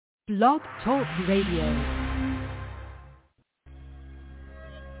Blog Talk Radio.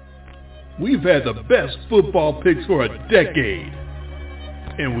 We've had the best football picks for a decade,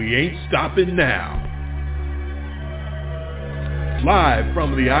 and we ain't stopping now. Live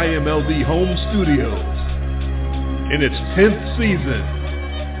from the IMLD home studios, in its 10th season,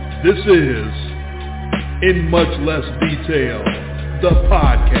 this is In Much Less Detail, the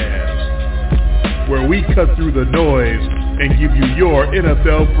podcast, where we cut through the noise and give you your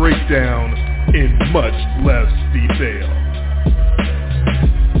NFL breakdown in much less detail.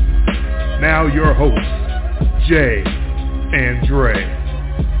 Now your hosts, Jay and Dre.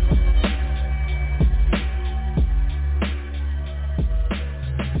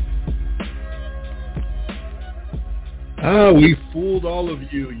 We fooled all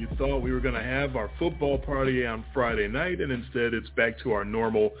of you. You thought we were going to have our football party on Friday night, and instead it's back to our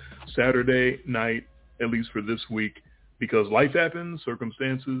normal Saturday night, at least for this week, because life happens,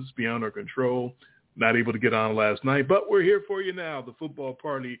 circumstances beyond our control, not able to get on last night, but we're here for you now. The football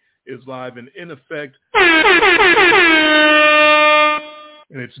party is live and in effect, and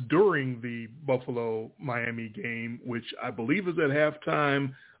it's during the Buffalo-Miami game, which I believe is at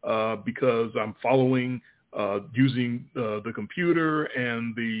halftime because I'm following using the computer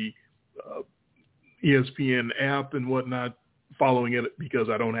and the ESPN app and whatnot, following it because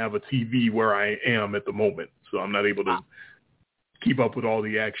I don't have a TV where I am at the moment. So I'm not able to keep up with all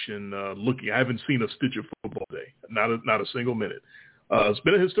the action looking. I haven't seen a stitch of football today, not a single minute. It's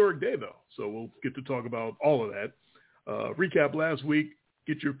been a historic day, though, so we'll get to talk about all of that. Recap last week.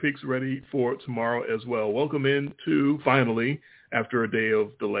 Get your picks ready for tomorrow as well. Welcome in to, finally, after a day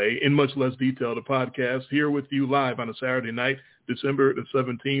of delay, In Much Less Detail, the podcast, here with you live on a Saturday night, December the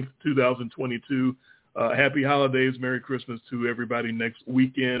 17th, 2022. Happy holidays, Merry Christmas to everybody next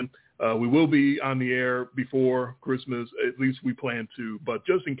weekend. We will be on the air before Christmas, at least we plan to, but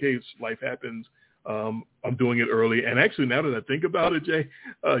just in case life happens, I'm doing it early. And actually, now that I think about it, Jay,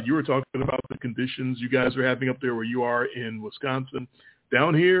 you were talking about the conditions you guys are having up there where you are in Wisconsin.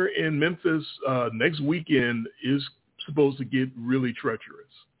 Down here in Memphis, next weekend is supposed to get really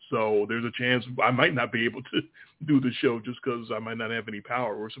treacherous. So there's a chance I might not be able to do the show just because I might not have any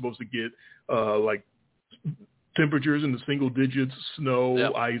power. We're supposed to get like temperatures in the single digits,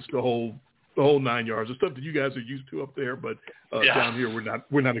 snow, ice, the whole 9 yards, the stuff that you guys are used to up there. But down here,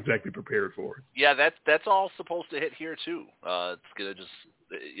 we're not exactly prepared for it. Yeah, that's all supposed to hit here too. It's gonna just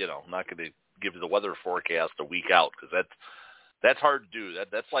not gonna give you the weather forecast a week out because that's hard to do.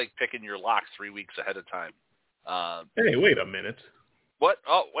 That's like picking your locks 3 weeks ahead of time. Hey, wait a minute. What?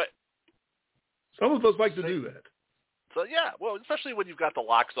 Oh, what? Some of us like to do that. So, yeah, well, especially when you've got the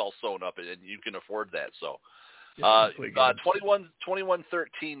locks all sewn up and you can afford that. So,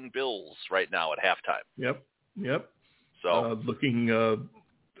 21-13 Bills right now at halftime. Yep. So looking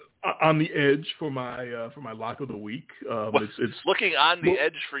on the edge for my lock of the week. It's looking on the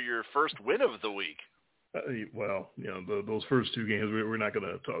edge for your first win of the week. Those first two games, we're not going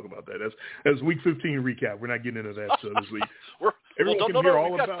to talk about that. As Week 15 recap, we're not getting into that this week. We've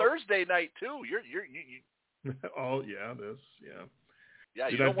got Thursday night too. You oh yeah, Yeah,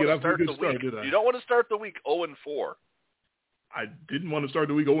 you don't want to start the week. You don't want to start the week 0-4. I didn't want to start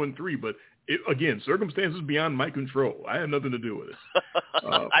the week 0-3, but again, circumstances beyond my control. I had nothing to do with it.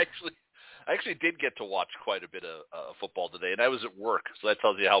 I actually did get to watch quite a bit of football today, and I was at work, so that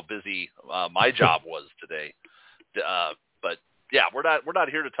tells you how busy my job was today. But yeah, we're not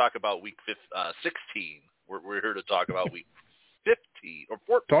here to talk about week 16. We're here to talk about week 15 or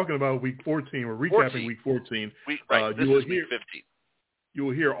 14. Talking about week 14, we're recapping week 14. This is week 15. You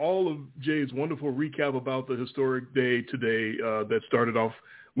will hear all of Jay's wonderful recap about the historic day today that started off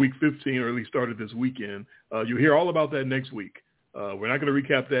week 15, or at least started this weekend. You'll hear all about that next week. We're not going to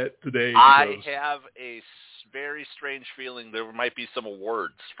recap that today. I have a very strange feeling there might be some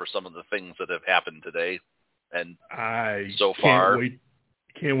awards for some of the things that have happened today. And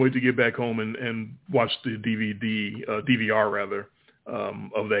can't wait to get back home and watch the DVR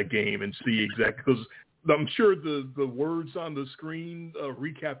of that game and see exactly, because I'm sure the words on the screen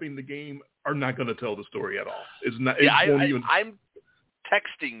recapping the game are not going to tell the story at all. It's not. I'm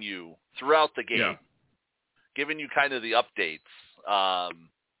texting you throughout the game. Yeah. Giving you kind of the updates.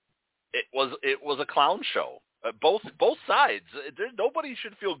 It was a clown show. Both sides. Nobody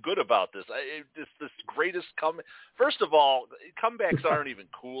should feel good about this. This greatest comeback. First of all, comebacks aren't even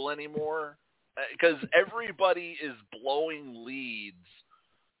cool anymore because everybody is blowing leads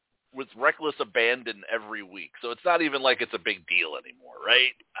with reckless abandon every week. So it's not even like it's a big deal anymore,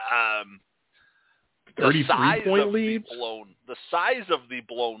 right? 33-point leads? The size of the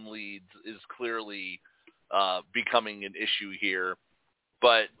blown leads is clearly becoming an issue here.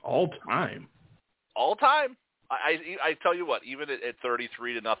 But all time. I tell you what, even at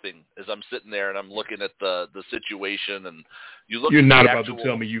 33-0, as I'm sitting there and I'm looking at the situation, and you're not about to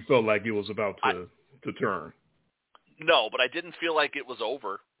tell me you felt like it was about to turn. No, but I didn't feel like it was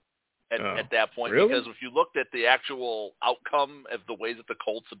over at that point. Really? Because if you looked at the actual outcome of the way that the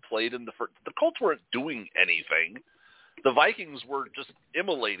Colts had played the Colts weren't doing anything. The Vikings were just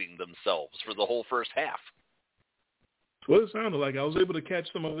immolating themselves for the whole first half. That's what it sounded like. I was able to catch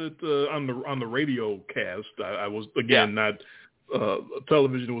some of it on the radio cast. I was not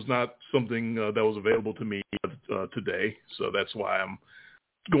television was not something that was available to me today, so that's why I'm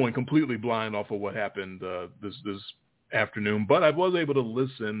going completely blind off of what happened this afternoon. But I was able to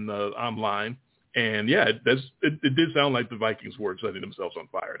listen online, and it did sound like the Vikings were setting themselves on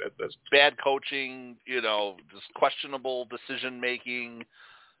fire. That's bad coaching, just questionable decision making.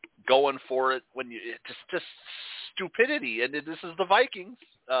 Going for it when just stupidity, and this is the Vikings.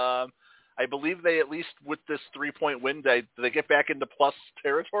 I believe they, at least with this 3-point win, do they get back into plus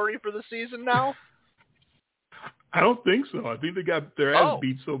territory for the season now? I don't think so. I think they got their ass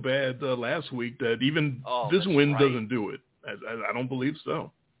beat so bad last week that even this win doesn't do it. I don't believe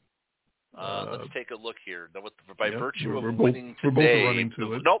so. Let's take a look here. By virtue of winning winning today, we're both running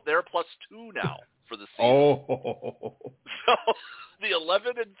to it. Nope, they're +2 now for the season. Oh. So the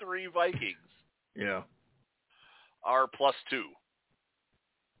 11-3 Vikings are +2.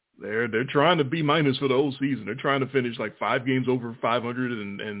 They're trying to be minus for the whole season. They're trying to finish like 5 games over 500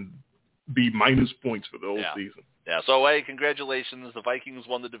 and be minus points for the whole season. Yeah, so hey, congratulations. The Vikings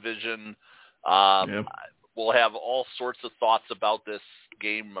won the division. We'll have all sorts of thoughts about this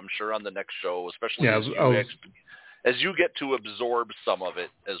game, I'm sure, on the next show, especially as you get to absorb some of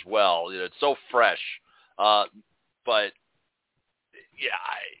it as well. It's so fresh. But,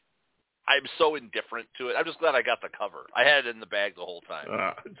 I'm so indifferent to it. I'm just glad I got the cover. I had it in the bag the whole time.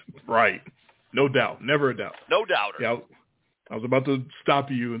 Right. No doubt. Never a doubt. No doubter. Yeah, I was about to stop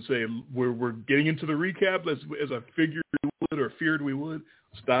you and say we're getting into the recap as I figured we would or feared we would.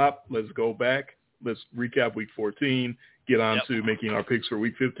 Stop. Let's go back. Let's recap Week 14. Get on to making our picks for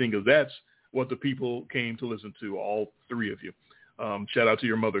Week 15 because that's what the people came to listen to, all 3 of you. Shout out to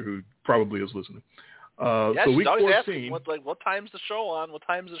your mother who probably is listening. So Week 14. Asking what time's the show on? What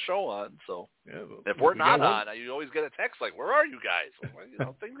time's the show on? So if we're not on, you always get a text like, "Where are you guys?"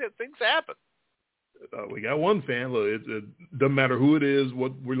 Things happen. We got one fan. Look, it doesn't matter who it is,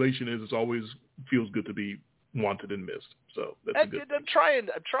 what relation it is. It always feels good to be wanted and missed. So that's a good thing.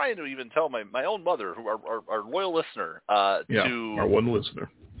 I'm trying to even tell my own mother, who our loyal listener, our one listener.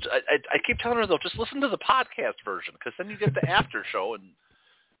 I keep telling her though, just listen to the podcast version because then you get the after show and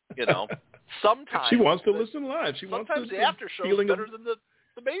sometimes she wants to listen live. Sometimes the after show is better than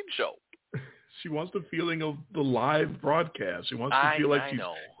the main show. She wants the feeling of the live broadcast. She wants to feel like she's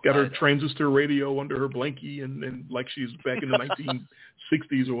got her transistor radio under her blankie and like she's back in the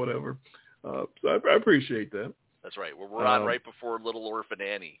 1960s or whatever. So I appreciate that. That's right. We're on right before Little Orphan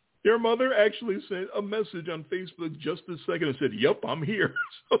Annie. Your mother actually sent a message on Facebook just this second and said, "Yep, I'm here."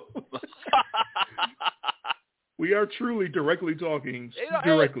 So we are truly directly talking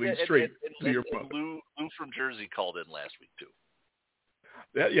straight to your mother. Lou from Jersey called in last week too.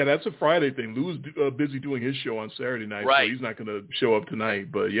 That's a Friday thing. Lou's busy doing his show on Saturday night, right. So he's not going to show up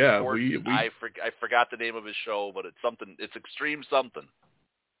tonight. But I forgot the name of his show, but it's something. It's Extreme something.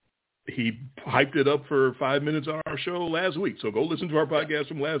 He hyped it up for 5 minutes on our show last week. So go listen to our podcast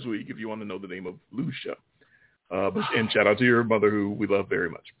from last week if you want to know the name of Lou's show. And shout out to your mother, who we love very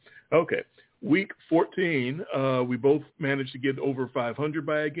much. Okay. Week 14, we both managed to get over 500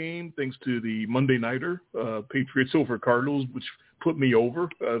 by a game thanks to the Monday Nighter, Patriots over Cardinals, which put me over.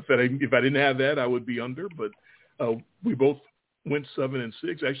 If I didn't have that, I would be under. But we both went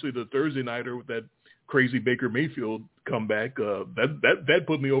 7-6. Actually, the Thursday Nighter with that crazy Baker Mayfield comeback, that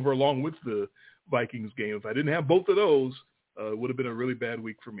put me over along with the Vikings game. If I didn't have both of those, it would have been a really bad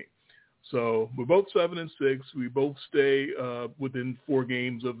week for me. So we're both 7-6. We both stay within 4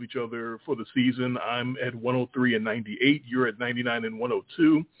 games of each other for the season. I'm at 103-98. You're at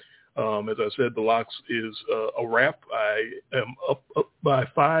 99-102. As I said, the locks is a wrap. I am up by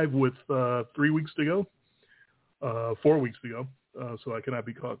 5 with 3 weeks to go, 4 weeks to go. So I cannot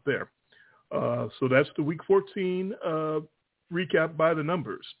be caught there. So that's the Week 14 recap by the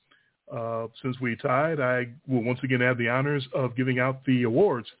numbers. Since we tied, I will once again have the honors of giving out the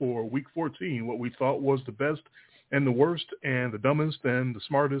awards for Week 14, what we thought was the best and the worst and the dumbest and the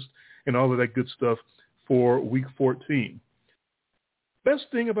smartest and all of that good stuff for Week 14. Best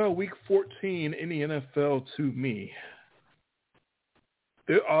thing about Week 14 in the NFL to me,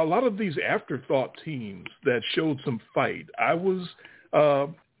 there are a lot of these afterthought teams that showed some fight. I was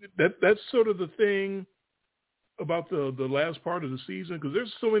That's sort of the thing about the last part of the season, because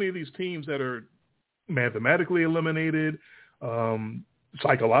there's so many of these teams that are mathematically eliminated,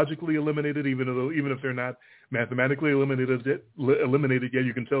 psychologically eliminated, even if they're not mathematically eliminated yet,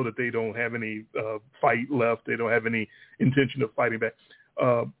 you can tell that they don't have any fight left. They don't have any intention of fighting back.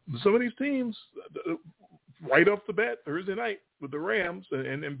 Some of these teams, right off the bat, Thursday night with the Rams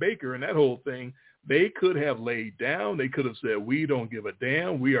and Baker and that whole thing, they could have laid down. They could have said, "We don't give a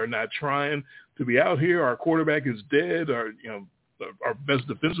damn. We are not trying to be out here. Our quarterback is dead. Our best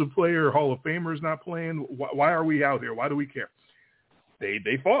defensive player, Hall of Famer, is not playing. Why are we out here? Why do we care?"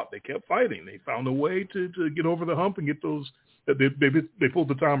 They fought. They kept fighting. They found a way to get over the hump and get those. They pulled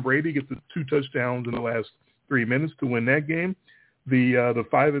the Tom Brady, get the 2 touchdowns in the last 3 minutes to win that game. The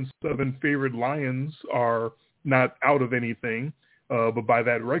 5-7 favored Lions are not out of anything, but by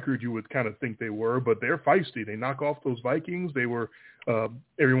that record, you would kind of think they were. But they're feisty. They knock off those Vikings. They were.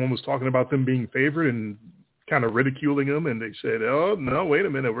 Everyone was talking about them being favored and kind of ridiculing them, and they said, "Oh no, wait a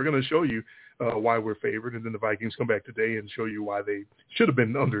minute, we're going to show you why we're favored." And then the Vikings come back today and show you why they should have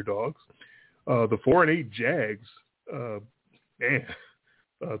been underdogs. The 4-8 Jags,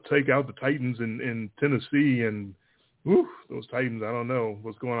 take out the Titans in Tennessee, and those Titans, I don't know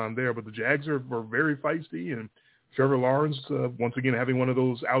what's going on there, but the Jags are very feisty, and Trevor Lawrence, once again, having one of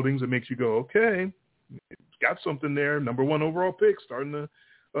those outings that makes you go, okay, got something there. Number 1 overall pick, starting to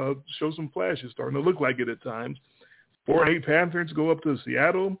show some flashes, starting to look like it at times. 4-8 Panthers go up to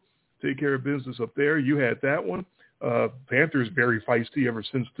Seattle, take care of business up there. You had that one. Panthers very feisty ever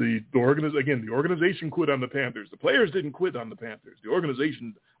since the organization quit on the Panthers. The players didn't quit on the Panthers. The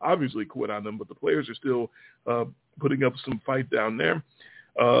organization obviously quit on them, but the players are still putting up some fight down there.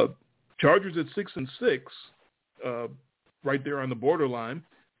 Chargers at 6-6, right there on the borderline,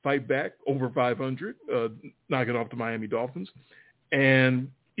 fight back over 500, knocking off the Miami Dolphins.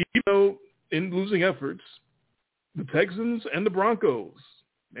 And even though in losing efforts, the Texans and the Broncos,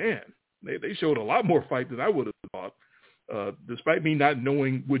 man, they showed a lot more fight than I would have thought. Despite me not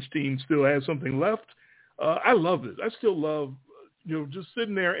knowing which team still has something left, I love it. I still love, just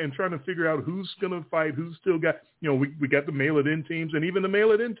sitting there and trying to figure out who's going to fight, who's still got, we got the mail-it-in teams, and even the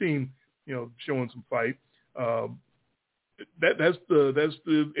mail-it-in team, showing some fight. That's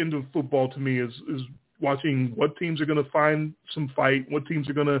the end of football to me is watching what teams are going to find some fight, what teams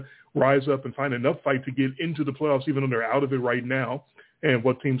are going to rise up and find enough fight to get into the playoffs, even though they're out of it right now, and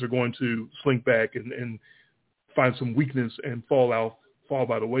what teams are going to slink back and find some weakness and fall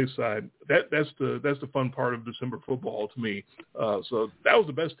by the wayside. That's the fun part of December football to me. So that was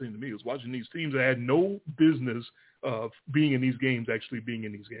the best thing to me, was watching these teams that had no business of being in these games actually being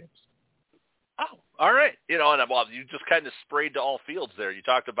in these games. Oh, all right. And you just kind of sprayed to all fields there. You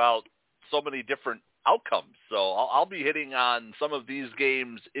talked about so many different outcomes. So I'll be hitting on some of these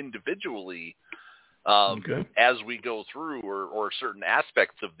games individually as we go through, or certain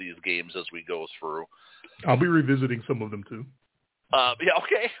aspects of these games as we go through. I'll be revisiting some of them too. Yeah,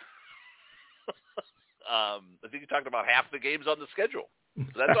 okay. I think you talked about half the games on the schedule. So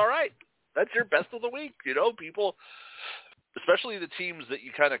that's all right. That's your best of the week. People, especially the teams that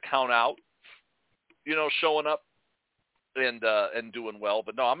you kind of count out, showing up and doing well.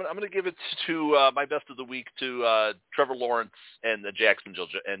 But no, I'm going to give it to my best of the week to Trevor Lawrence and the Jacksonville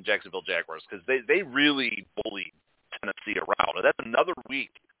Jaguars, because they really bullied Tennessee around. And that's another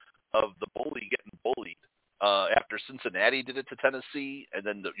week of the bully getting bullied after Cincinnati did it to Tennessee. And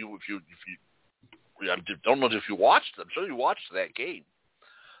then I don't know if you watched. I'm sure you watched that game.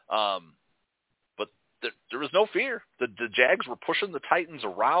 But there was no fear. The Jags were pushing the Titans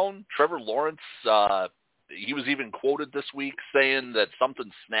around. Trevor Lawrence, he was even quoted this week saying that something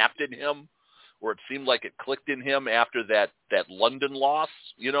snapped in him, or it seemed like it clicked in him after that London loss,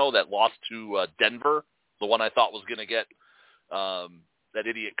 that loss to Denver, the one I thought was going to get that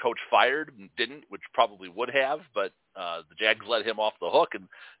idiot coach fired and didn't, which probably would have, but the Jags let him off the hook. And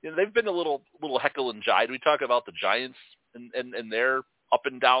they've been a little heckle and jive. We talk about the Giants and their up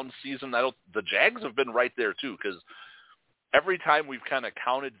and down season. The Jags have been right there too, because every time we've kind of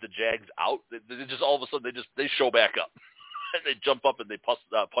counted the Jags out, they just all of a sudden they show back up and they jump up and they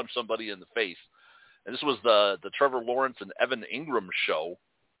punch somebody in the face. And this was the Trevor Lawrence and Evan Ingram show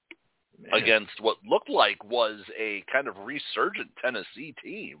against what looked like was a kind of resurgent Tennessee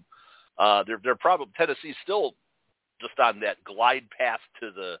team. They're probably Tennessee's still just on that glide path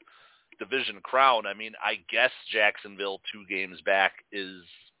to the division crown. I mean, I guess Jacksonville 2 games back is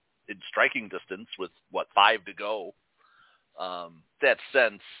in striking distance with 5 to go. That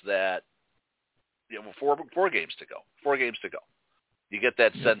sense that 4 games to go. You get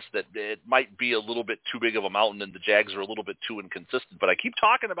that sense that it might be a little bit too big of a mountain and the Jags are a little bit too inconsistent. But I keep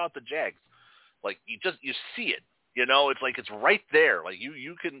talking about the Jags. Like, you see it. You know, it's like it's right there. Like,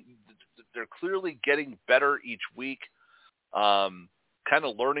 you can – they're clearly getting better each week, kind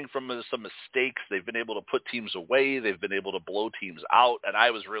of learning from some mistakes. They've been able to put teams away. They've been able to blow teams out. And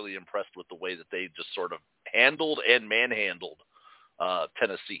I was really impressed with the way that they just sort of handled and manhandled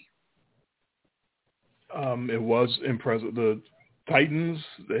Tennessee. It was impressive. The Titans,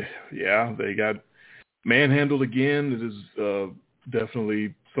 they got manhandled again. It is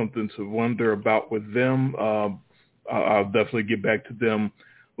definitely something to wonder about with them. I'll definitely get back to them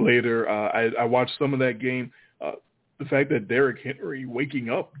later. I watched some of that game. The fact that Derrick Henry waking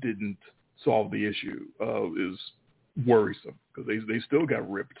up didn't solve the issue is worrisome because they still got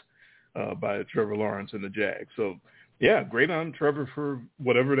ripped by Trevor Lawrence and the Jags. So, yeah, great on Trevor for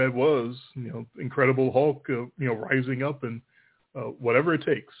whatever that was. Incredible Hulk, rising up and whatever it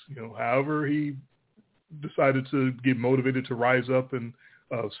takes. However he decided to get motivated to rise up and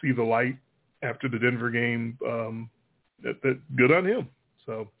see the light after the Denver game. That good on him.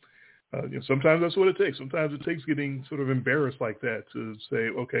 So sometimes that's what it takes. Sometimes it takes getting sort of embarrassed like that to say,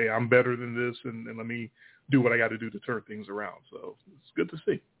 okay, I'm better than this, and let me do what I got to do to turn things around. So it's good to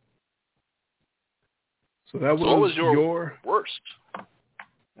see. So that was, what was your worst?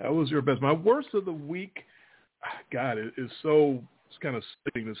 That was your best. My worst of the week, God, it's kind of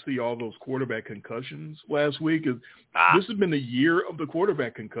sickening to see all those quarterback concussions last week. This has been the year of the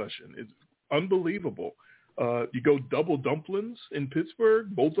quarterback concussion. It's unbelievable. You go double dumplings in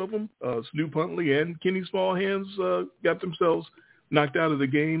Pittsburgh, both of them. Snoop Huntley and Kenny Smallhands got themselves knocked out of the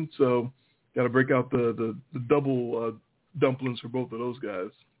game. So got to break out the double dumplings for both of those guys.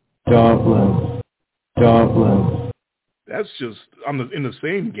 Dumplings. That's just in the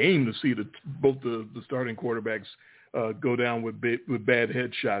same game to see both the starting quarterbacks go down with bad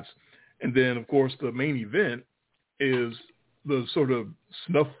headshots. And then, of course, the main event is the sort of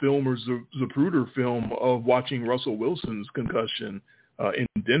snuff film or Zapruder film of watching Russell Wilson's concussion in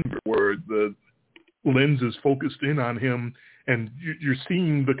Denver, where the lens is focused in on him and you're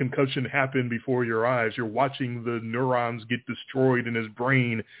seeing the concussion happen before your eyes. You're watching the neurons get destroyed in his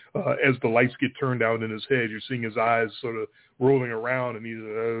brain as the lights get turned out in his head. You're seeing his eyes sort of rolling around and he's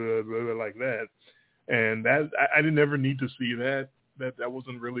like that. And that I didn't ever need to see that. That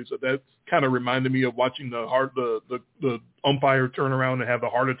wasn't really so. That kind of reminded me of watching the umpire turn around and have a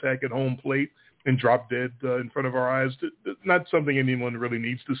heart attack at home plate and drop dead in front of our eyes. It's not something anyone really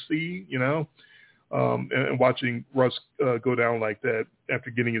needs to see, and watching Russ go down like that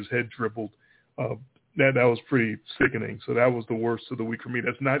after getting his head dribbled, that was pretty sickening. So that was the worst of the week for me.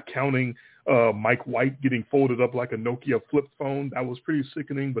 That's not counting Mike White getting folded up like a Nokia flip phone. That was pretty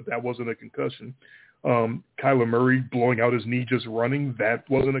sickening, but that wasn't a concussion. Kyler Murray blowing out his knee just running, that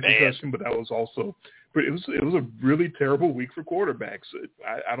wasn't a concussion, but that was also – it was a really terrible week for quarterbacks.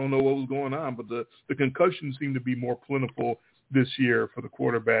 I don't know what was going on, but the concussions seem to be more plentiful this year for the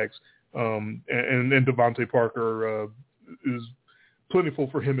quarterbacks. And Devontae Parker is plentiful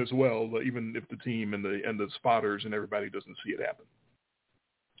for him as well, even if the team and the spotters and everybody doesn't see it happen.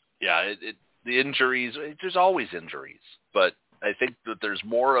 Yeah, the injuries, there's always injuries, but I think that there's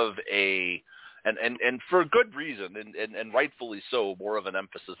more of a and for good reason and rightfully so, more of an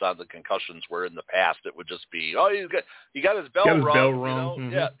emphasis on the concussions, where in the past it would just be, oh, he got his bell rung.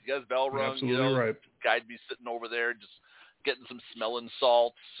 Mm-hmm. Yeah, he got his bell rung. Absolutely right. Guy'd be sitting over there just getting some smelling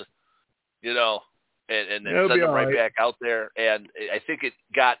salts, and then send him right back out there. And I think it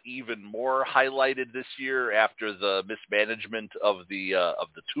got even more highlighted this year after the mismanagement of the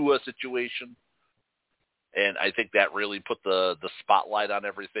Tua situation. And I think that really put the spotlight on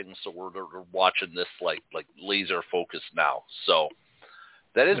everything. So we're watching this like laser focus now. So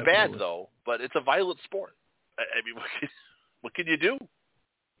that is bad though, but it's a violent sport. I mean, what can you do?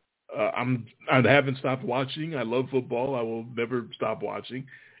 I haven't stopped watching. I love football. I will never stop watching.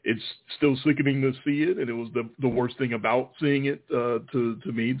 It's still sickening to see it, and it was the worst thing about seeing it to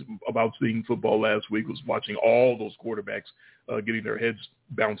me about seeing football last week was watching all those quarterbacks getting their heads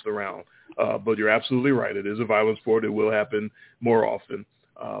bounced around. But you're absolutely right. It is a violent sport. It will happen more often.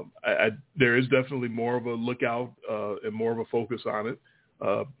 There is definitely more of a lookout and more of a focus on it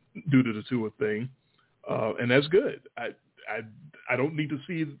due to the Tua thing, and that's good. I don't need to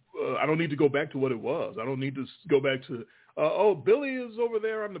see. I don't need to go back to what it was. I don't need to go back to. Billy is over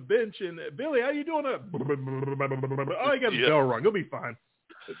there on the bench, and Billy, how you doing? Oh, he got his bell rung. He'll be fine.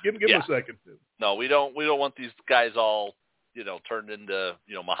 Give him a second. No, we don't want these guys all turned into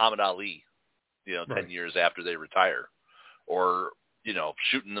Muhammad Ali, 10 years after they retire, or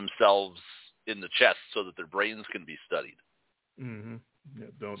shooting themselves in the chest so that their brains can be studied. Mm-hmm. Yeah,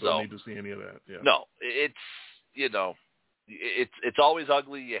 don't need to see any of that. Yeah. No, it's it's always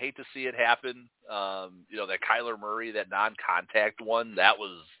ugly. You hate to see it happen. That Kyler Murray, that non-contact one, that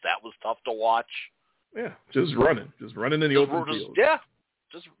was tough to watch. Yeah, just running in the open field. Yeah,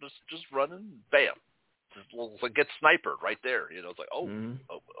 just running, bam, just get sniper right there. It's like,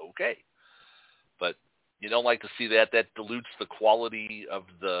 okay, but you don't like to see that. That dilutes the quality of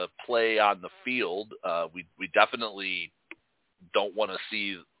the play on the field. We definitely don't want to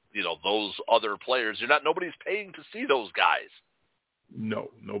see those other players. Nobody's paying to see those guys.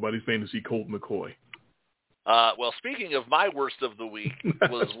 No, nobody's paying to see Colt McCoy. Well, speaking of my worst of the week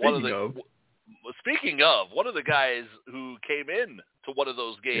was Speaking of, one of the guys who came in to one of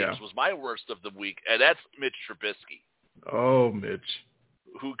those games was my worst of the week, and that's Mitch Trubisky. Oh, Mitch.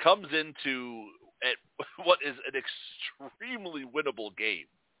 Who comes into what is an extremely winnable game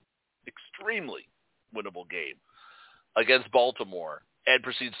against Baltimore, and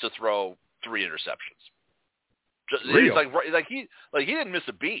proceeds to throw 3 interceptions. It's like he didn't miss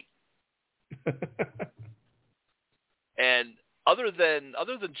a beat. And other than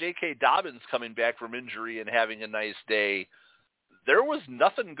J.K. Dobbins coming back from injury and having a nice day, there was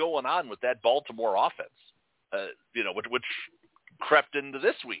nothing going on with that Baltimore offense, which crept into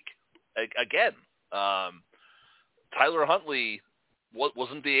this week again. Tyler Huntley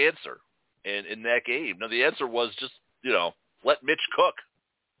wasn't the answer in that game. No, the answer was just let Mitch cook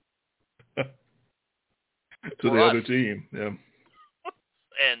to the other team. Yeah,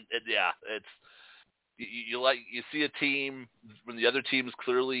 and it's. You see a team when the other teams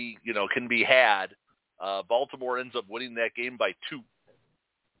clearly, can be had. Baltimore ends up winning that game by 2.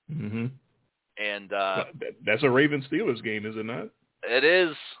 Mm-hmm. And that's a Ravens-Steelers game, is it not? It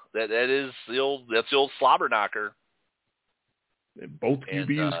is. That is the old slobber knocker. And both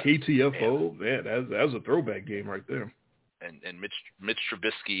QBs, KTFO. Man, that's a throwback game right there. And Mitch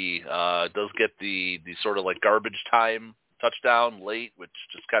Trubisky does get the sort of like garbage time touchdown late, which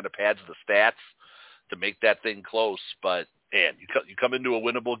just kind of pads the stats to make that thing close. But man, you come into a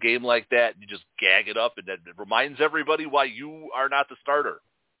winnable game like that, you just gag it up, and it reminds everybody why you are not the starter.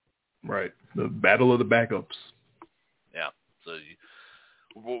 Right, the battle of the backups. Yeah, so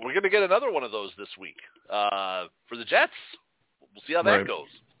we're going to get another one of those this week for the Jets. We'll see how that goes.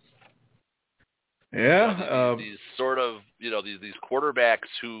 Yeah, these sort of these quarterbacks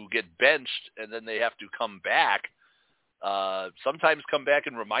who get benched and then they have to come back. Sometimes come back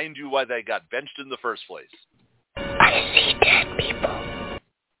and remind you why they got benched in the first place. I see dead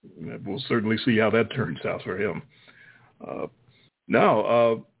people. We'll certainly see how that turns out for him.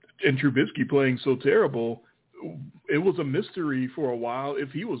 And Trubisky playing so terrible, it was a mystery for a while if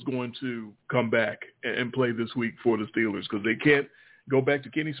he was going to come back and play this week for the Steelers, because they can't go back to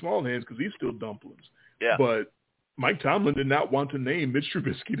Kenny Smallhands because he's still dumplings. Yeah. But Mike Tomlin did not want to name Mitch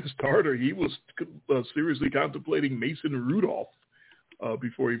Trubisky the starter. He was seriously contemplating Mason Rudolph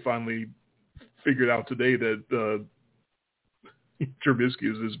before he finally figured out today that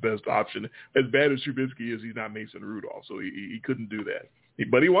Trubisky is his best option. As bad as Trubisky is, he's not Mason Rudolph, so he couldn't do that.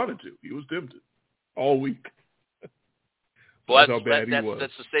 But he wanted to. He was tempted all week. Well, that's how bad he was.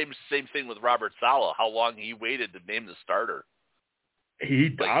 That's the same thing with Robert Saleh, how long he waited to name the starter.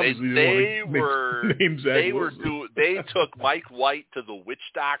 He obviously didn't want to name Zach Wilson. They took Mike White to the witch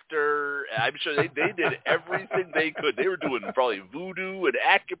doctor. I'm sure they did everything they could. They were doing probably voodoo and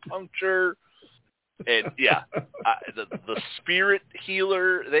acupuncture, and the spirit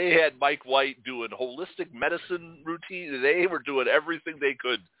healer. They had Mike White doing holistic medicine routine. They were doing everything they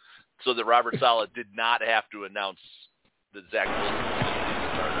could so that Robert Saleh did not have to announce that Zach Wilson was going to be the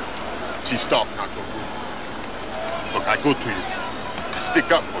starter. She stopped, Nacho. Look, I go to you.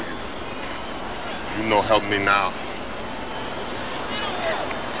 Stick up for you. Help me now.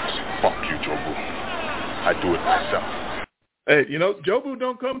 Fuck you, Jobu. I do it myself. Hey, Jobu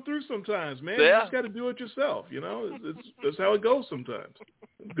don't come through sometimes, man. Yeah. You just got to do it yourself. That's how it goes sometimes.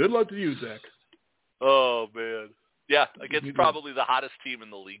 Good luck to you, Zach. Oh man, yeah, against probably the hottest team in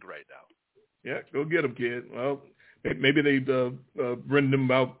the league right now. Yeah, go get him, kid. Well, maybe they rented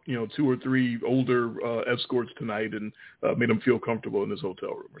him out, 2 or 3 older escorts tonight and made him feel comfortable in his hotel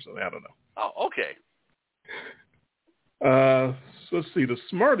room or something. I don't know. Oh, okay. So let's see. The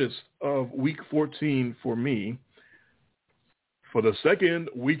smartest of Week 14 for me, for the second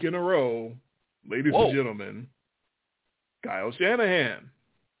week in a row, ladies and gentlemen, Kyle Shanahan,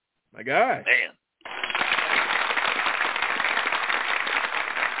 my guy. Man.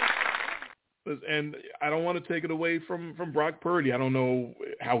 And I don't want to take it away from Brock Purdy. I don't know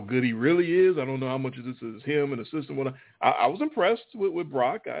how good he really is. I don't know how much of this is him and the system. I was impressed with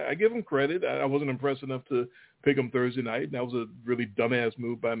Brock. I give him credit. I wasn't impressed enough to pick him Thursday night, and that was a really dumbass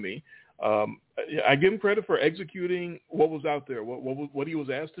move by me. I give him credit for executing what was out there. What he was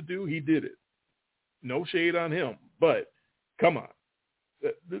asked to do, he did it. No shade on him. But, come on.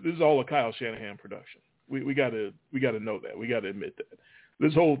 This is all a Kyle Shanahan production. We got to know that. We got to admit that.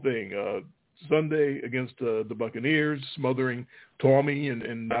 This whole thing, Sunday against the Buccaneers, smothering Tommy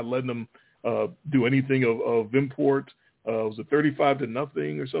and not letting them do anything of import. Was it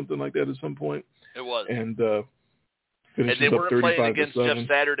 35-0 or something like that at some point? It was. And they weren't playing against Jeff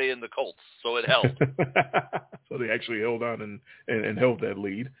Saturday and the Colts, so it held. So they actually held on and held that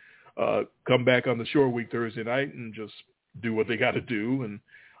lead. Come back on the short week Thursday night and just do what they got to do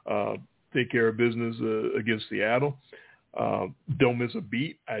and take care of business against Seattle. Don't miss a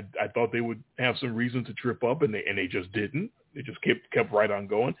beat. I thought they would have some reason to trip up, and they just didn't. They just kept right on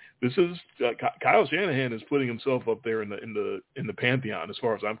going. This is Kyle Shanahan is putting himself up there in the pantheon as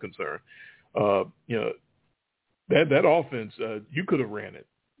far as I'm concerned. That offense, you could have ran it.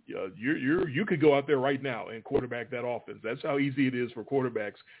 You could go out there right now and quarterback that offense. That's how easy it is for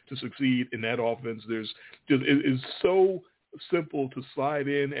quarterbacks to succeed in that offense. It's so simple to slide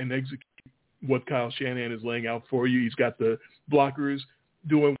in and execute what Kyle Shanahan is laying out for you. He's got the blockers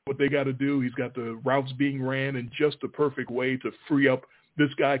doing what they got to do. He's got the routes being ran in just the perfect way to free up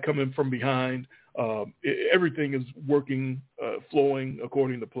this guy coming from behind. Everything is working, flowing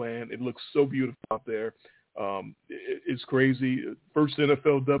according to plan. It looks so beautiful out there. It's crazy. First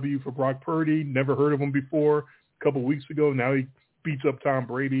NFL W for Brock Purdy. Never heard of him before. A couple weeks ago, now he beats up Tom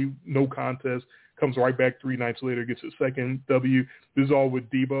Brady. No contest. Comes right back 3 nights later, gets his second W. This is all with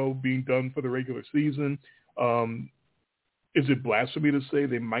Debo being done for the regular season. Is it blasphemy to say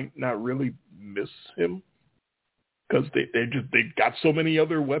they might not really miss him? Because they got so many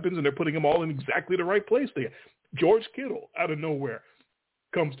other weapons and they're putting them all in exactly the right place. George Kittle out of nowhere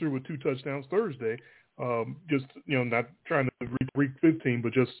comes through with 2 touchdowns Thursday. Not trying to reach week 15,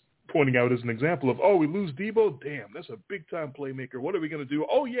 but just pointing out as an example of, we lose Debo? Damn, that's a big-time playmaker. What are we going to do?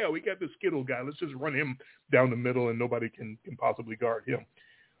 Oh, yeah, we got this Kittle guy. Let's just run him down the middle, and nobody can possibly guard him.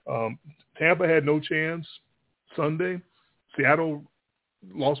 Tampa had no chance Sunday. Seattle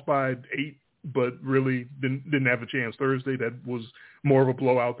lost by 8, but really didn't have a chance Thursday. That was more of a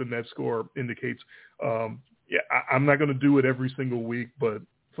blowout than that score indicates. I'm not going to do it every single week, but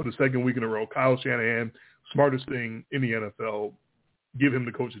for the second week in a row, Kyle Shanahan, smartest thing in the NFL, give him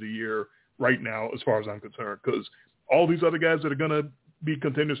the coach of the year right now as far as I'm concerned, because all these other guys that are going to be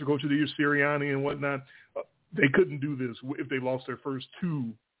contenders for coach of the year, Sirianni and whatnot, they couldn't do this if they lost their first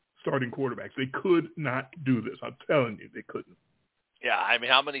 2 starting quarterbacks. They could not do this. I'm telling you, they couldn't. Yeah, I mean,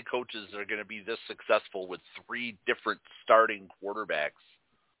 how many coaches are going to be this successful with 3 different starting quarterbacks?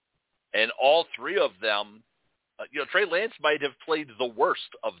 And all 3 of them, Trey Lance might have played the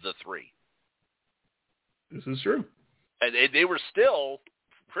worst of the 3. This is true. And they were still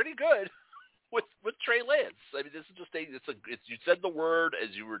pretty good with Trey Lance. I mean, this is just you said the word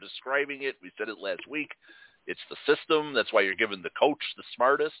as you were describing it. We said it last week. It's the system. That's why you're giving the coach the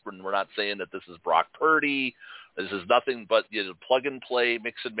smartest. We're not saying that this is Brock Purdy. This is nothing but plug and play,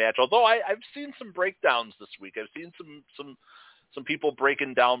 mix and match. Although I've seen some breakdowns this week. I've seen some people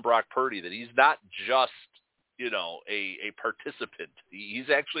breaking down Brock Purdy, that he's not just a participant. He's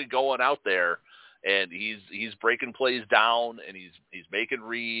actually going out there and he's breaking plays down, and he's making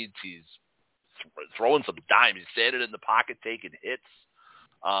reads. He's throwing some dimes. He's standing in the pocket taking hits,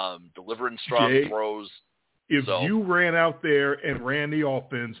 delivering strong throws. If you ran out there and ran the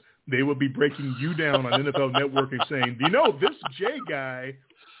offense, they would be breaking you down on NFL Network and saying, this Jay guy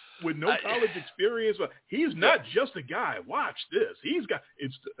with no college experience, he's not just a guy. Watch this.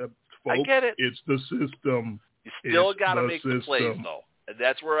 Folks, I get it. It's the system. You still got to make the plays, though. And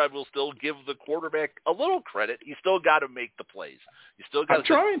that's where I will still give the quarterback a little credit. You still got to make the plays. You still got. I'm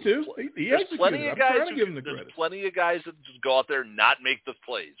trying to. There's plenty of guys. There's plenty of guys that just go out there and not make the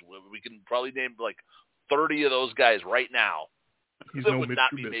plays. We can probably name like 30 of those guys right now that would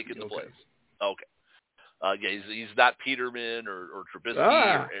not be making the plays. Okay. He's not Peterman or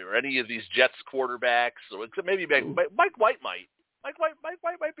Trubisky or any of these Jets quarterbacks. So maybe Mike White might. Mike White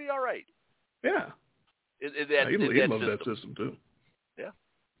might be all right. Yeah. He loves that system too. Yeah.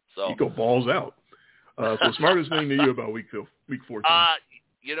 So he go balls out. So smartest thing to you about week 14?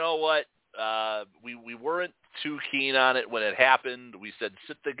 You know what? We weren't too keen on it when it happened. We said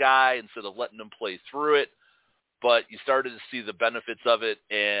sit the guy instead of letting him play through it. But you started to see the benefits of it,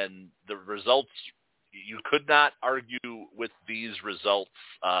 and the results You could not argue with these results.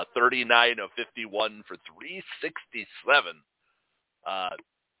 39 of 51 for 367.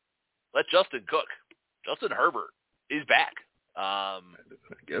 Let Justin cook. Justin Herbert is back. I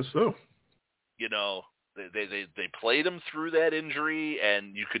guess so. You know, they played him through that injury,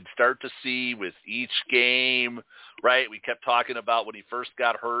 and you could start to see with each game, right? We kept talking about when he first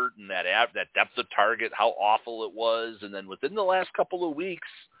got hurt and that depth of target, how awful it was. And then within the last couple of weeks,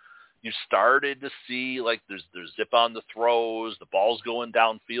 you started to see like there's zip on the throws, the ball's going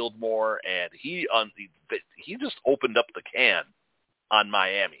downfield more, and he just opened up the can on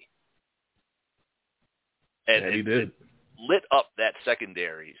Miami. And he did. It lit up that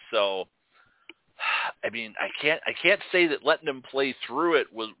secondary. So, I mean, I can't say that letting him play through it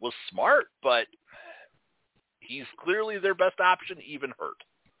was smart, but he's clearly their best option, even hurt.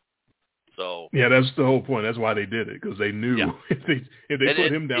 So yeah, that's the whole point. That's why they did it, because they knew if they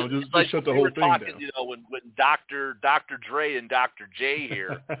put him down, just like shut the whole thing down. You know, when Dr. Dre and Dr. J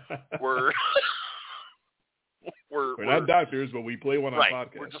here were we're not doctors, but we play one on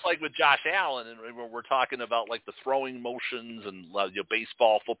podcast. We're just like with Josh Allen, and we're talking about like the throwing motions and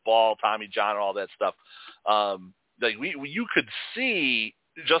baseball, football, Tommy John, all that stuff. Like you could see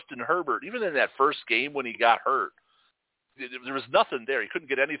Justin Herbert even in that first game when he got hurt. There was nothing there. He couldn't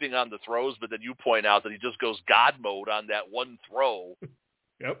get anything on the throws, but then you point out that he just goes God mode on that one throw.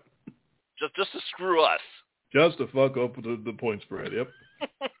 Yep. Just to screw us. Just to fuck up the point spread. Yep.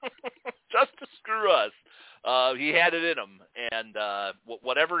 Just to screw us. He had it in him, and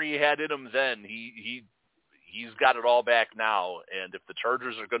whatever he had in him then, he's got it all back now. And if the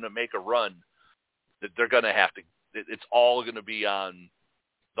Chargers are going to make a run, that they're going to have to. It's all going to be on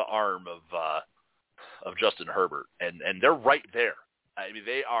the arm of Justin Herbert, and they're right there. I mean,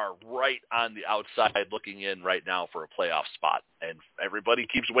 they are right on the outside looking in right now for a playoff spot, and everybody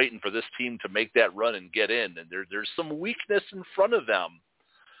keeps waiting for this team to make that run and get in. And there's some weakness in front of them.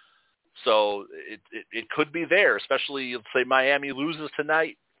 So it could be there, especially let's say Miami loses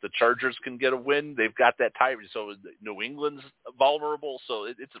tonight. The Chargers can get a win. They've got that tie. So New England's vulnerable. So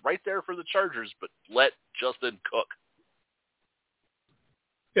it's right there for the Chargers, but let Justin cook.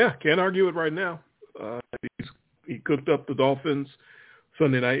 Yeah, can't argue it right now. He cooked up the Dolphins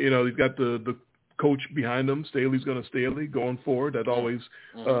Sunday night. You know, he's got the coach behind him. Staley's going to Staley going forward. That always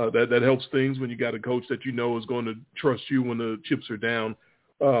that helps things when you got a coach that you know is going to trust you when the chips are down.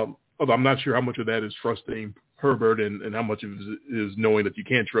 Although I'm not sure how much of that is trusting Herbert and how much of it is knowing that you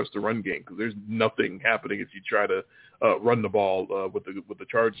can't trust the run game, because there's nothing happening if you try to run the ball with the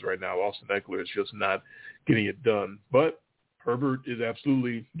Chargers right now. Austin Eckler is just not getting it done. But Herbert is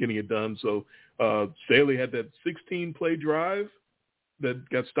absolutely getting it done. So Staley had that 16-play drive that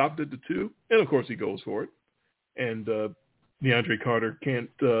got stopped at the 2, and of course he goes for it. And DeAndre Carter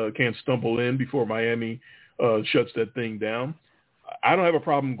can't stumble in before Miami shuts that thing down. I don't have a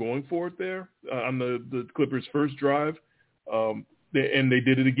problem going for it there on the Clippers' first drive, and they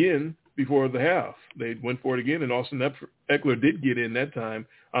did it again before the half. They went for it again, and Austin Eckler did get in that time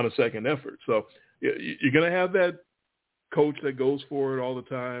on a second effort. So you're going to have that coach that goes for it all the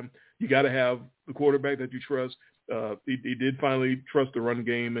time. You got to have the quarterback that you trust. He did finally trust the run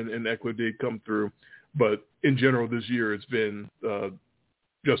game, and Eckler did come through. But in general, this year it's been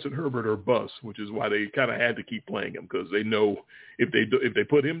Justin Herbert or bust, which is why they kind of had to keep playing him, because they know if they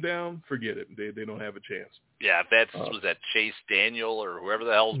put him down, forget it. They don't have a chance. Yeah, if was that Chase Daniel or whoever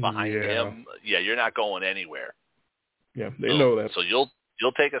the hell's behind him. Yeah, you're not going anywhere. Yeah, they know that. So you'll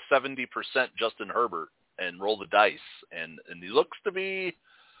take a 70% Justin Herbert and roll the dice, and he looks to be.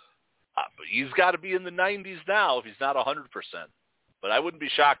 He's got to be in the 90s now if he's not 100%. But I wouldn't be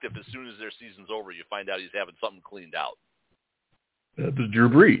shocked if as soon as their season's over, you find out he's having something cleaned out. The Drew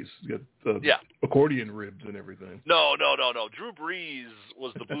Brees. He's got accordion ribs and everything. No. Drew Brees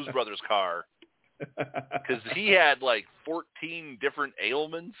was the Blues Brothers car because he had like 14 different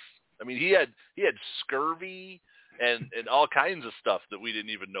ailments. I mean, he had scurvy and all kinds of stuff that we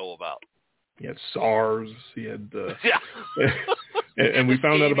didn't even know about. He had SARS. He had and we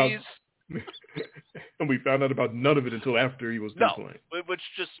found out about and we found out about none of it until after he was done playing. Which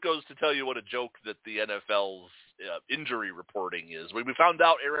just goes to tell you what a joke that the NFL's injury reporting is. We found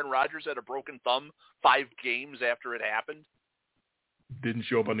out Aaron Rodgers had a broken thumb 5 games after it happened. Didn't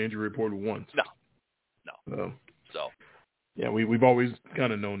show up on the injury report once. No. So. Yeah, we've always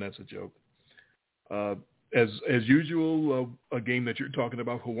kind of known that's a joke. As usual, a game that you're talking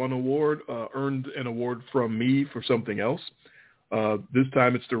about for one award earned an award from me for something else. This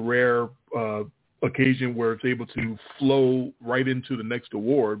time it's the rare occasion where it's able to flow right into the next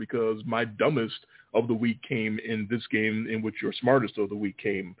award, because my dumbest of the week came in this game, in which your smartest of the week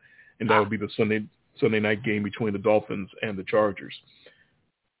came, and that would be the Sunday night game between the Dolphins and the Chargers.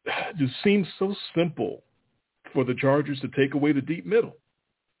 It just seems so simple for the Chargers to take away the deep middle.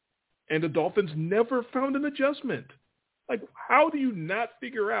 And the Dolphins never found an adjustment. Like, how do you not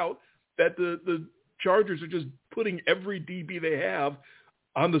figure out that the Chargers are just putting every DB they have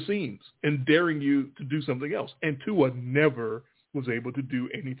on the seams and daring you to do something else? And Tua never was able to do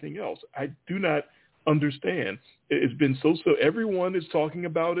anything else. I do not understand. It's been so everyone is talking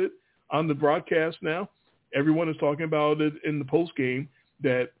about it on the broadcast now. Everyone is talking about it in the post game,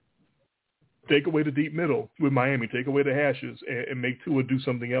 that take away the deep middle with Miami, take away the hashes, and make Tua do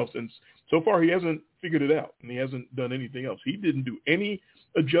something else. And so far, he hasn't figured it out, and he hasn't done anything else. He didn't do any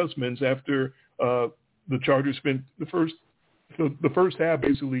adjustments after the Chargers spent the first half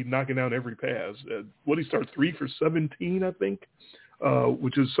basically knocking down every pass. What did he start, 3 for 17, I think,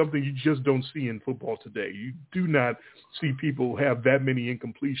 which is something you just don't see in football today. You do not see people have that many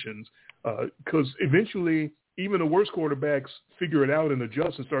incompletions because eventually even the worst quarterbacks figure it out and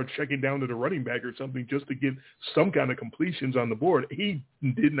adjust and start checking down to the running back or something just to get some kind of completions on the board. He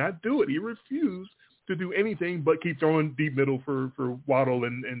did not do it. He refused to do anything but keep throwing deep middle for Waddle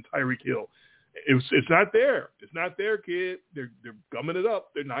and Tyreek Hill. It's not there. It's not there, kid. They're gumming it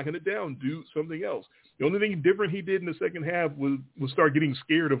up. They're knocking it down. Do something else. The only thing different he did in the second half was start getting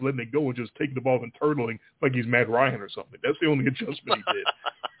scared of letting it go and just taking the ball and turtling like he's Matt Ryan or something. That's the only adjustment he did.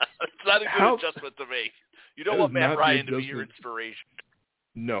 It's not a good adjustment to make. You don't want Matt Ryan to be your inspiration.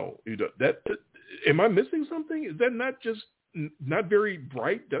 No, you don't. Am I missing something? Is that not just not very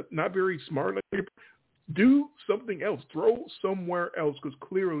bright, not very smart? Do something else. Throw somewhere else, because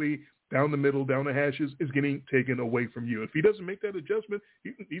clearly down the middle, down the hashes is getting taken away from you. If he doesn't make that adjustment,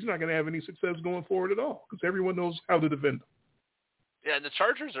 he's not going to have any success going forward at all, because everyone knows how to defend him. Yeah, and the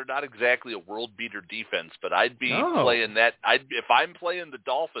Chargers are not exactly a world beater defense, but I'd be playing that. If I'm playing the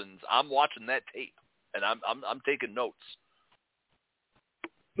Dolphins, I'm watching that tape and I'm taking notes.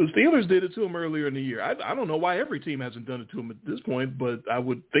 The Steelers did it to him earlier in the year. I don't know why every team hasn't done it to him at this point, but I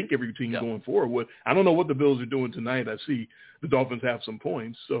would think every team going forward would. I don't know what the Bills are doing tonight. I see the Dolphins have some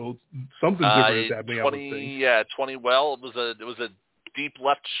points, so something different is happening. 20. Well, it was a deep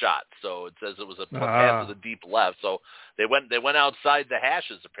left shot, so it says it was a pass to the deep left. So they went outside the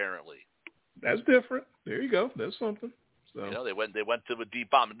hashes apparently. That's different. There you go. That's something. So they went to a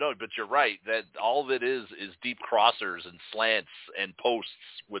deep bomb. No, but you're right. That all of it is deep crossers and slants and posts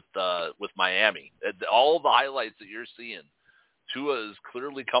with Miami. All the highlights that you're seeing, Tua is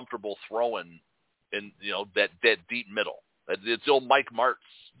clearly comfortable throwing in that deep middle. It's the old Mike Martz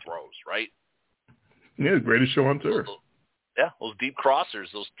throws, right? Yeah, greatest show on turf. Yeah, those deep crossers,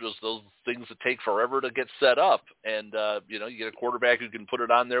 those things that take forever to get set up, and you get a quarterback who can put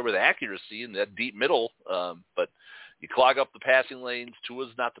it on there with accuracy in that deep middle. But you clog up the passing lanes. Tua's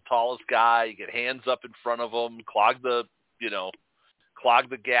not the tallest guy. You get hands up in front of him, clog the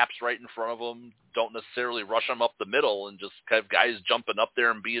gaps right in front of them. Don't necessarily rush them up the middle and just have guys jumping up there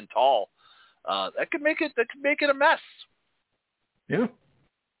and being tall. That could make it a mess. Yeah.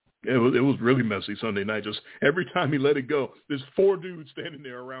 It was really messy Sunday night. Just every time he let it go, there's 4 dudes standing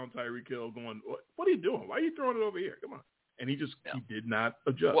there around Tyreek Hill going, what are you doing? Why are you throwing it over here? Come on. And he did not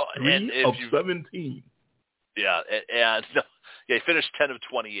adjust. Well, 3 of 17. Yeah, and he finished 10 of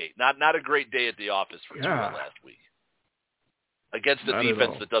 28. Not a great day at the office for Tua last week. Against a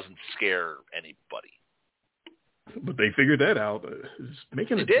defense that doesn't scare anybody. But they figured that out. Just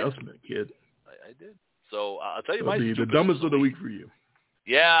make an adjustment, kid. I did. So I'll tell you the dumbest of the week for you.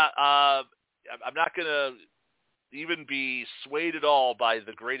 Yeah, I'm not going to even be swayed at all by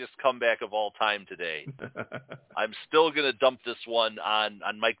the greatest comeback of all time today. I'm still going to dump this one on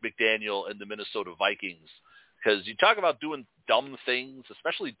Mike McDaniel and the Minnesota Vikings, because you talk about doing dumb things,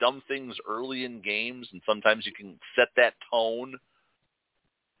 especially dumb things early in games, and sometimes you can set that tone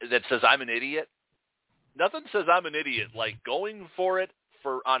that says I'm an idiot. Nothing says I'm an idiot like going for it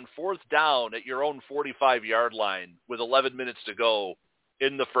on 4th down at your own 45-yard line with 11 minutes to go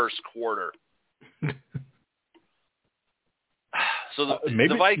in the first quarter. So maybe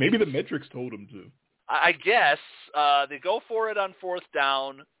the Vikings, maybe the metrics told them to. I guess they go for it on 4th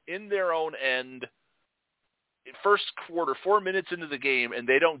down in their own end. First quarter, 4 minutes into the game, and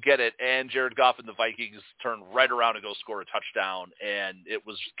they don't get it. And Jared Goff and the Vikings turn right around and go score a touchdown, and it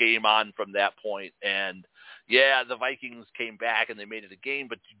was game on from that point. And the Vikings came back and they made it a game.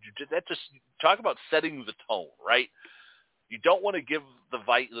 But that just talk about setting the tone, right? You don't want to give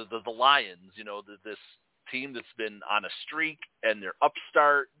the Lions, this team that's been on a streak and they're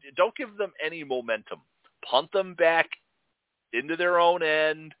upstart. Don't give them any momentum. Punt them back into their own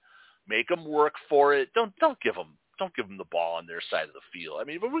end. Make them work for it. Don't give them don't give them the ball on their side of the field. I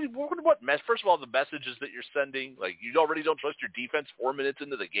mean, first of all, the messages that you're sending, like you already don't trust your defense 4 minutes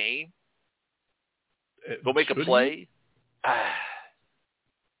into the game. Go make a play.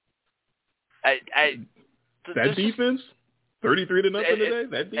 That defense, 33-0 today.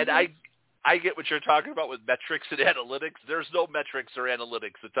 That defense. And I get what you're talking about with metrics and analytics. There's no metrics or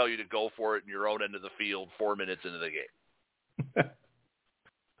analytics that tell you to go for it in your own end of the field 4 minutes into the game.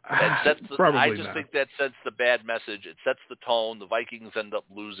 I just think that sends the bad message. It sets the tone. The Vikings end up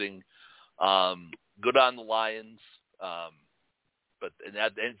losing. Good on the Lions. But in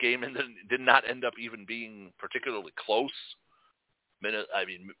that game did not end up even being particularly close.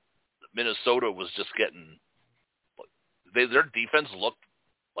 Minnesota was just getting their defense looked,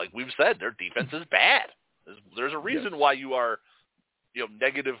 like we've said, their defense is bad. There's a reason why you are,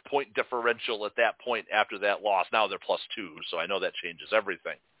 negative point differential at that point after that loss. Now they're +2, so I know that changes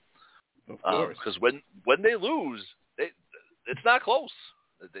everything. Of course. Because when they lose, it's not close.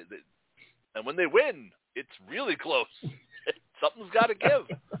 And when they win, it's really close. Something's got to give.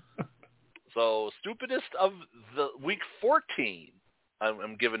 So stupidest of the week 14,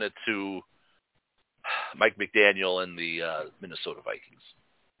 I'm giving it to Mike McDaniel and the Minnesota Vikings.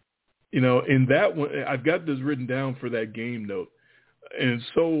 In that one, I've got this written down for that game note, and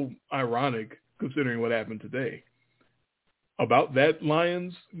it's so ironic considering what happened today. About that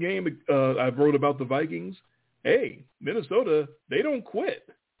Lions game, I wrote about the Vikings. Hey, Minnesota, they don't quit.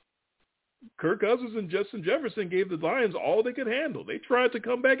 Kirk Cousins and Justin Jefferson gave the Lions all they could handle. They tried to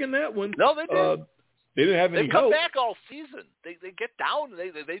come back in that one. No, they did. They didn't have any help. They've come help. back all season. They get down.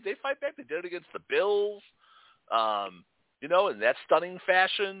 They fight back. They did it against the Bills. In that stunning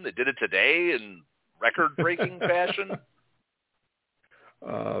fashion. They did it today in record-breaking fashion.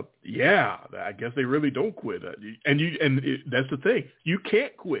 I guess they really don't quit. That's the thing. You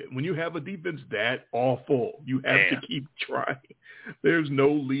can't quit when you have a defense that awful. You have to keep trying. There's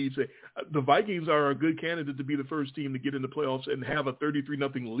no lead. The Vikings are a good candidate to be the first team to get in the playoffs and have a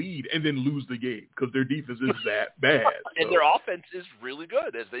 33-0 lead and then lose the game because their defense is that bad. And their offense is really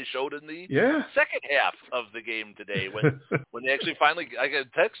good, as they showed in the second half of the game today when they actually finally – I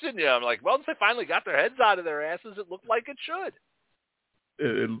texted you. I'm like, once they finally got their heads out of their asses, it looked like it should.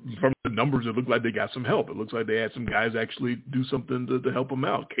 From the numbers, it looked like they got some help. It looks like they had some guys actually do something to help them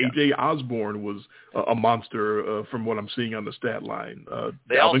out. KJ Osborne was a monster from what I'm seeing on the stat line.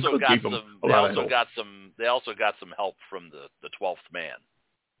 They also got some help from the 12th man.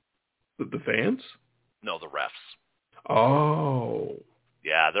 The fans? No, the refs. Oh.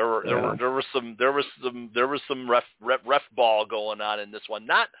 Yeah, there was some ref ball going on in this one.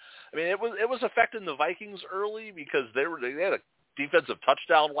 It was affecting the Vikings early because they had a defensive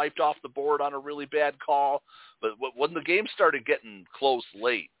touchdown wiped off the board on a really bad call. But when the game started getting close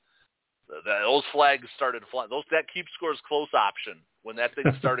late, those flags started flying. That keep scores close option, when that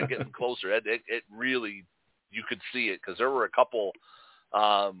thing started getting closer, it really, you could see it because there were a couple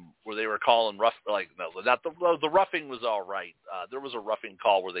where they were calling rough. The roughing was all right. There was a roughing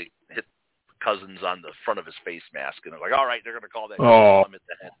call where they hit Cousins on the front of his face mask, and they're like, all right, they're going to call that. Oh. Him at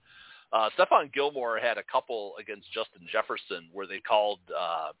the head. Stephon Gilmore had a couple against Justin Jefferson where they called,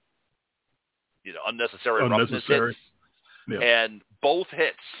 unnecessary roughness hits, and both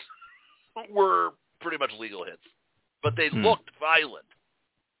hits were pretty much legal hits, but they looked violent.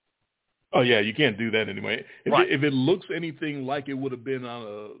 Oh yeah, you can't do that anyway. If it looks anything like it would have been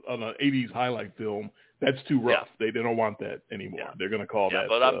on an '80s highlight film, that's too rough. Yeah. They don't want that anymore. Yeah. They're going to call that.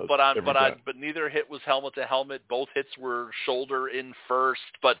 But neither hit was helmet to helmet. Both hits were shoulder in first,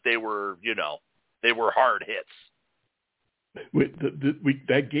 but they were hard hits.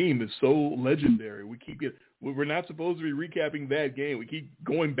 That game is so legendary. We're not supposed to be recapping that game. We keep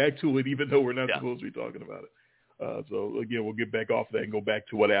going back to it, even though we're not supposed to be talking about it. So again, we'll get back off that and go back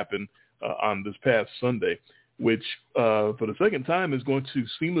to what happened on this past Sunday, which for the second time is going to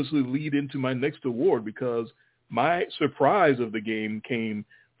seamlessly lead into my next award, because my surprise of the game came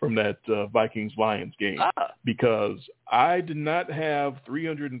from that Vikings-Lions game, because I did not have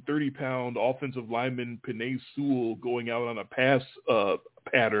 330-pound offensive lineman Penei Sewell going out on a pass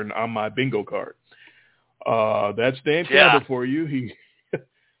pattern on my bingo card. That's Dan Campbell for you.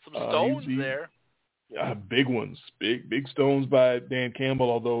 Some stones there. Big ones, big stones by Dan Campbell,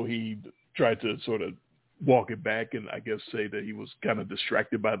 although he tried to sort of walk it back and I guess say that he was kind of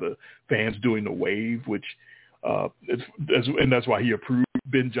distracted by the fans doing the wave, which and that's why he approved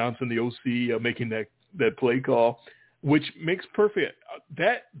Ben Johnson, the OC, making that play call, which makes perfect.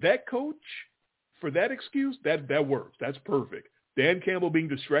 That coach, for that excuse, that works. That's perfect. Dan Campbell being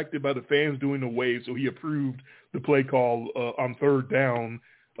distracted by the fans doing the wave, so he approved the play call on third down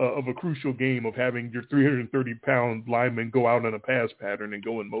of a crucial game of having your 330-pound lineman go out on a pass pattern and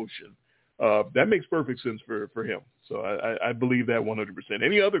go in motion. That makes perfect sense for him. So I believe that 100%.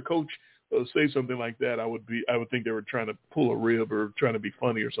 Any other coach say something like that, I would think they were trying to pull a rib or trying to be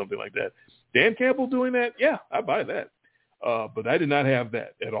funny or something like that. Dan Campbell doing that, yeah, I buy that. But I did not have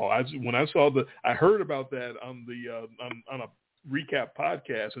that at all. I heard about that on a recap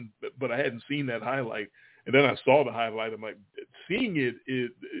podcast, but I hadn't seen that highlight. And then I saw the highlight. I'm like, seeing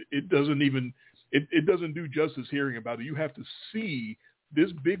it doesn't do justice hearing about it. You have to see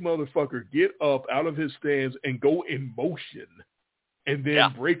this big motherfucker get up out of his stance and go in motion and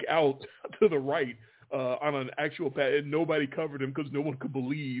then break out to the right on an actual pass. And nobody covered him because no one could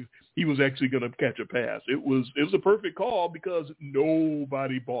believe he was actually going to catch a pass. It was a perfect call because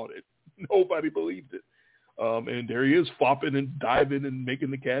nobody bought it. Nobody believed it. And there he is, flopping and diving and making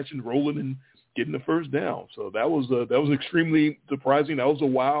the catch and rolling and getting the first down. So that was extremely surprising. That was a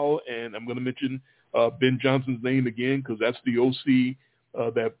wow. And I'm going to mention Ben Johnson's name again because that's the OC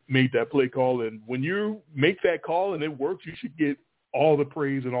that made that play call. And when you make that call and it works, you should get all the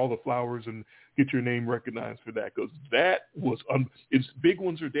praise and all the flowers and get your name recognized for that, because that was it's big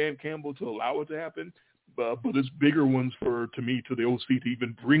ones for Dan Campbell to allow it to happen, but it's bigger ones to the OC to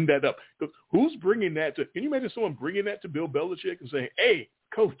even bring that up. Because who's bringing that to? Can you imagine someone bringing that to Bill Belichick and saying, "Hey,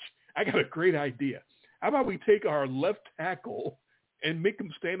 coach, I got a great idea. How about we take our left tackle and make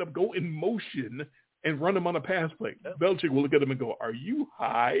him stand up, go in motion, and run him on a pass play?" Belichick will look at him and go, "Are you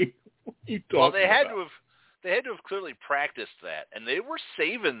high?" What are you talking well, they had about? to have clearly practiced that, and they were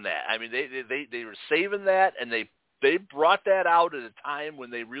saving that. I mean, they were saving that, and they brought that out at a time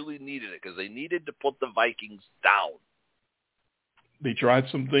when they really needed it because they needed to put the Vikings down. They tried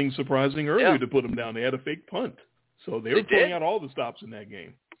some things surprising earlier to put them down. They had a fake punt, so they were pulling out all the stops in that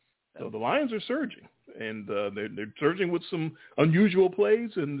game. So the Lions are surging, and they're surging with some unusual plays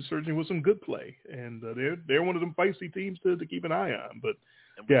and surging with some good play, and they're one of them feisty teams to keep an eye on. But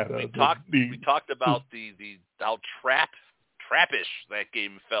we talked about how trappish that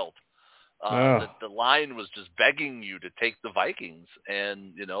game felt. The line was just begging you to take the Vikings,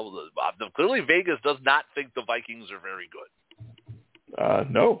 and clearly Vegas does not think the Vikings are very good.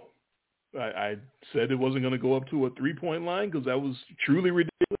 No, I said it wasn't going to go up to a 3-point line because that was truly ridiculous.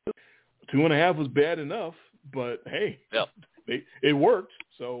 2.5 was bad enough, but hey, it worked.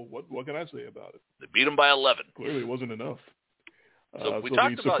 So what can I say about it? They beat them by 11. Clearly, it wasn't enough. So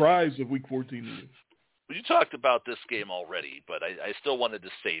the surprise of Week 14. You talked about this game already, but I still wanted to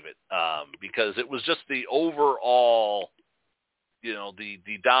save it because it was just the overall,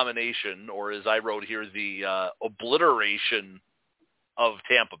 the domination, or as I wrote here, the obliteration of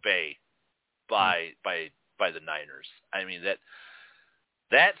Tampa Bay by the Niners. I mean,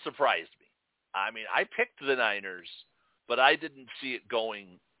 that surprised me. I mean, I picked the Niners, but I didn't see it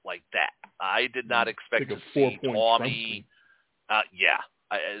going like that. I did not expect to see Tommy. I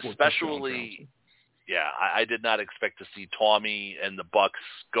did not expect to see Tommy and the Bucs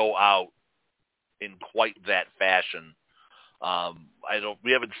go out in quite that fashion.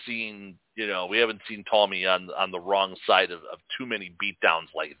 We haven't seen Tommy on the wrong side of too many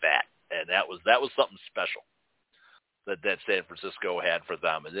beatdowns like that, and that was something special that San Francisco had for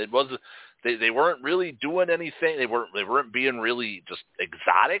them. And it was they weren't really doing anything. They weren't being really just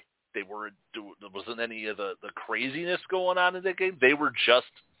exotic. There wasn't any of the craziness going on in that game. They were just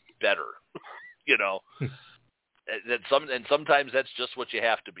better, And sometimes that's just what you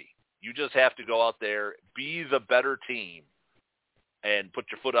have to be. You just have to go out there, be the better team, and put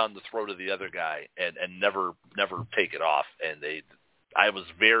your foot on the throat of the other guy, and never take it off. And I was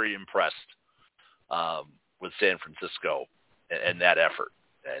very impressed with San Francisco and that effort.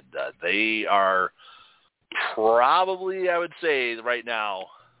 And they are probably, I would say, right now,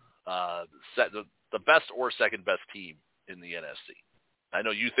 the best or second best team in the NFC. I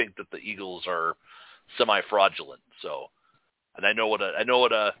know you think that the Eagles are semi-fraudulent, and I know what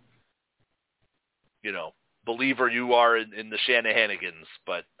a believer you are in the Shanahanigans,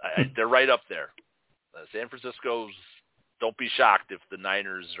 but they're right up there. San Francisco's. Don't be shocked if the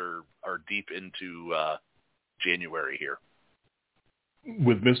Niners are deep into January here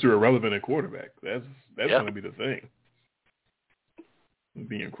with Mr. Irrelevant at quarterback. That's going to be the thing. It'd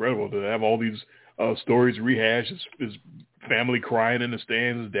be incredible to have all these stories rehashed. His family crying in the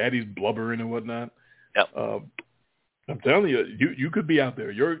stands, his daddy's blubbering and whatnot. Yep. I'm telling you could be out there.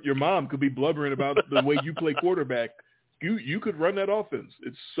 Your mom could be blubbering about the way you play quarterback. You could run that offense.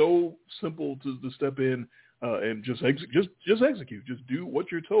 It's so simple to step in and just execute. Just do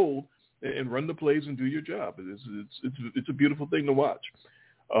what you're told and run the plays and do your job. It's a beautiful thing to watch.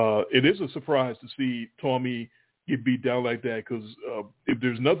 It is a surprise to see Tommy get beat down like that, because if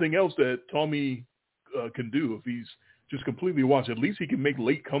there's nothing else that Tommy can do, if he's just completely washed, at least he can make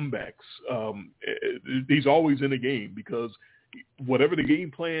late comebacks. He's always in a game, because whatever the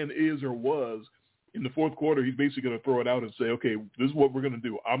game plan is or was, in the fourth quarter, he's basically going to throw it out and say, okay, this is what we're going to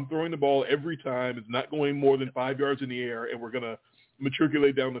do. I'm throwing the ball every time. It's not going more than 5 yards in the air, and we're going to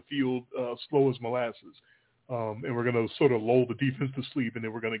matriculate down the field slow as molasses. And we're going to sort of lull the defense to sleep, and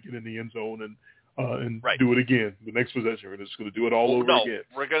then we're going to get in the end zone and do it again. The next possession, we're just going to do it all over again.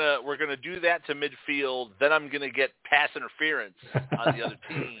 We're gonna do that to midfield. Then I'm going to get pass interference on the other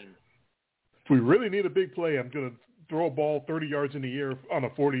team. If we really need a big play, I'm going to throw a ball 30 yards in the air on a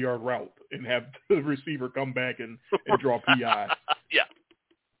 40-yard route and have the receiver come back and draw PI.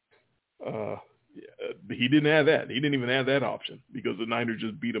 He didn't have that. He didn't even have that option, because the Niners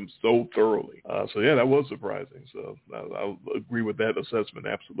just beat him so thoroughly. That was surprising. So I'll agree with that assessment,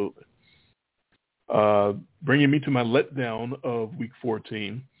 absolutely. Bringing me to my letdown of Week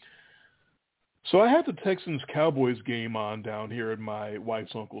 14. So I had the Texans-Cowboys game on down here at my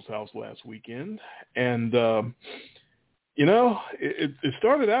wife's uncle's house last weekend, and it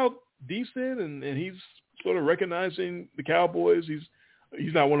started out decent, and he's sort of recognizing the Cowboys.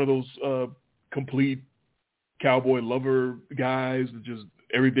 He's not one of those complete Cowboy lover guys that just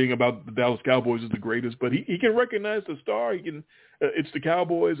everything about the Dallas Cowboys is the greatest, but he can recognize the star. He can. It's the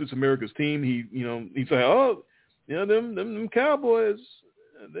Cowboys. It's America's team. He's like, oh, them Cowboys,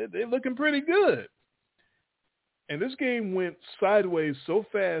 they're looking pretty good. And this game went sideways so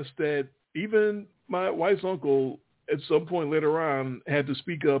fast that even my wife's uncle at some point later on had to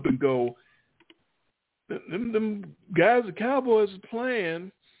speak up and go, them guys the Cowboys are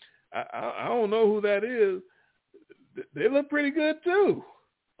playing, I don't know who that is. They look pretty good too.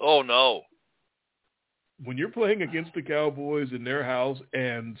 Oh, no. When you're playing against the Cowboys in their house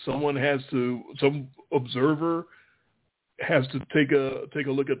and some observer has to take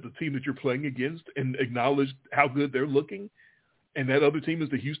a look at the team that you're playing against and acknowledge how good they're looking, and that other team is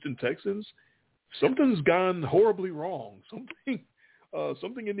the Houston Texans, something's gone horribly wrong.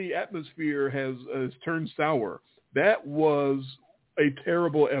 Something in the atmosphere has turned sour. That was a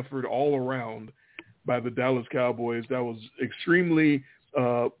terrible effort all around by the Dallas Cowboys. That was extremely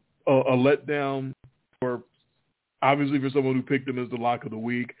a letdown obviously for someone who picked them as the lock of the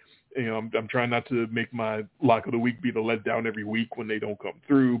week. I'm trying not to make my lock of the week be the letdown every week when they don't come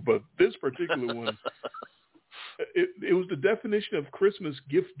through, but this particular one, it was the definition of Christmas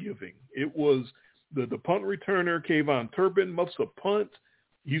gift giving. It was the punt returner, Kayvon Turpin, muffs a punt.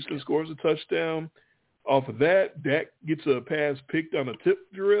 Houston scores a touchdown. Off of that, Dak gets a pass picked on a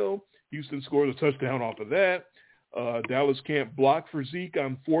tip drill. Houston scores a touchdown off of that. Dallas can't block for Zeke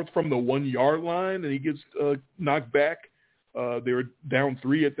on fourth from the 1 yard line, and he gets knocked back. They were down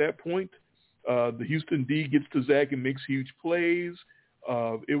 3 at that point. The Houston D gets to Zach and makes huge plays.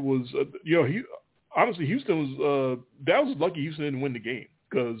 It was, honestly, Houston was Dallas was lucky Houston didn't win the game,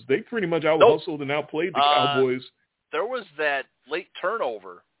 because they pretty much out-hustled and outplayed the Cowboys. There was that late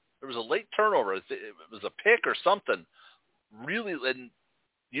turnover. There was a late turnover. It was a pick or something. Really, and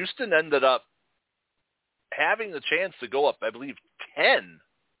Houston ended up having the chance to go up, I believe, 10.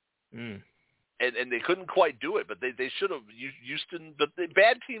 And they couldn't quite do it, but they should have. Houston, but the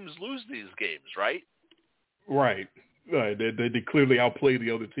bad teams lose these games, right? Right. They clearly outplay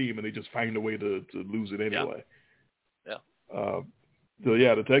the other team, and they just find a way to lose it anyway. Yeah.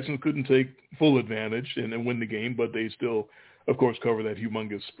 The Texans couldn't take full advantage and win the game, but they still, of course, cover that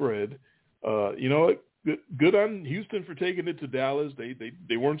humongous spread. Good on Houston for taking it to Dallas.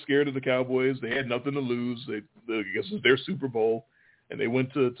 They weren't scared of the Cowboys. They had nothing to lose. I guess it was their Super Bowl, and they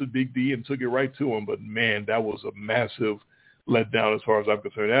went to Big D and took it right to them. But, man, that was a massive letdown as far as I'm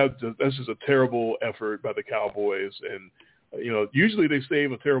concerned. That's just a terrible effort by the Cowboys. And, usually they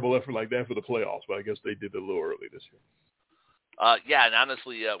save a terrible effort like that for the playoffs, but I guess they did it a little early this year. And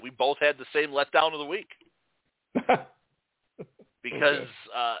honestly, we both had the same letdown of the week. Because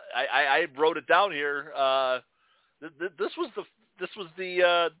I wrote it down here. This was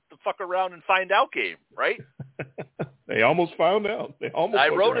the fuck around and find out game, right? They almost found out. I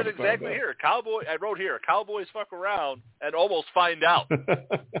wrote it exactly here. I wrote here, Cowboys fuck around and almost find out.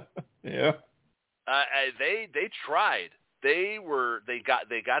 Yeah. They tried. They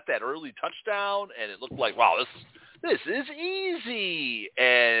got that early touchdown, and it looked like, wow, this is easy.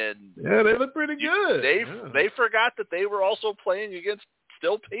 And yeah, they look pretty good. They forgot that they were also playing against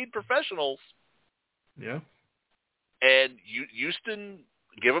still paid professionals. Yeah. And Houston,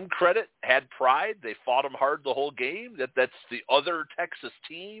 give them credit, had pride. They fought them hard the whole game. That's the other Texas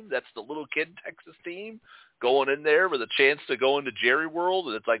team. That's the little kid Texas team going in there with a chance to go into Jerry World.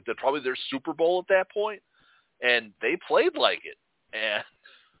 And it's like probably their Super Bowl at that point. and they played like it. And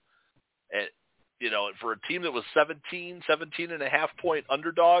for a team that was 17 and a half point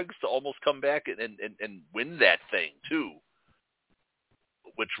underdogs to almost come back and win that thing too,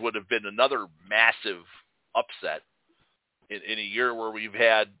 which would have been another massive upset in a year where we've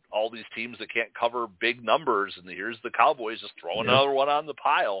had all these teams that can't cover big numbers, and here's the Cowboys just throwing another one on the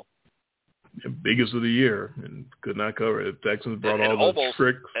pile. Biggest of the year, and could not cover it. Texans brought all the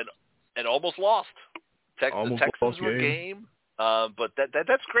tricks. And almost lost. The Texans were game. But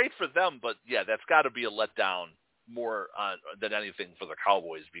that's great for them. But, yeah, that's got to be a letdown more than anything for the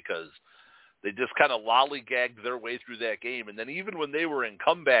Cowboys, because they just kind of lollygagged their way through that game. And then even when they were in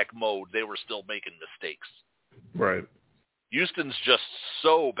comeback mode, they were still making mistakes. Right. Houston's just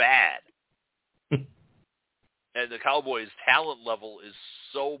so bad. And the Cowboys' talent level is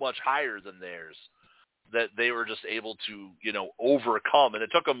so much higher than theirs that they were just able to, overcome. And it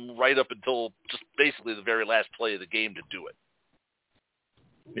took them right up until just basically the very last play of the game to do it.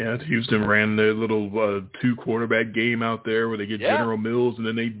 Yeah, Houston ran their little 2-quarterback game out there where they get General Mills and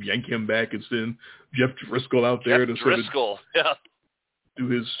then they yank him back and send Jeff Driscoll out there to sort of do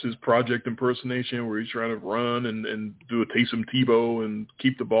his project impersonation where he's trying to run and do a Taysom Tebow and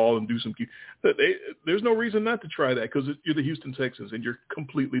keep the ball and do some there's no reason not to try that, because you're the Houston Texans and you're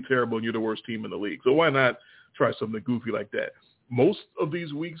completely terrible and you're the worst team in the league. So why not try something goofy like that? Most of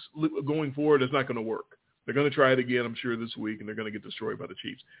these weeks going forward, it's not going to work. They're going to try it again, I'm sure, this week, and they're going to get destroyed by the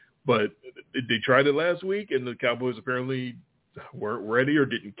Chiefs. But they tried it last week, and the Cowboys apparently weren't ready or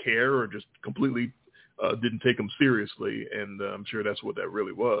didn't care or just completely didn't take them seriously, and I'm sure that's what that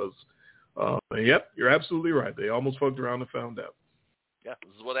really was. And yep, you're absolutely right. They almost fucked around and found out. Yeah,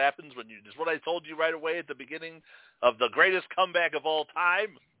 this is what happens when this is what I told you right away at the beginning of the greatest comeback of all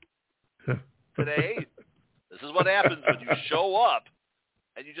time today. This is what happens when you show up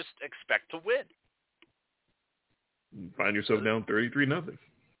and you just expect to win. You find yourself down 33-0.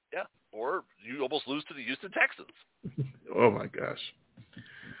 Yeah, or you almost lose to the Houston Texans. Oh, my gosh.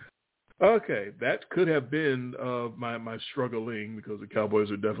 Okay, that could have been my struggling, because the Cowboys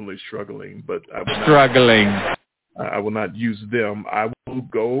are definitely struggling, but I will not use them. I will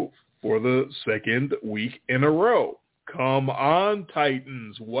go for the second week in a row. Come on,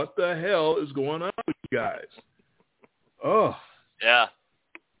 Titans. What the hell is going on with you guys? Oh. Yeah.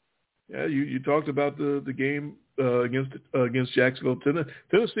 Yeah, you talked about the game against Jacksonville.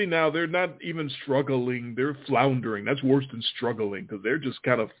 Tennessee now, they're not even struggling. They're floundering. That's worse than struggling, because they're just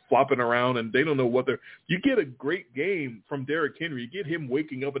kind of flopping around and they don't know what they're – you get a great game from Derrick Henry. You get him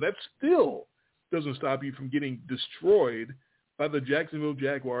waking up, and that still doesn't stop you from getting destroyed by the Jacksonville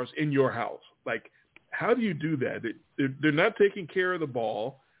Jaguars in your house. Like, how do you do that? They're not taking care of the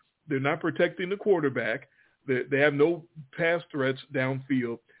ball. They're not protecting the quarterback. They have no pass threats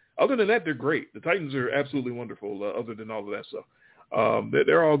downfield. Other than that, they're great. The Titans are absolutely wonderful. Other than all of that stuff,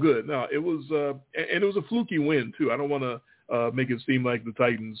 they're all good. Now it was a fluky win too. I don't want to make it seem like the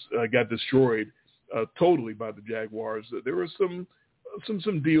Titans got destroyed totally by the Jaguars. There were some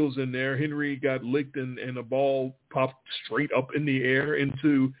deals in there. Henry got licked and a ball popped straight up in the air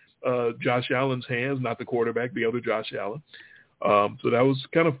into Josh Allen's hands, not the quarterback, the other Josh Allen. So that was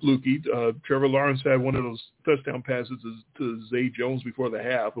kind of fluky. Trevor Lawrence had one of those touchdown passes to Zay Jones before the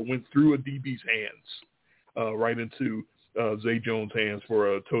half. It went through a DB's hands, right into Zay Jones' hands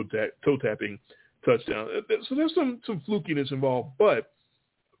for a toe-tapping touchdown. So there's some flukiness involved, but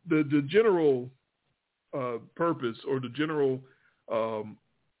the general purpose or the general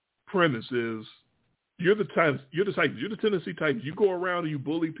premise is you're the Titans. You're the Tennessee Titans. You go around and you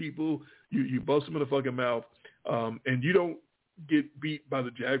bully people. You bust them in the fucking mouth, and you don't get beat by the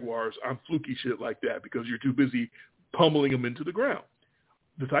Jaguars on fluky shit like that because you're too busy pummeling them into the ground.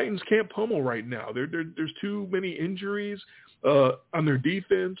 The Titans can't pummel right now. There's too many injuries on their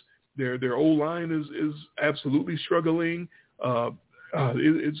defense. Their O-line is absolutely struggling.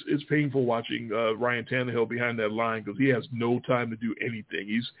 It's painful watching Ryan Tannehill behind that line because he has no time to do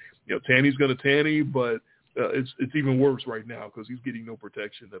anything. Tanny's going to Tanny, but it's even worse right now because he's getting no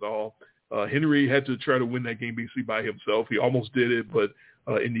protection at all. Henry had to try to win that game basically by himself. He almost did it, but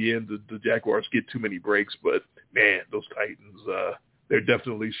in the end, the Jaguars get too many breaks. But, man, those Titans, they're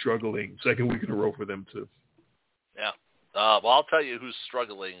definitely struggling. Second week in a row for them, too. Yeah. Well, I'll tell you who's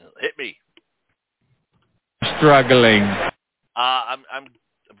struggling. Hit me. Struggling. I'm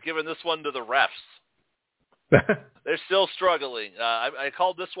giving this one to the refs. They're still struggling. I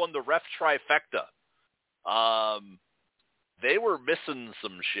called this one the ref trifecta. They were missing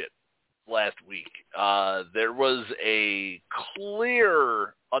some shit last week. There was a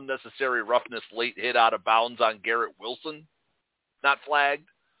clear unnecessary roughness late hit out of bounds on Garrett Wilson, not flagged.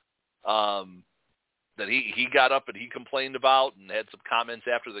 that he got up and he complained about and had some comments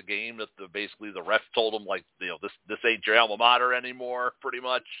after the game that basically the ref told him, like, this ain't your alma mater anymore, pretty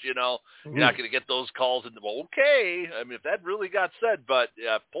much, you're not going to get those calls. And, well, okay, I mean, if that really got said, but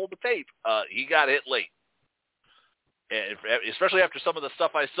pull the tape. He got hit late. And especially after some of the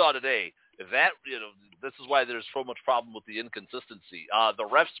stuff I saw today, this is why there's so much problem with the inconsistency. The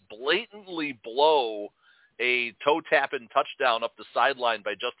refs blatantly blow a toe-tapping touchdown up the sideline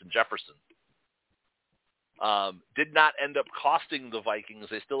by Justin Jefferson. Did not end up costing the Vikings.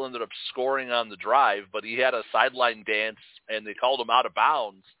 They still ended up scoring on the drive, but he had a sideline dance, and they called him out of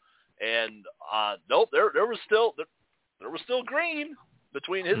bounds. And nope, there was still green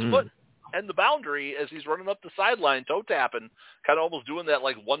between his foot and the boundary as he's running up the sideline, toe tapping, kind of almost doing that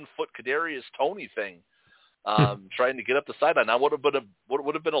like 1 foot Kadarius Toney thing, trying to get up the sideline. That would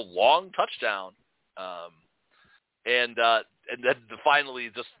have been a long touchdown. And then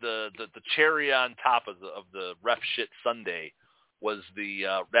finally, just the cherry on top of the ref shit Sunday was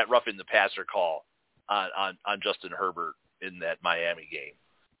that roughing the passer call on Justin Herbert in that Miami game.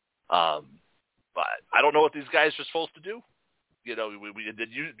 But I don't know what these guys are supposed to do. We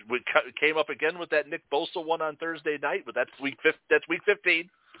came up again with that Nick Bosa one on Thursday night, but that's week 15.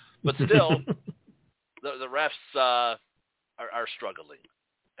 But still, the refs are struggling.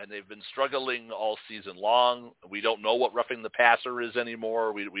 And they've been struggling all season long. We don't know what roughing the passer is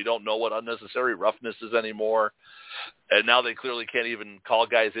anymore. We don't know what unnecessary roughness is anymore. And now they clearly can't even call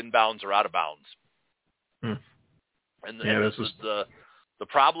guys inbounds or out of bounds. And the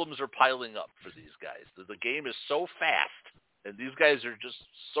problems are piling up for these guys. The game is so fast, and these guys are just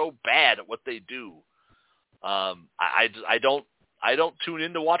so bad at what they do. I don't tune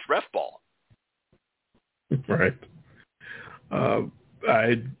in to watch ref ball. Right.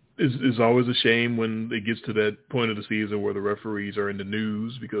 It's always a shame when it gets to that point of the season where the referees are in the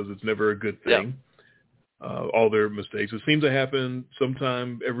news because it's never a good thing. All their mistakes. It seems to happen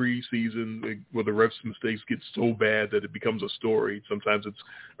sometime every season where the refs' mistakes get so bad that it becomes a story. Sometimes it's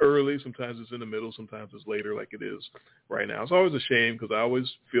early, sometimes it's in the middle, sometimes it's later like it is right now. It's always a shame because I always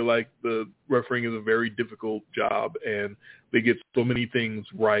feel like the refereeing is a very difficult job and they get so many things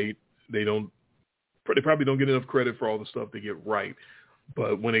right. They probably don't get enough credit for all the stuff they get right.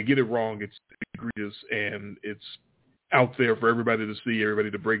 But when they get it wrong, it's egregious and it's out there for everybody to see,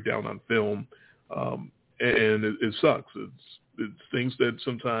 everybody to break down on film. And it sucks. It's things that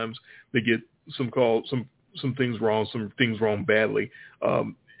sometimes they get some things wrong, some things wrong badly.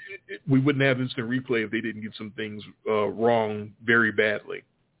 We wouldn't have instant replay if they didn't get some things wrong very badly.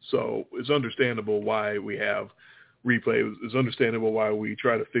 So it's understandable why we have replay. It's understandable why we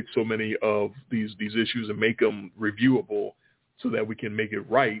try to fix so many of these issues and make them reviewable so that we can make it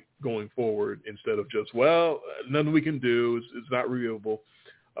right going forward instead of just, nothing we can do. It's not reviewable.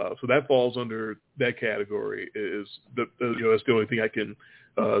 So that falls under that category. That's the only thing I can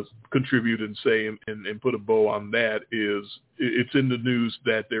contribute and say and put a bow on that is it's in the news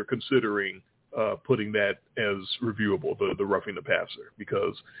that they're considering putting that as reviewable, the roughing the passer,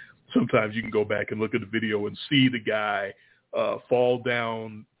 because sometimes you can go back and look at the video and see the guy fall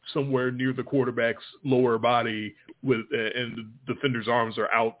down somewhere near the quarterback's lower body and the defender's arms are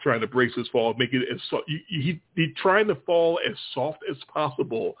out trying to brace his fall, make it as he's trying to fall as soft as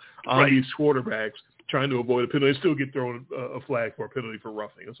possible on these quarterbacks, trying to avoid a penalty and still get thrown a flag for a penalty for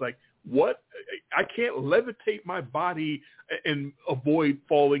roughing. It's like, what? I can't levitate my body and avoid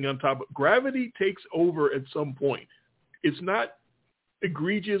falling on top. Gravity takes over at some point. It's not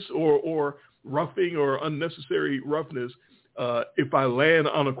egregious or roughing or unnecessary roughness. If I land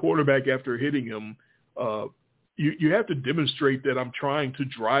on a quarterback after hitting him, you have to demonstrate that I'm trying to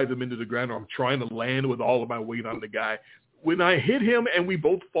drive them into the ground or I'm trying to land with all of my weight on the guy. When I hit him and we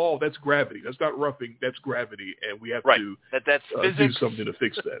both fall, that's gravity. That's not roughing. That's gravity, and we have to that's do something to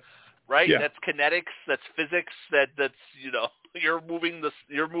fix that. Right? Yeah. That's kinetics. That's physics. That's you're moving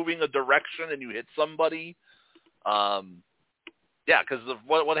a direction and you hit somebody. Yeah, because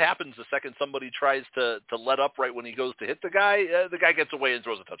what happens the second somebody tries to let up right when he goes to hit the guy gets away and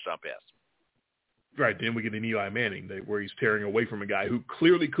throws a touchdown pass. Right, then we get an Eli Manning where he's tearing away from a guy who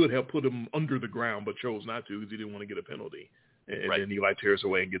clearly could have put him under the ground but chose not to because he didn't want to get a penalty. And then Eli tears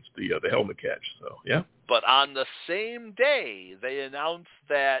away and gets the helmet catch. So, yeah. But on the same day, they announced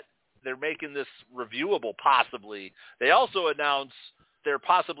that they're making this reviewable possibly. They also announced they're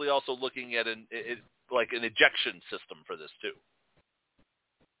possibly also looking at an ejection system for this too.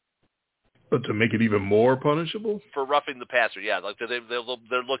 But to make it even more punishable? For roughing the passer, yeah. Like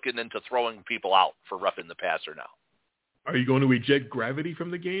they're looking into throwing people out for roughing the passer now. Are you going to eject gravity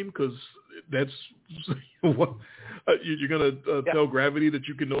from the game? Because that's what you're going to tell gravity that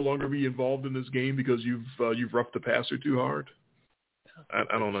you can no longer be involved in this game because you've roughed the passer too hard. I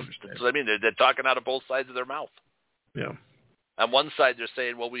don't understand. So I mean, they're talking out of both sides of their mouth. Yeah. On one side, they're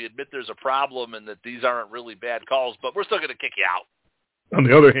saying, well, we admit there's a problem and that these aren't really bad calls, but we're still going to kick you out. On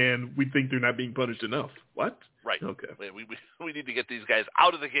the other hand, we think they're not being punished enough. What? Right. Okay. We need to get these guys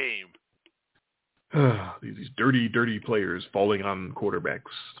out of the game. These dirty, dirty players falling on quarterbacks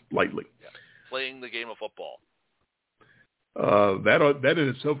lightly. Yeah. Playing the game of football. That in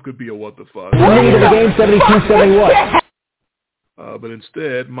itself could be a what the fuck. Lead of the game, 72-71. But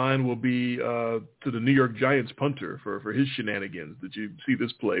instead, mine will be to the New York Giants punter for his shenanigans. Did you see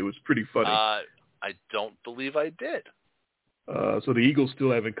this play? It was pretty funny. I don't believe I did. So the Eagles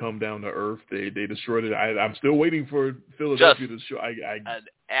still haven't come down to earth. They destroyed it. I'm still waiting for Philadelphia to show. An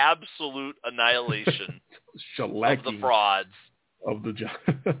absolute annihilation of the frauds. Of the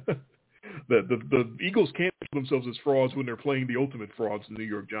the Eagles can't show themselves as frauds when they're playing the ultimate frauds, the New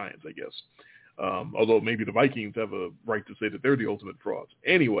York Giants, I guess. Although maybe the Vikings have a right to say that they're the ultimate frauds.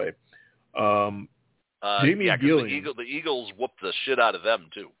 Anyway, Jamie Gillen. The Eagles whooped the shit out of them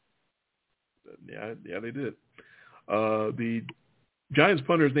too. Yeah, they did. The Giants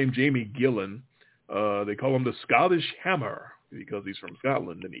punter is named Jamie Gillen. They call him the Scottish Hammer because he's from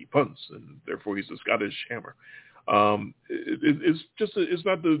Scotland and he punts, and therefore he's the Scottish Hammer. It's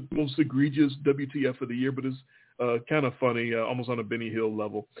not the most egregious WTF of the year, but it's kind of funny, almost on a Benny Hill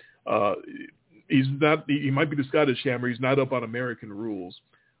level. He might be the Scottish Hammer. He's not up on American rules.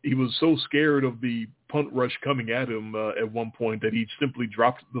 He was so scared of the punt rush coming at him at one point that he simply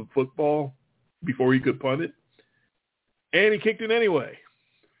dropped the football before he could punt it. And he kicked it anyway.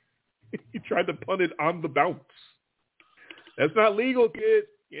 He tried to punt it on the bounce. That's not legal, kid.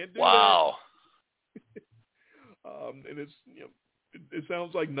 Can't do wow. that. And it's it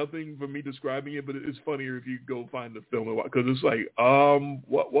sounds like nothing from me describing it, but it's funnier if you go find the film and watch, because it's like,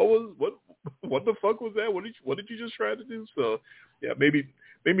 what the fuck was that? What did you just try to do? So yeah, maybe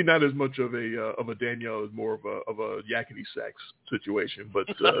not as much of a Danielle, as more of a yakety sax situation, but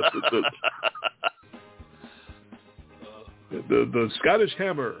the Scottish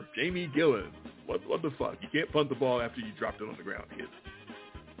Hammer, Jamie Gillen. What the fuck? You can't punt the ball after you dropped it on the ground, kid.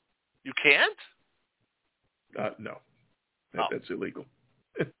 You can't? No. That's illegal.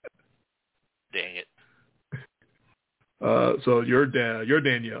 Dang it. So you're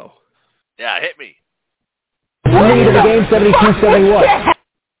Danielle. Yeah, hit me. Lead of the game, 72-71.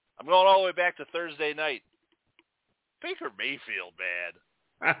 I'm going all the way back to Thursday night. Baker Mayfield,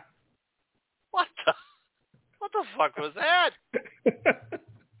 man. What the fuck was that?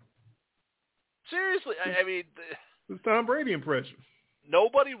 Seriously, I mean... It's Tom Brady impression.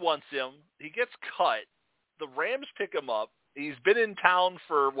 Nobody wants him. He gets cut. The Rams pick him up. He's been in town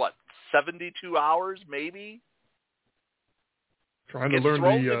for, 72 hours, maybe? Trying to learn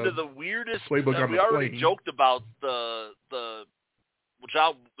thrown into the weirdest playbook on we the already plane. Joked about the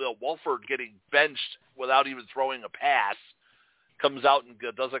John Wolford getting benched without even throwing a pass. Comes out and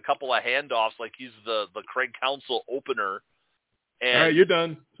does a couple of handoffs like he's the Craig Counsell opener. And, all right, you're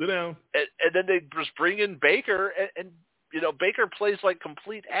done. Sit down. And then they just bring in Baker, and Baker plays like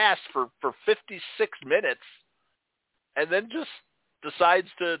complete ass for 56 minutes, and then just decides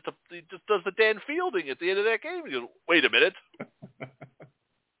he just does the Dan Fielding at the end of that game. He goes, wait a minute.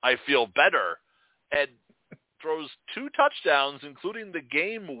 I feel better. And throws 2 touchdowns, including the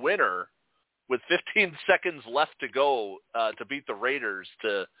game winner, with 15 seconds left to go to beat the Raiders,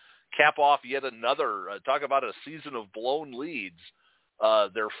 to cap off yet another, talk about a season of blown leads,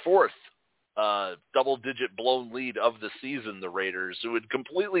 their 4th double-digit blown lead of the season, the Raiders, who had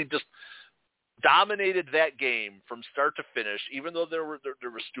completely just dominated that game from start to finish, even though there was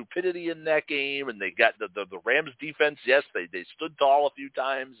stupidity in that game, and they got the Rams defense, yes, they stood tall a few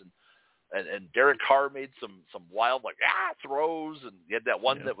times, and Derek Carr made some wild throws, and he had that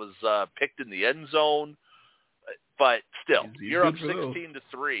one that was picked in the end zone. But still, you're up 16-3,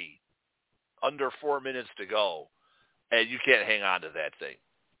 under 4 minutes to go, and you can't hang on to that thing.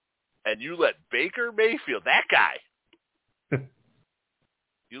 And you let Baker Mayfield, that guy,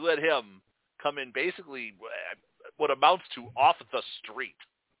 you let him come in basically what amounts to off the street.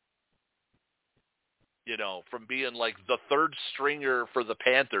 From being like the 3rd stringer for the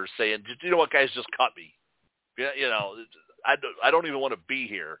Panthers, saying, you know what, guys, just cut me. I don't even want to be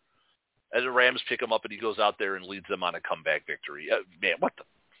here. And the Rams pick him up, and he goes out there and leads them on a comeback victory. Man, what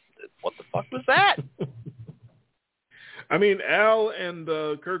the fuck was that? I mean, Al and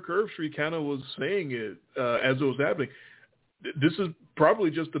Kirk Herbstreit kind of was saying it as it was happening. this is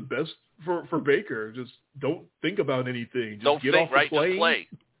probably just the best for Baker. Just don't think about anything. Just don't get think, off the right? plane, just play.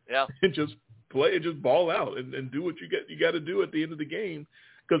 Yeah. And just play and just ball out and do what you got to do at the end of the game.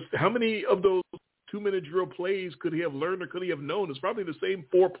 Because how many of those 2-minute drill plays could he have learned or could he have known? It's probably the same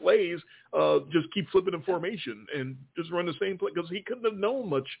 4 plays. Just keep flipping in formation and just run the same play because he couldn't have known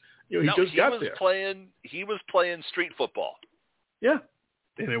much. He just got there. He was playing street football. Yeah,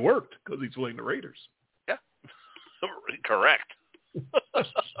 and it worked because he's playing the Raiders. Yeah, correct.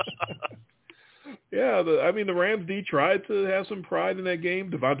 Yeah, the Rams D tried to have some pride in that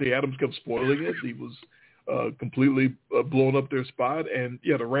game. Devontae Adams kept spoiling it. He was completely blown up their spot. And,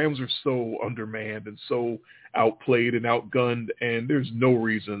 yeah, the Rams are so undermanned and so outplayed and outgunned, and there's no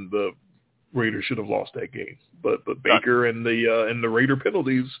reason the Raiders should have lost that game. But Baker and the Raider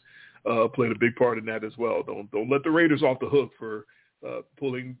penalties played a big part in that as well. Don't let the Raiders off the hook for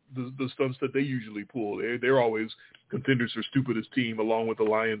pulling the stunts that they usually pull. They're always contenders for stupidest team along with the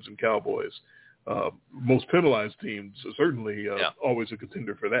Lions and Cowboys. Most penalized teams are certainly always a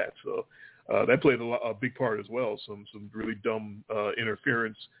contender for that. So that played a big part as well. Some really dumb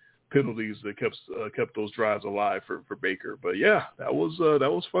interference penalties that kept those drives alive for Baker. But yeah, that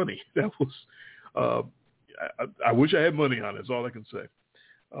was funny. That was I wish I had money on it. That's all I can say.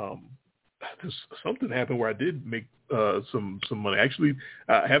 Something happened where I did make some money. Actually,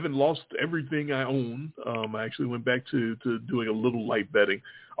 I haven't lost everything I own. I actually went back to doing a little light betting.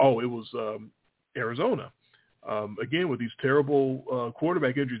 Oh, it was Arizona. Again, with these terrible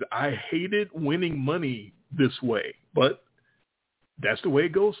quarterback injuries, I hated winning money this way, but that's the way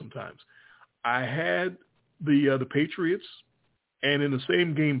it goes sometimes. I had the Patriots, and in the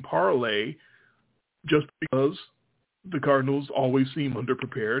same game parlay, just because the Cardinals always seem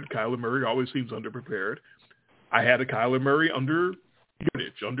underprepared. Kyler Murray always seems underprepared. I had a Kyler Murray under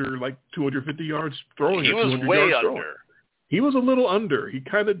like 250 yards throwing. He was way under. Throwing. He was a little under. He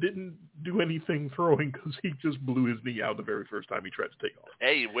kind of didn't do anything throwing because he just blew his knee out the very first time he tried to take off.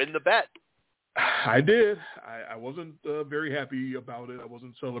 Hey, you win the bet. I did. I wasn't very happy about it. I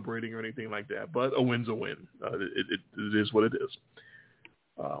wasn't celebrating or anything like that. But a win's a win. It is what it is.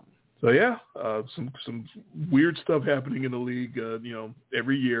 So yeah, some weird stuff happening in the league.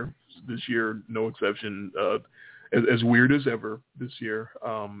 Every year. This year, no exception. As weird as ever this year.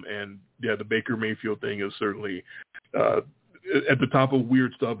 And yeah, the Baker Mayfield thing is certainly at the top of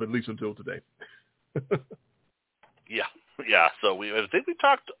weird stuff, at least until today. Yeah. So I think we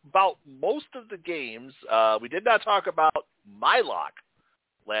talked about most of the games. We did not talk about my lock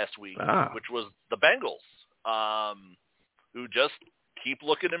last week, which was the Bengals, who just keep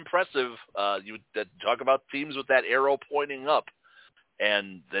looking impressive. You talk about teams with that arrow pointing up,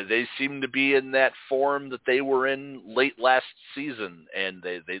 and they seem to be in that form that they were in late last season, and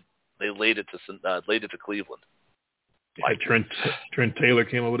they laid it to Cleveland. Yeah, Trent Taylor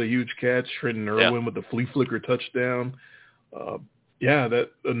came up with a huge catch. Trenton Irwin with the flea flicker touchdown.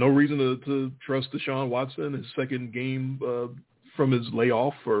 No reason to trust Deshaun Watson, his second game from his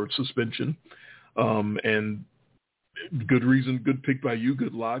layoff or suspension. And good reason, good pick by you,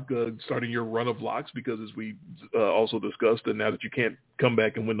 good lock, starting your run of locks because as we also discussed, and now that you can't come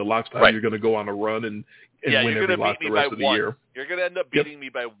back and win the locks time, you're going to go on a run and win every lock the rest of the year. You're going to end up beating me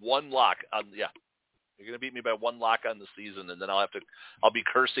by one lock. You're going to beat me by one lock on the season, and then I'll be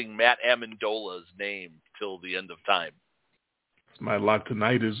cursing Matt Amendola's name till the end of time. My lock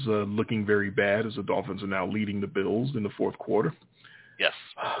tonight is looking very bad as the Dolphins are now leading the Bills in the fourth quarter. Yes.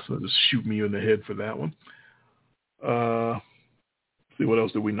 So just shoot me in the head for that one. See, what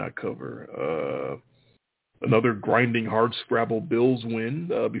else did we not cover? Another grinding, hard scrabble Bills win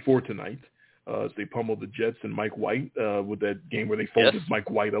before tonight as they pummeled the Jets and Mike White with that game where they folded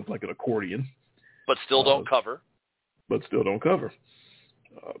Mike White up like an accordion. But still don't cover.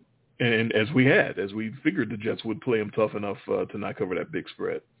 And as we figured the Jets would play them tough enough to not cover that big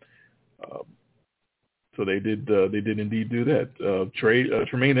spread. So they did indeed do that.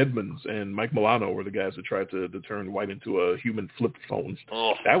 Tremaine Edmonds and Mike Milano were the guys that tried to turn White into a human flip phone.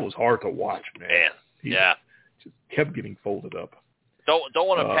 Oh. That was hard to watch, man. He just kept getting folded up. Don't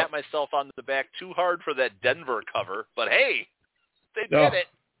want to pat myself on the back too hard for that Denver cover, but hey, they did it.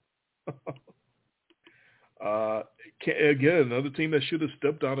 Again, another team that should have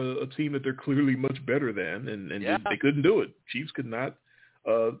stepped on a team that they're clearly much better than, and they couldn't do it. Chiefs could not.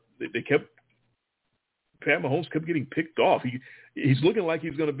 They kept. Pat Mahomes kept getting picked off. He's looking like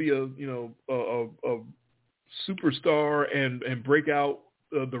he's going to be a superstar and break out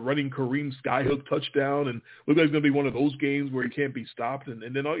the running Kareem skyhook touchdown, and look like it's going to be one of those games where he can't be stopped, and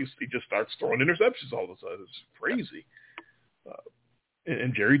then he just starts throwing interceptions all of a sudden. It's crazy.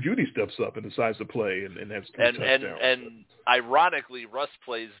 And Jerry Jeudy steps up and decides to play and has 3 touchdowns. And ironically, Russ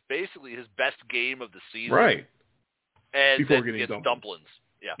plays basically his best game of the season. Right. And before then getting gets dumplings.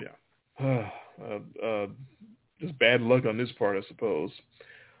 Yeah. Just bad luck on this part, I suppose.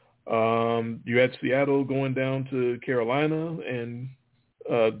 You had Seattle going down to Carolina, and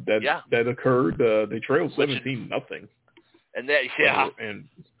that occurred. They trailed 17-0. And that, yeah.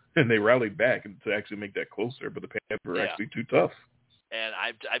 And they rallied back to actually make that closer, but the Panthers were actually too tough. And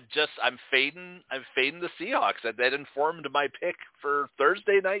I'm fading the Seahawks. That informed my pick for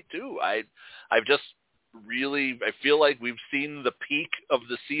Thursday night too. I feel like we've seen the peak of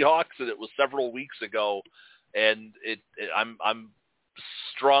the Seahawks, and it was several weeks ago, and I'm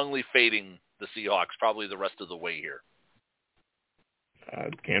strongly fading the Seahawks probably the rest of the way here. I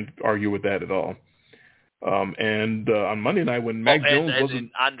can't argue with that at all. And on Monday night when Mac Jones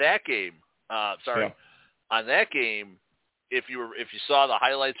wasn't on that game, on that game, if you saw the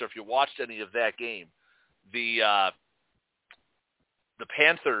highlights or if you watched any of that game, the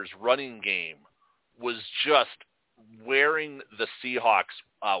Panthers running game was just wearing the Seahawks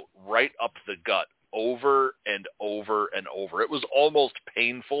out right up the gut over and over and over. It was almost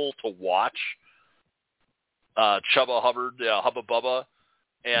painful to watch Chubba Hubbard, Hubba Bubba,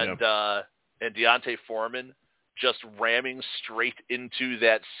 and Deontay Foreman just ramming straight into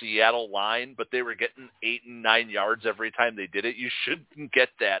that Seattle line, but they were getting 8 and 9 yards every time they did it. You shouldn't get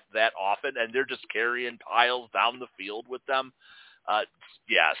that often, and they're just carrying piles down the field with them.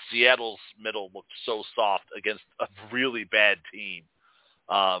 Seattle's middle looked so soft against a really bad team.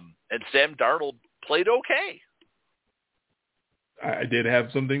 And Sam Darnold played okay. I did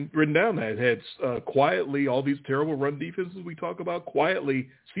have something written down that had quietly all these terrible run defenses we talk about. Quietly,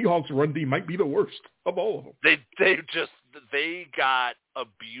 Seahawks run D might be the worst of all of them. They got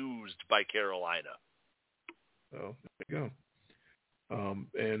abused by Carolina. Oh, there you go.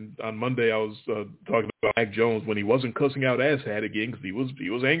 And on Monday, I was talking about Mac Jones when he wasn't cussing out asshat again because he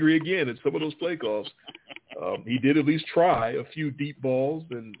was angry again at some of those play calls. He did at least try a few deep balls,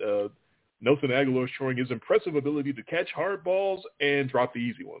 and Nelson Aguilar showing his impressive ability to catch hard balls and drop the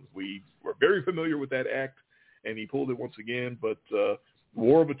easy ones. We were very familiar with that act, and he pulled it once again. But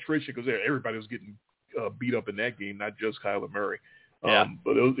war of attrition, because everybody was getting beat up in that game, not just Kyler Murray.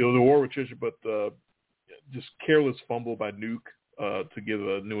 But it was a war of attrition, but just careless fumble by Nuke to give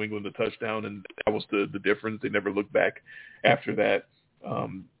New England a touchdown, and that was the difference. They never looked back after that.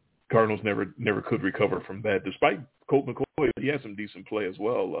 Cardinals never could recover from that, despite Colt McCoy. He had some decent play as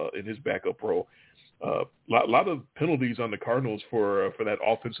well in his backup role. Lot of penalties on the Cardinals for that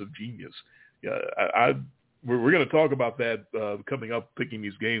offensive genius. We're going to talk about that coming up, picking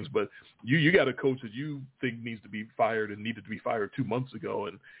these games. But you got a coach that you think needs to be fired and needed to be fired 2 months ago,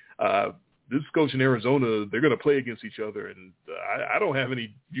 and this coach in Arizona, they're going to play against each other, and I don't have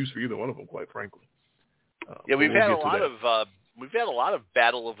any use for either one of them, quite frankly. We've had a lot of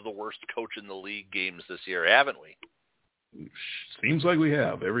battle of the worst coach in the league games this year, haven't we? Seems like we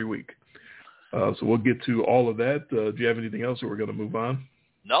have every week. So we'll get to all of that. Do you have anything else, or we're going to move on?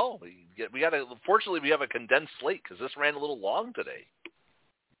 No, fortunately, we have a condensed slate because this ran a little long today.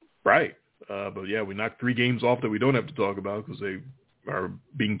 Right. But yeah, we knocked 3 games off that we don't have to talk about because they are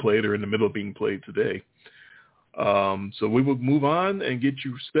being played or in the middle of being played today. So we will move on and get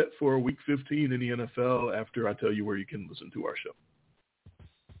you set for Week 15 in the NFL after I tell you where you can listen to our show.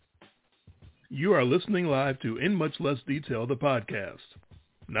 You are listening live to In Much Less Detail, the podcast.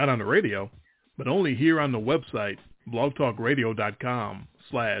 Not on the radio, but only here on the website,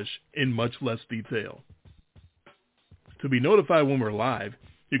 blogtalkradio.com/inmuchlessdetail. To be notified when we're live,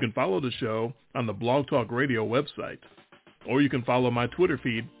 you can follow the show on the Blog Talk Radio website, or you can follow my Twitter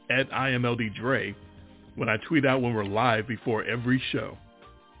feed at IMLDDre when I tweet out when we're live before every show.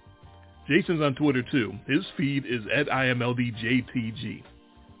 Jason's on Twitter too. His feed is at IMLDJTG.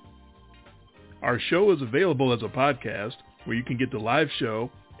 Our show is available as a podcast where you can get the live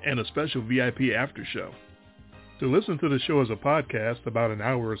show and a special VIP after show. To listen to the show as a podcast about an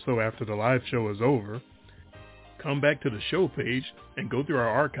hour or so after the live show is over, come back to the show page and go through our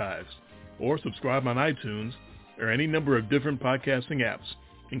archives, or subscribe on iTunes or any number of different podcasting apps,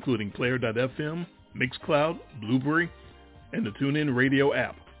 including Player.fm, Mixcloud, Blueberry, and the TuneIn Radio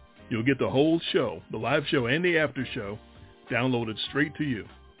app. You'll get the whole show, the live show and the after show, downloaded straight to you.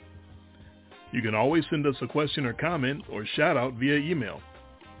 You can always send us a question or comment or shout out via email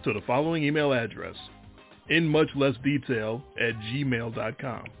to the following email address,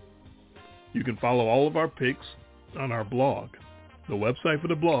 inmuchlessdetail@gmail.com. You can follow all of our picks on our blog. The website for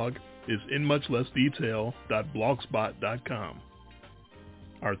the blog is inmuchlessdetail.blogspot.com.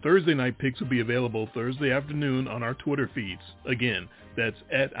 Our Thursday night picks will be available Thursday afternoon on our Twitter feeds. Again, that's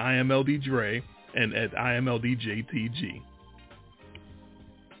at IMLDDre and at IMLDJTG.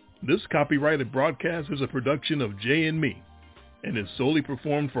 This copyrighted broadcast is a production of Jay and me and is solely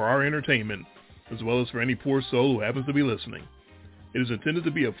performed for our entertainment as well as for any poor soul who happens to be listening. It is intended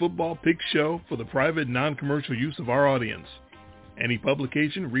to be a football pick show for the private, non-commercial use of our audience. Any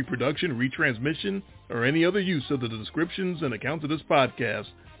publication, reproduction, retransmission, or any other use of the descriptions and accounts of this podcast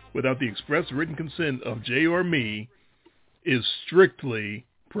without the express written consent of Jay or me is strictly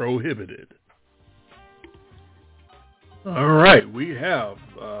prohibited. All right, we have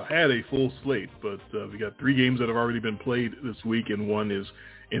had a full slate, but we got 3 games that have already been played this week, and 1 is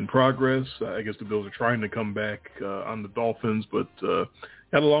in progress. I guess the Bills are trying to come back on the Dolphins, but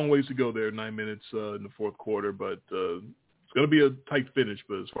had a long ways to go there, 9 minutes in the fourth quarter, but it's going to be a tight finish.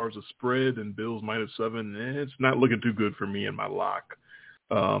 But as far as the spread and Bills -7, it's not looking too good for me and my lock.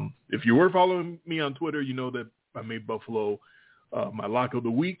 If you were following me on Twitter, you know that I made Buffalo my lock of the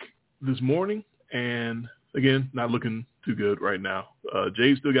week this morning, and again, not looking too good right now.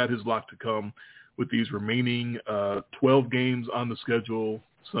 Jay still got his lock to come with these remaining 12 games on the schedule,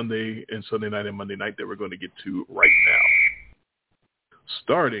 Sunday night and Monday night, that we're going to get to right now.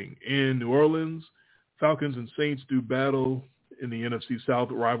 Starting in New Orleans, Falcons and Saints do battle in the NFC South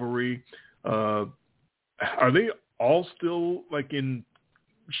rivalry. Are they all still like in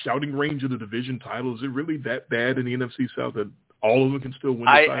shouting range of the division title? Is it really that bad in the NFC South that all of them can still win the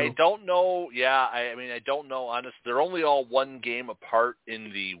title? I don't know. Yeah, I don't know. Honestly, they're only all 1 game apart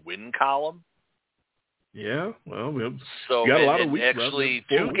in the win column. Yeah, well, we so got a lot of weeks actually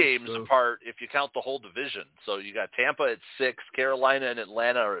 2 games apart if you count the whole division. So you got Tampa at 6, Carolina and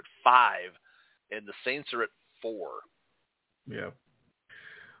Atlanta are at 5, and the Saints are at 4. Yeah.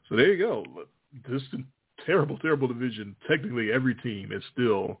 So there you go. This is a terrible, terrible division. Technically, every team is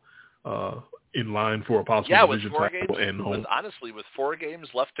still in line for a possible division title. Honestly, with 4 games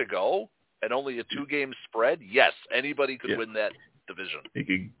left to go and only a 2-game spread, yes, anybody could win that division.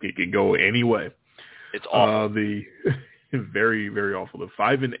 It could go any way. It's awful. Very, very awful. The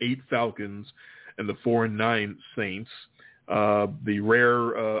 5-8 Falcons and the 4-9 Saints. The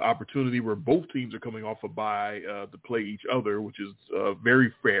rare opportunity where both teams are coming off a bye to play each other, which is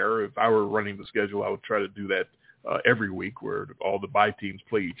very fair. If I were running the schedule, I would try to do that every week, where all the bye teams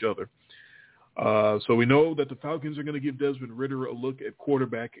play each other. So we know that the Falcons are going to give Desmond Ridder a look at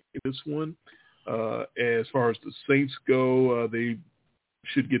quarterback in this one. As far as the Saints go, they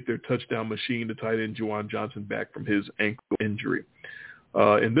should get their touchdown machine, the tight end Juwan Johnson, back from his ankle injury.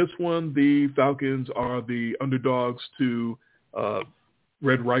 In this one, the Falcons are the underdogs to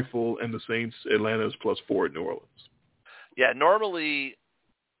Red Rifle and the Saints. Atlanta is +4 at New Orleans. Yeah, normally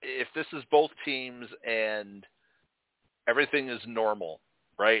if this is both teams and everything is normal,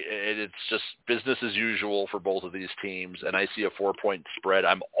 right, it's just business as usual for both of these teams, and I see a 4-point spread,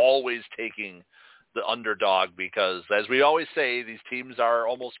 I'm always taking the underdog because, as we always say, these teams are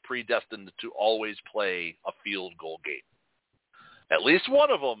almost predestined to always play a field goal game. At least one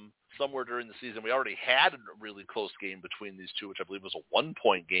of them somewhere during the season. We already had a really close game between these two, which I believe was a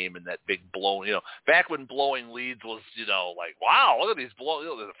 1-point game in that big blown, back when blowing leads was, like, wow, look at these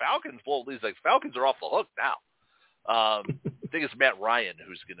the Falcons blow leads. Like, Falcons are off the hook now. I think it's Matt Ryan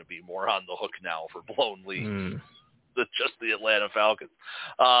who's going to be more on the hook now for blown leads than just the Atlanta Falcons.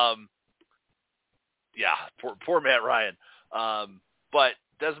 Yeah, poor Matt Ryan. But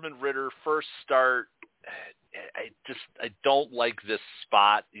Desmond Ridder, first start, I don't like this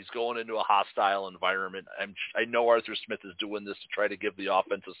spot. He's going into a hostile environment. I know Arthur Smith is doing this to try to give the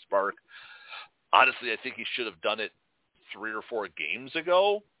offense a spark. Honestly, I think he should have done it 3 or 4 games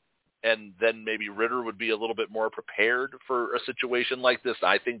ago, and then maybe Ridder would be a little bit more prepared for a situation like this.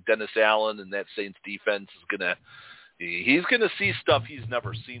 I think Dennis Allen and that Saints defense is he's going to see stuff he's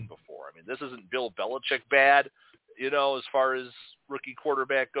never seen before. I mean, this isn't Bill Belichick bad, as far as rookie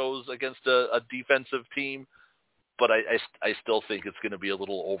quarterback goes against a defensive team. But I still think it's going to be a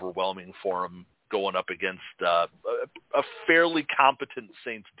little overwhelming for him going up against a fairly competent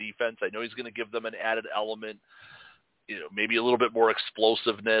Saints defense. I know he's going to give them an added element, maybe a little bit more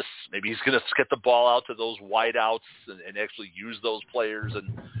explosiveness. Maybe he's going to get the ball out to those wideouts and actually use those players and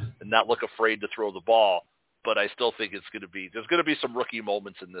not look afraid to throw the ball. But I still think there's going to be some rookie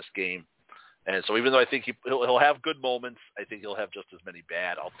moments in this game. And so even though I think he'll have good moments, I think he'll have just as many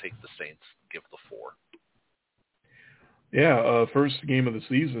bad. I'll take the Saints, give the 4. Yeah, first game of the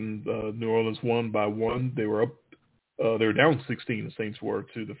season, New Orleans won by 1. They were up. They were down 16. The Saints were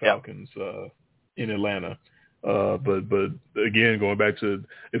to the Falcons in Atlanta. But again, going back to,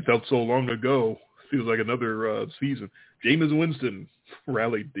 it felt so long ago feels like another season. Jameis Winston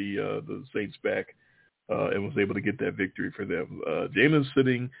rallied the Saints back and was able to get that victory for them. Jameis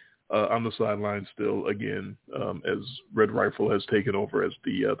sitting on the sideline still again as Red Rifle has taken over as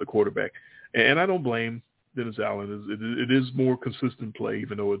the quarterback. And I don't blame Dennis Allen. It is more consistent play,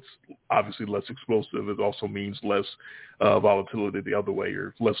 even though it's obviously less explosive. It also means less volatility the other way.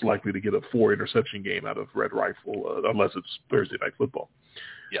 You're less likely to get a 4-interception game out of Red Rifle unless it's Thursday Night Football.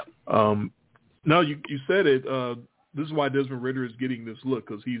 Yeah. Now, you said it. This is why Desmond Ridder is getting this look,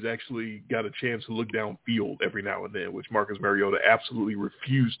 because he's actually got a chance to look downfield every now and then, which Marcus Mariota absolutely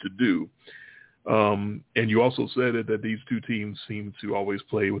refused to do. And you also said it, that these two teams seem to always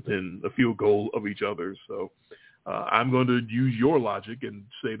play within a field goal of each other. So I'm going to use your logic and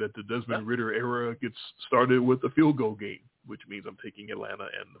say that the Desmond Ridder era gets started with a field goal game, which means I'm taking Atlanta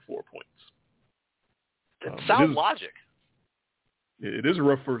and the 4 points. That's sound logic. It is a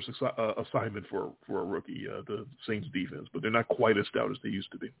rough first assignment for a rookie, the Saints defense, but they're not quite as stout as they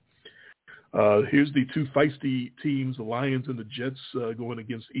used to be. Here's the two feisty teams, the Lions and the Jets, going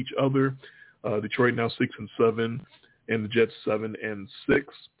against each other. Detroit now 6-7, and the Jets 7-6.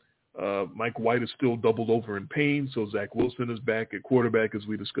 Mike White is still doubled over in pain, so Zach Wilson is back at quarterback, as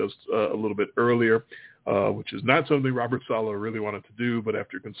we discussed a little bit earlier, which is not something Robert Saleh really wanted to do, but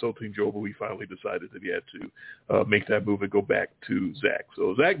after consulting Jobo, he finally decided that he had to make that move and go back to Zach.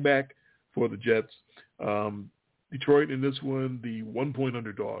 So Zach back for the Jets. Detroit in this one, the 1-point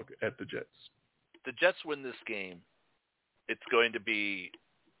underdog at the Jets. The Jets win this game. It's going to be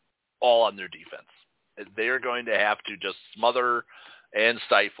all on their defense. They are going to have to just smother and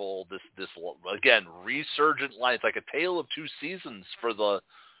stifle this again, resurgent Lions, like a tale of two seasons for the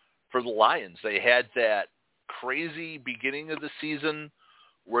Lions. They had that crazy beginning of the season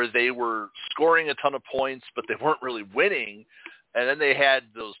where they were scoring a ton of points, but they weren't really winning. And then they had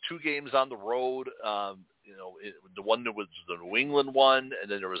those two games on the road, the one that was the New England one,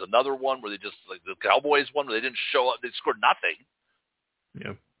 and then there was another one where they just, like the Cowboys one, where they didn't show up. They scored nothing.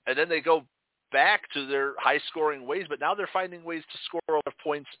 Yeah. And then they go back to their high-scoring ways, but now they're finding ways to score a lot of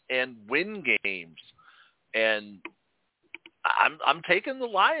points and win games. And I'm taking the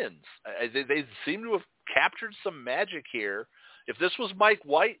Lions. They seem to have captured some magic here. If this was Mike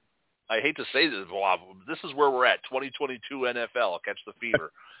White, I hate to say this, this is where we're at, 2022 NFL, catch the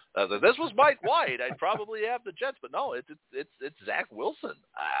fever. If this was Mike White, I'd probably have the Jets, but no, it's Zach Wilson.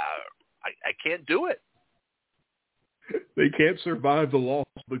 I can't do it. They can't survive the loss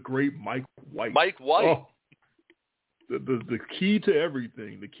of the great Mike White. Mike White. Oh, the key to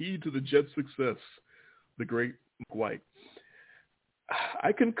everything, the key to the Jets' success, the great Mike White.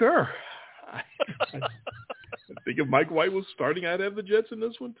 I concur. I think if Mike White was starting, I'd have the Jets in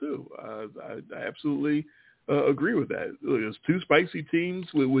this one too. I absolutely agree with that. There's two spicy teams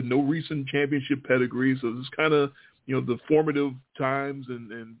with no recent championship pedigree, so this kind of the formative times,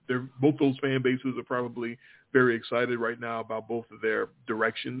 and both those fan bases are probably very excited right now about both of their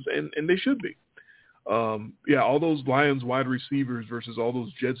directions, and they should be. All those Lions wide receivers versus all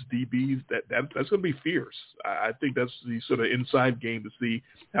those Jets DBs, that's going to be fierce. I think that's the sort of inside game to see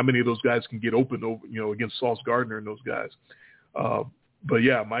how many of those guys can get open over, against Sauce Gardner and those guys. But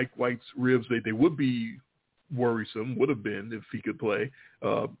yeah, Mike White's ribs, they would be worrisome, would have been if he could play.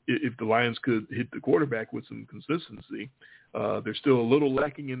 If the Lions could hit the quarterback with some consistency, they're still a little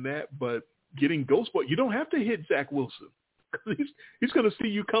lacking in that, but getting ghost ball, you don't have to hit Zach Wilson. He's going to see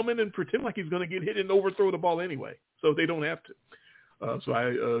you come in and pretend like he's going to get hit and overthrow the ball anyway. So they don't have to. So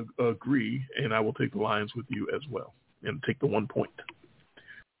I agree, and I will take the Lions with you as well and take the 1 point.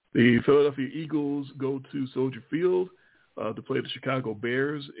 The Philadelphia Eagles go to Soldier Field to play the Chicago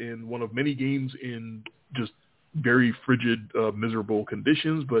Bears in one of many games in just very frigid, miserable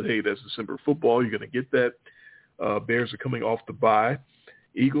conditions. But, hey, that's December football. You're going to get that. Bears are coming off the bye.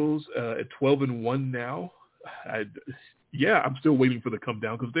 Eagles at 12-1 now. I'm still waiting for the come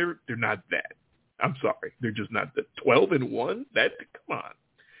down because they're not that. I'm sorry, they're just not that. 12-1. Come on,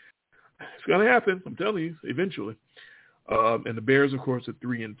 it's gonna happen. I'm telling you, eventually. And the Bears, of course, at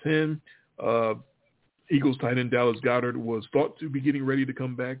 3-10. Eagles tight end Dallas Goedert was thought to be getting ready to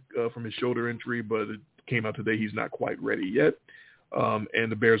come back from his shoulder injury, but it came out today he's not quite ready yet. And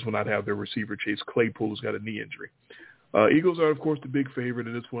the Bears will not have their receiver Chase Claypool, who's got a knee injury. Eagles are, of course, the big favorite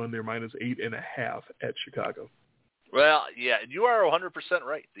in this one. They're -8.5 at Chicago. Well, yeah, and you are 100%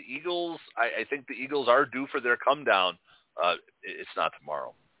 right. The Eagles, I think the Eagles are due for their come down. It's not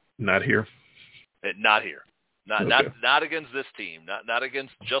tomorrow. Not here. Not here. Not against this team. Not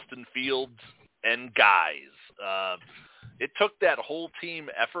against Justin Fields and guys. It took that whole team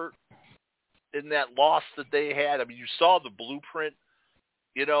effort in that loss that they had. I mean, you saw the blueprint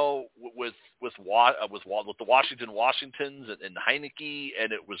with the Washingtons and Heineke,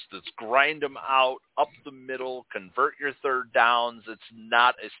 and it was this grind them out up the middle, convert your third downs. It's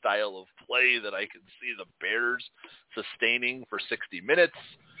not a style of play that I can see the Bears sustaining for 60 minutes.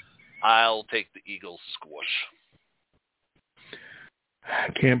 I'll take the Eagles squish.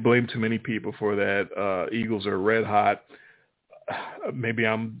 I can't blame too many people for that. Eagles are red hot. Maybe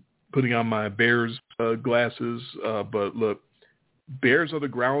I'm putting on my Bears glasses, but look, Bears are the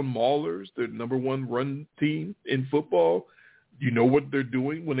ground maulers. They're the number one run team in football. You know what they're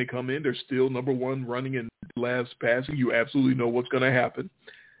doing when they come in. They're still number one running and last passing. You absolutely know what's going to happen.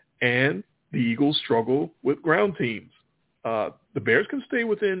 And the Eagles struggle with ground teams. The Bears can stay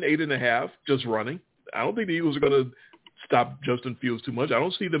within 8.5 just running. I don't think the Eagles are going to stop Justin Fields too much. I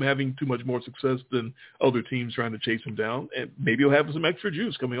don't see them having too much more success than other teams trying to chase him down. And maybe he'll have some extra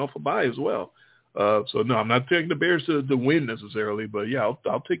juice coming off a bye as well. So, no, I'm not taking the Bears to win necessarily, but, yeah,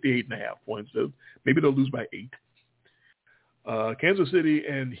 I'll take the 8.5 points. Maybe they'll lose by 8. Kansas City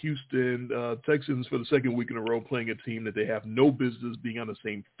and Houston, Texans for the second week in a row playing a team that they have no business being on the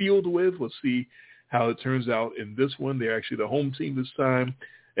same field with. Let's see how it turns out in this one. They're actually the home team this time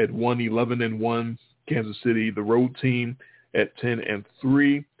at 11-1. Kansas City, the road team, at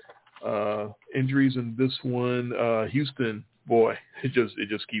 10-3. Injuries in this one, Houston, boy, it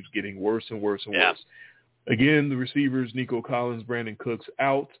just keeps getting worse and worse and worse. Again, the receivers, Nico Collins, Brandon Cooks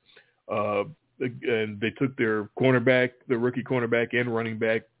out, and they took their cornerback, the rookie cornerback and running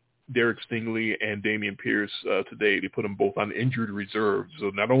back, Derek Stingley and Dameon Pierce today. They put them both on injured reserve.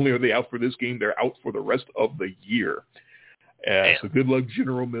 So not only are they out for this game, they're out for the rest of the year. So good luck,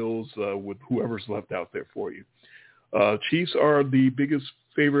 General Mills, with whoever's left out there for you. Chiefs are the biggest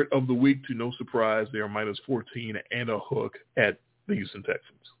favorite of the week, to no surprise. They are minus 14 and a hook at the Houston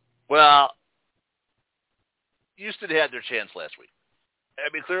Texans. Well, Houston had their chance last week.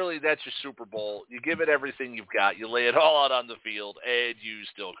 I mean, clearly that's your Super Bowl. You give it everything you've got. You lay it all out on the field, and you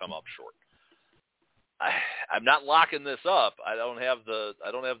still come up short. I'm not locking this up. I don't have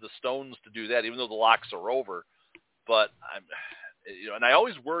the stones to do that, even though the locks are over. But and I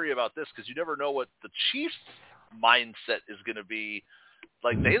always worry about this because you never know what the Chiefs' mindset is going to be.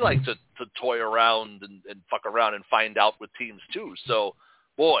 Like, they like to toy around and fuck around and find out with teams too. So,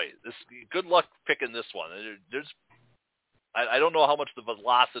 boy, good luck picking this one. I don't know how much the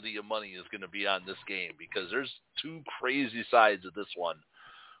velocity of money is going to be on this game because there's two crazy sides of this one,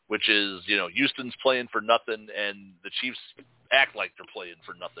 which is, Houston's playing for nothing and the Chiefs act like they're playing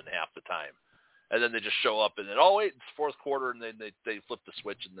for nothing half the time. And then they just show up and then, oh, wait, it's fourth quarter, and then they flip the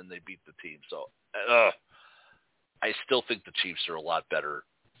switch and then they beat the team. So I still think the Chiefs are a lot better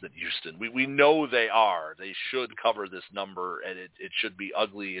than Houston. We know they are. They should cover this number, and it should be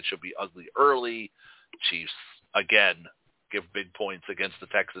ugly. It should be ugly early. Chiefs, again, give big points against the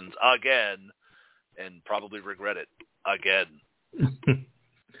Texans again and probably regret it again.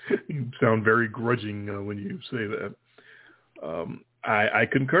 You sound very grudging when you say that. I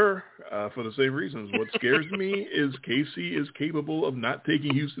concur for the same reasons. What scares me is KC is capable of not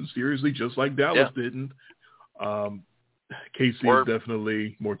taking Houston seriously, just like Dallas didn't. KC is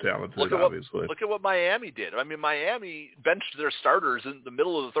definitely more talented, obviously. Look at what Miami did. I mean, Miami benched their starters in the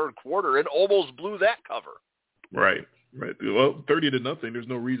middle of the third quarter and almost blew that cover. Right. Well, 30-0. There's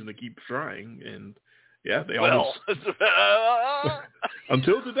no reason to keep trying, and they almost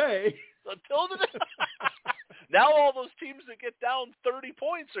until today. Now all those teams that get down 30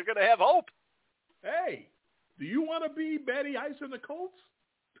 points are going to have hope. Hey, do you want to be Matty Ice and the Colts?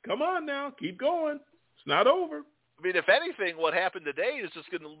 Come on now, keep going. It's not over. I mean, if anything, what happened today is just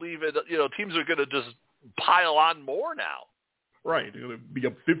going to leave it. Teams are going to just pile on more now. Right, they're going to be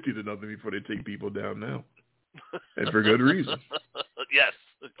up 50-0 before they take people down now. And for good reason. Yes.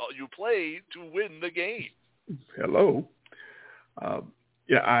 You play to win the game. Hello.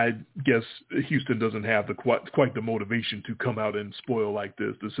 I guess Houston doesn't have quite the motivation to come out and spoil like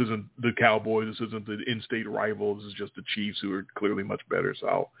this. This isn't the Cowboys. This isn't the in-state rival. This is just the Chiefs, who are clearly much better. So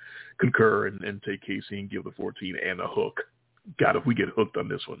I'll concur and take KC and give the 14 and a hook. God, if we get hooked on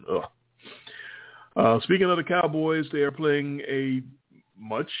this one. Ugh. Speaking of the Cowboys, they are playing a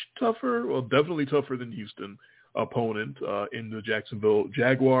much tougher, well, definitely tougher than Houston opponent in the Jacksonville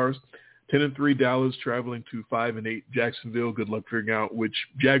Jaguars. 10-3 Dallas traveling to 5-8 Jacksonville. Good luck figuring out which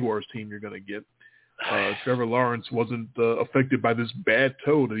Jaguars team you're going to get. Trevor Lawrence wasn't affected by this bad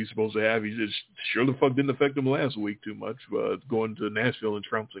toe that he's supposed to have. He just sure the fuck didn't affect him last week too much, going to Nashville and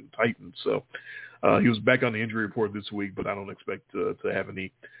trouncing Titans. So he was back on the injury report this week, but I don't expect to have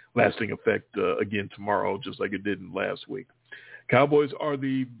any lasting effect again tomorrow, just like it did last week. Cowboys are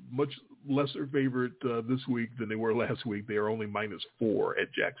the much lesser favorite this week than they were last week. They are only -4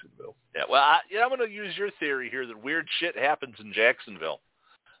 at Jacksonville. Yeah, well, I'm going to use your theory here that weird shit happens in Jacksonville.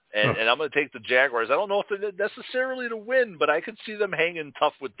 And I'm going to take the Jaguars. I don't know if they're necessarily to win, but I could see them hanging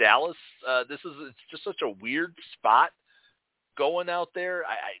tough with Dallas. It's just such a weird spot going out there.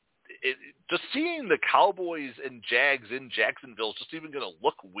 Just seeing the Cowboys and Jags in Jacksonville is just even going to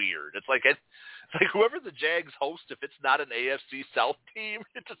look weird. It's like whoever the Jags host, if it's not an AFC South team,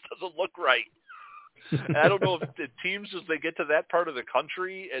 it just doesn't look right. And I don't know if the teams, as they get to that part of the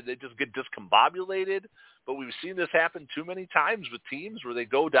country, and they just get discombobulated. But we've seen this happen too many times with teams where they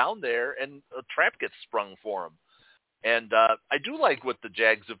go down there and a trap gets sprung for them. And I do like what the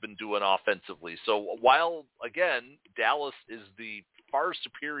Jags have been doing offensively. So while, again, Dallas is the far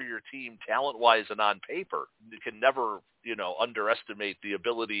superior team talent-wise and on paper, you can never, underestimate the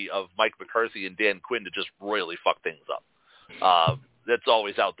ability of Mike McCarthy and Dan Quinn to just royally fuck things up. That's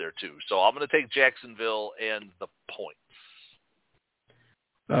always out there, too. So I'm going to take Jacksonville and the points.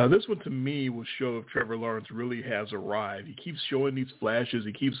 This one, to me, will show if Trevor Lawrence really has arrived. He keeps showing these flashes.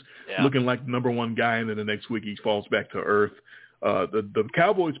 He keeps looking like the number one guy, and then the next week he falls back to earth. The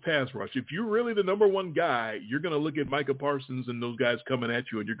Cowboys pass rush, if you're really the number one guy, you're going to look at Micah Parsons and those guys coming at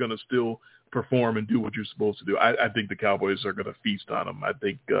you, and you're going to still perform and do what you're supposed to do. I think the Cowboys are going to feast on them. I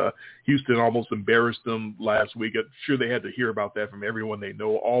think Houston almost embarrassed them last week. I'm sure they had to hear about that from everyone they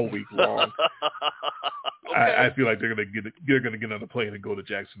know all week long. Okay. I feel like they're going to get on a plane and go to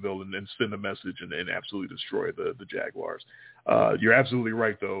Jacksonville and send a message and absolutely destroy the Jaguars. You're absolutely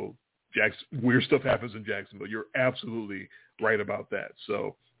right, though. Weird stuff happens in Jacksonville. You're absolutely right about that.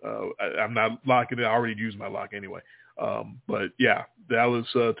 So I'm not locking it. I already used my lock anyway. But yeah,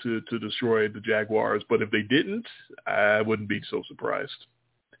 Dallas to destroy the Jaguars. But if they didn't, I wouldn't be so surprised.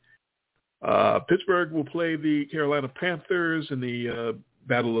 Pittsburgh will play the Carolina Panthers in the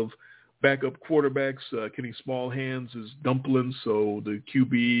battle of backup quarterbacks. Kenny Smallhands is dumpling, so the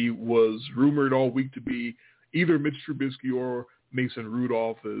QB was rumored all week to be either Mitch Trubisky or Mason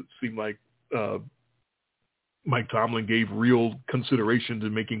Rudolph. It seemed like Mike Tomlin gave real consideration to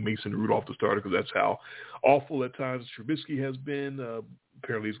making Mason Rudolph the starter because that's how awful at times Trubisky has been.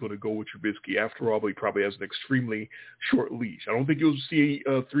 Apparently he's going to go with Trubisky after all, but he probably has an extremely short leash. I don't think you'll see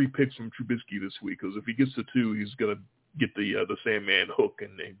 3 picks from Trubisky this week because if he gets to 2, he's going to get the Sandman hook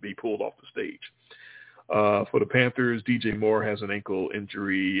and be pulled off the stage. For the Panthers, DJ Moore has an ankle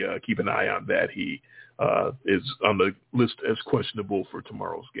injury. Keep an eye on that. He is on the list as questionable for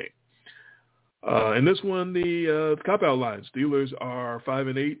tomorrow's game. In this one, the cop-out line. Steelers are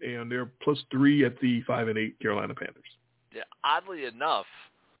 5-8, and they're +3 at the 5-8 Carolina Panthers. Yeah, oddly enough,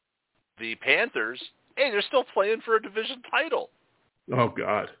 the Panthers, they're still playing for a division title. Oh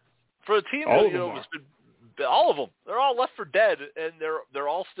God! For a team all that all of them, they're all left for dead, and they're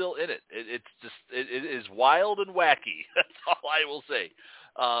all still in it. It is wild and wacky. That's all I will say.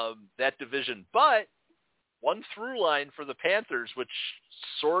 That division, but one through line for the Panthers, which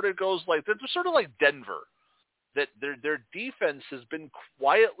sort of goes like they're sort of like Denver, that their defense has been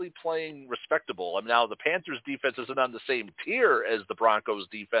quietly playing respectable. I mean, now the Panthers' defense isn't on the same tier as the Broncos'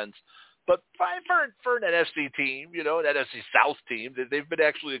 defense, but for an NFC team, an NFC South team, they've been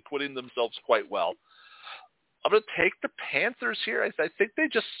actually acquitting themselves quite well. I'm going to take the Panthers here. I think they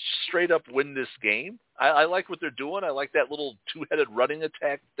just straight up win this game. I like what they're doing. I like that little two-headed running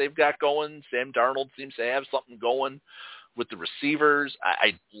attack they've got going. Sam Darnold seems to have something going with the receivers.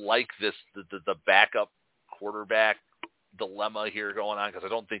 I like the backup quarterback dilemma here going on because I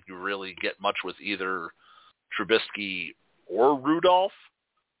don't think you really get much with either Trubisky or Rudolph.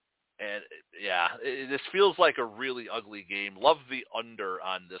 And, this feels like a really ugly game. Love the under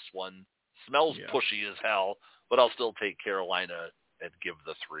on this one. Smells pushy as hell, but I'll still take Carolina and give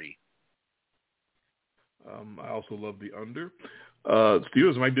the 3. I also love the under.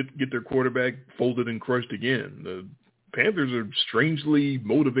 Steelers might get their quarterback folded and crushed again. The Panthers are strangely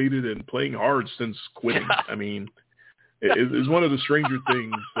motivated and playing hard since quitting. I mean, it's one of the stranger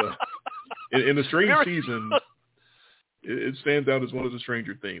things. In a strange season, it stands out as one of the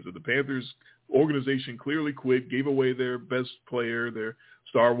stranger things. The Panthers organization clearly quit, gave away their best player, their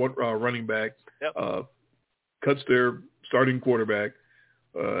star running back, cuts their starting quarterback,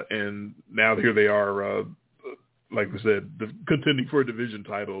 and now here they are, like I said, contending for a division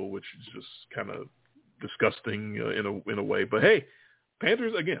title, which is just kind of disgusting in a way. But hey,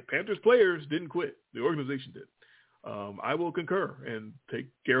 Panthers players didn't quit. The organization did. I will concur and take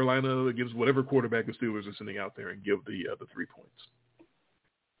Carolina against whatever quarterback the Steelers are sending out there and give the 3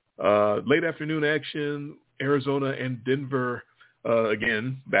 points. Late afternoon action, Arizona and Denver.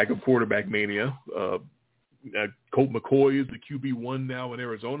 Again, backup quarterback mania. Colt McCoy is the QB1 now in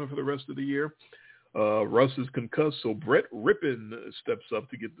Arizona for the rest of the year. Russ is concussed, so Brett Rippon steps up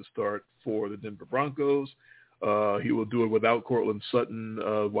to get the start for the Denver Broncos. He will do it without Cortland Sutton,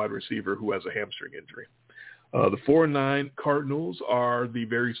 wide receiver, who has a hamstring injury. The 4-9 Cardinals are the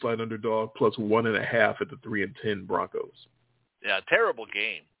very slight underdog, plus 1.5 at the 3-10 Broncos. Yeah, terrible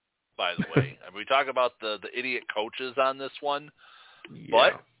game, by the way. I mean, we talk about the idiot coaches on this one,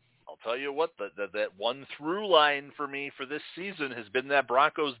 but I'll tell you what, that one through line for me for this season has been that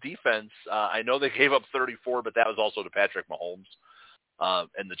Broncos defense. I know they gave up 34, but that was also to Patrick Mahomes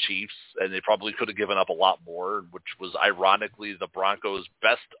and the Chiefs, and they probably could have given up a lot more, which was ironically the Broncos'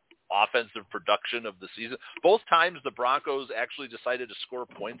 best offensive production of the season. Both times the Broncos actually decided to score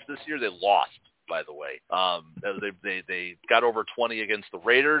points this year, they lost, by the way. They got over 20 against the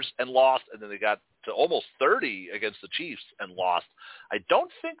Raiders and lost, and then they got to almost 30 against the Chiefs and lost. I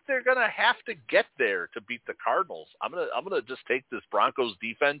don't think they're going to have to get there to beat the Cardinals. I'm gonna just take this Broncos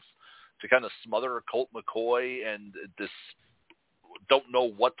defense to kind of smother Colt McCoy and this don't know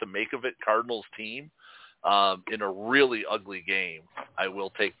what to make of it Cardinals team. In a really ugly game, I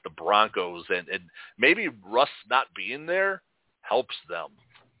will take the Broncos, and maybe Russ not being there helps them.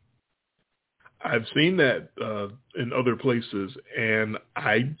 I've seen that in other places, and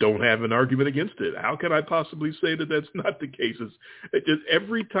I don't have an argument against it. How can I possibly say that that's not the case? It just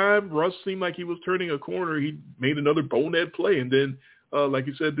every time Russ seemed like he was turning a corner, he made another bonehead play, and then, like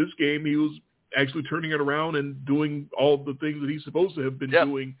you said, this game he was actually turning it around and doing all the things that he's supposed to have been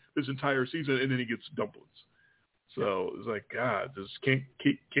doing this entire season, and then he gets dumplings. So it's like, God, just can't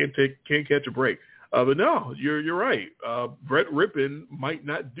catch a break. But no, you're right. Brett Rippon might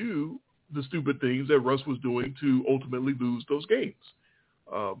not do the stupid things that Russ was doing to ultimately lose those games.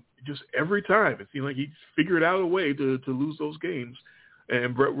 Just every time it seemed like he figured out a way to lose those games.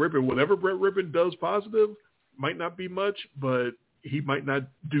 And Brett Rippon, whatever Brett Rippon does positive, might not be much, but he might not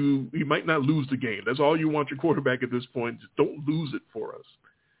lose the game. That's all you want your quarterback at this point. Just don't lose it for us.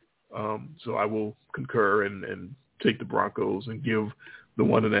 So I will concur and take the Broncos and give the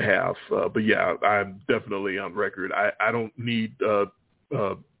 1.5. But yeah, I'm definitely on record. I don't need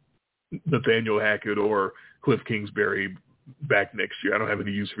Nathaniel Hackett or Cliff Kingsbury back next year. I don't have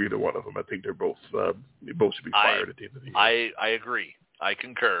any use for either one of them. I think they both should be fired at the end of the year. I agree. I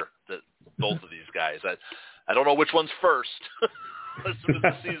concur that both of these guys. I don't know which one's first. As soon as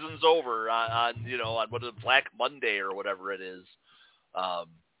the season's over on what is it, Black Monday or whatever it is,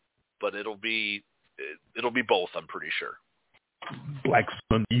 but it'll be both. I'm pretty sure. Black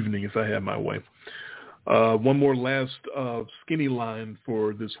Sunday evening, if I have my way. One more last skinny line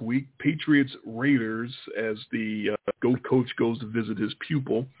for this week. Patriots Raiders, as the GOAT coach goes to visit his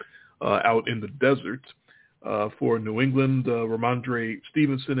pupil out in the desert. For New England, Ramondre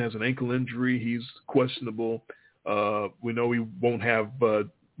Stevenson has an ankle injury. He's questionable. We know we won't have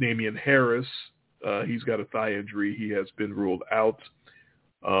Damian Harris. He's got a thigh injury. He has been ruled out.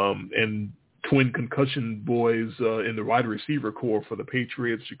 And twin concussion boys in the wide receiver core for the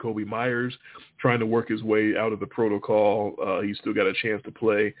Patriots, Jacoby Myers, trying to work his way out of the protocol. He's still got a chance to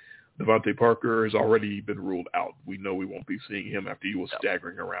play. Devontae Parker has already been ruled out. We know we won't be seeing him after he was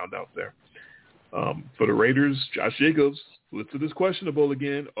staggering around out there. For the Raiders, Josh Jacobs listed as questionable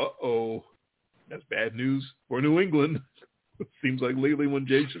again. Uh-oh. That's bad news for New England. It seems like lately when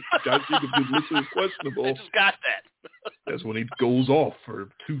Josh Jacobs is listed as questionable, I just got that. that's when he goes off for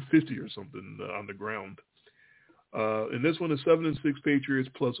 250 or something on the ground. And this one is 7-6 Patriots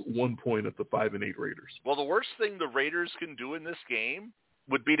plus 1 point at the 5-8 Raiders. Well, the worst thing the Raiders can do in this game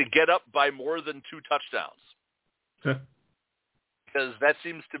would be to get up by more than 2 touchdowns. Because that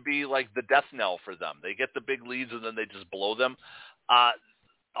seems to be like the death knell for them. They get the big leads and then they just blow them.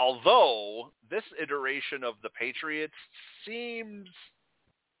 Although this iteration of the Patriots seems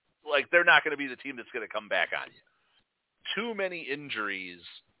like they're not going to be the team that's going to come back on you. Too many injuries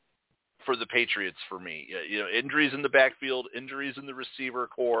for the Patriots for me. Injuries in the backfield, injuries in the receiver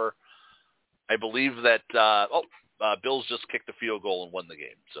core. I believe that Bills just kicked the field goal and won the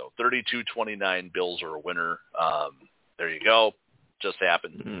game. So 32-29, Bills are a winner. There you go. Just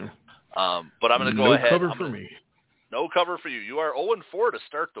happened. But I'm going to go ahead. No cover for me. No cover for you. You are 0-4 to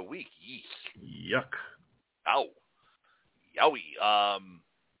start the week. Yeesh. Yuck. Ow. Yowie.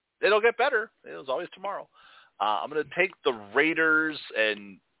 It'll get better. It's always tomorrow. I'm going to take the Raiders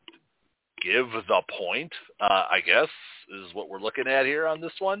and give the point, I guess, is what we're looking at here on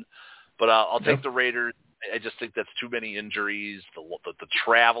this one. But I'll take the Raiders. I just think that's too many injuries, the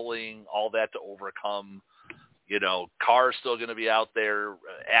traveling, all that to overcome. Carr's still going to be out there.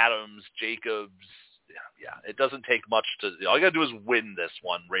 Adams, Jacobs, it doesn't take much to. All you got to do is win this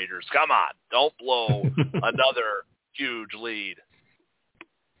one, Raiders. Come on, don't blow another huge lead.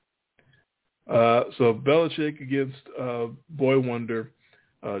 So Belichick against Boy Wonder,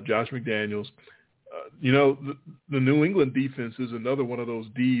 Josh McDaniels. The New England defense is another one of those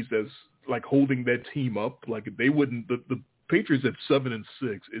Ds that's like holding that team up. Like they wouldn't. The Patriots at 7-6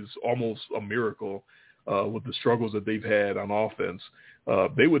 is almost a miracle with the struggles that they've had on offense.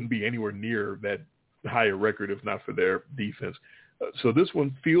 They wouldn't be anywhere near that higher record if not for their defense. So this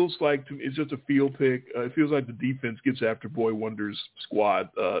one feels like it's just a field pick. It feels like the defense gets after Boy Wonder's squad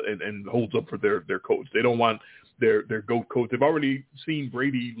and holds up for their coach. They don't want their GOAT coach. They've already seen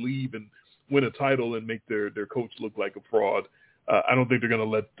Brady leave and win a title and make their coach look like a fraud. I don't think they're going to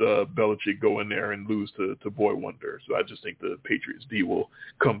let Belichick go in there and lose to Boy Wonder. So I just think the Patriots D will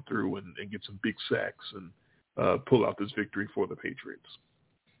come through and get some big sacks and pull out this victory for the Patriots.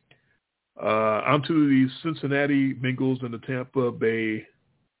 On to the Cincinnati Bengals and the Tampa Bay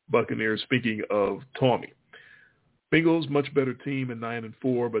Buccaneers. Speaking of Tommy, Bengals much better team at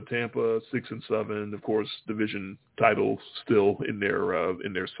 9-4, but Tampa 6-7. Of course, division title still in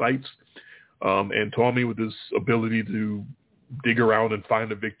their sights. And Tommy with his ability to dig around and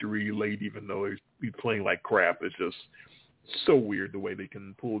find a victory late, even though he's playing like crap. It's just so weird the way they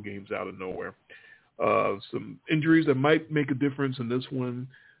can pull games out of nowhere. Some injuries that might make a difference in this one.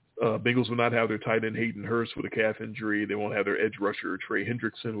 Bengals will not have their tight end Hayden Hurst with a calf injury. They won't have their edge rusher Trey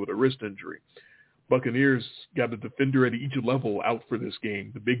Hendrickson with a wrist injury. Buccaneers got a defender at each level out for this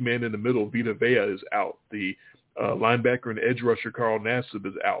game. The big man in the middle, Vita Vea, is out. The linebacker and edge rusher Carl Nassib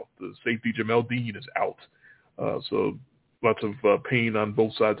is out. The safety Jamel Dean is out. So lots of pain on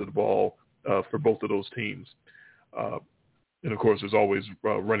both sides of the ball for both of those teams. And, of course, there's always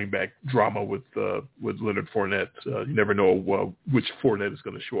running back drama with Leonard Fournette. You never know which Fournette is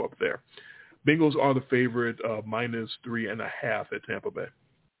going to show up there. Bengals are the favorite, -3.5 at Tampa Bay.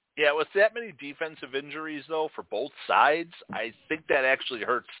 Yeah, with that many defensive injuries, though, for both sides, I think that actually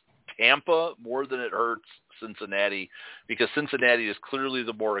hurts Tampa more than it hurts Cincinnati, because Cincinnati is clearly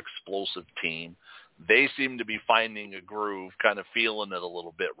the more explosive team. They seem to be finding a groove, kind of feeling it a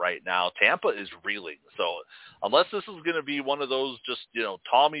little bit right now. Tampa is reeling. So unless this is going to be one of those just,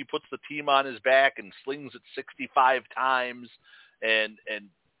 Tommy puts the team on his back and slings it 65 times and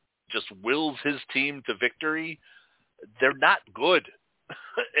just wills his team to victory, they're not good.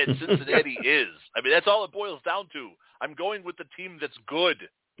 And Cincinnati is. I mean, that's all it boils down to. I'm going with the team that's good.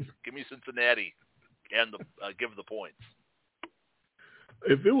 Give me Cincinnati and give the points.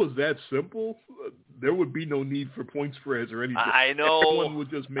 If it was that simple, there would be no need for point spreads or anything. I know. Everyone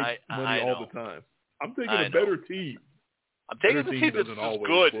would just make money all the time. I'm taking a better team. I'm taking the team that's just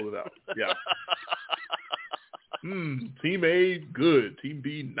good. Pull it out. Yeah. Team A, good. Team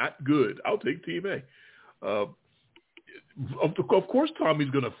B, not good. I'll take Team A. Of course Tommy's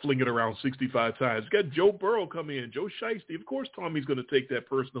going to fling it around 65 times. Got Joe Burrow coming in, Joe Shiesty. Of course Tommy's going to take that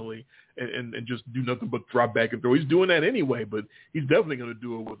personally and just do nothing but drop back and throw. He's doing that anyway, but he's definitely going to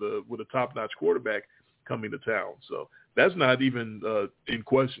do it with a top-notch quarterback coming to town. So that's not even in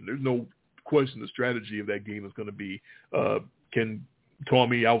question. There's no question the strategy of that game is going to be can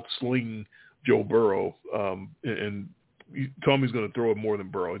Tommy outsling Joe Burrow, and Tommy's going to throw it more than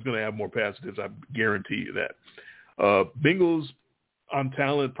Burrow. He's going to have more pass attempts. I guarantee you that. Bengals on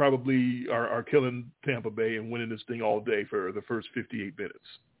talent probably are killing Tampa Bay and winning this thing all day for the first 58 minutes.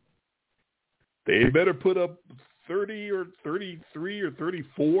 They better put up 30 or 33 or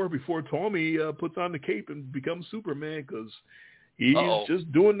 34 before Tommy puts on the cape and becomes Superman, because he's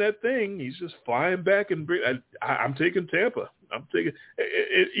just doing that thing. He's just flying back and I'm taking Tampa. I'm taking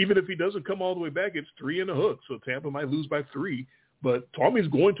even if he doesn't come all the way back, it's 3 in the hook, so Tampa might lose by 3. But Tommy's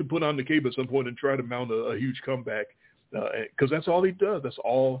going to put on the cape at some point and try to mount a huge comeback, because that's all he does. That's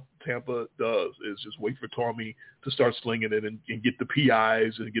all Tampa does, is just wait for Tommy to start slinging it and get the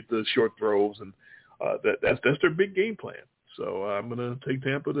PIs and get the short throws, and that's their big game plan. So I'm going to take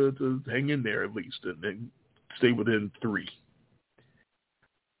Tampa to hang in there at least and stay within 3.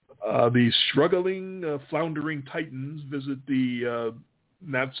 The struggling, floundering Titans visit the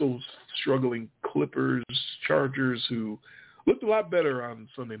not-so-struggling Clippers, Chargers, who looked a lot better on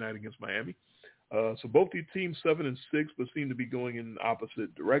Sunday night against Miami. So both these teams 7-6, but seem to be going in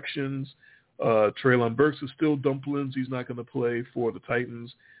opposite directions. Treylon Burks is still dumplings. He's not going to play for the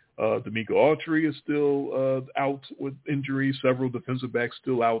Titans. D'Amico Autry is still out with injuries. Several defensive backs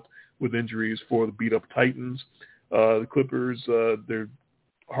still out with injuries for the beat-up Titans. The Clippers, their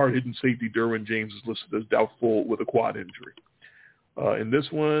hard-hitting safety Derwin James is listed as doubtful with a quad injury. In this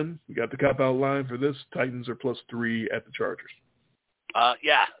one, we got the cop-out line for this. Titans are +3 at the Chargers.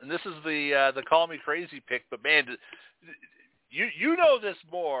 Yeah, and this is the call me crazy pick, but man, you know this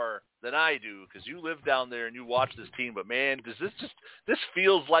more than I do because you live down there and you watch this team. But man, this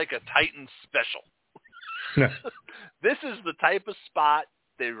feels like a Titans special. This is the type of spot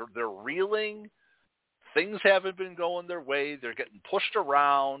they're reeling. Things haven't been going their way. They're getting pushed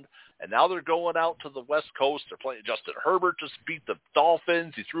around, and now they're going out to the West Coast. They're playing. Justin Herbert just beat the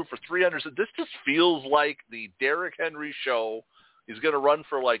Dolphins. He threw for 300. This just feels like the Derrick Henry show. He's going to run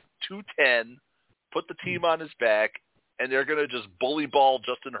for like 210, put the team on his back, and they're going to just bully ball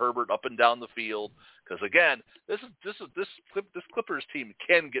Justin Herbert up and down the field. Because again, this Clippers team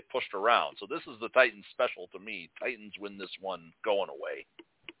can get pushed around. So this is the Titans special to me. Titans win this one going away.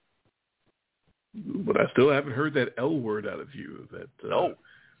 But I still haven't heard that L word out of you. That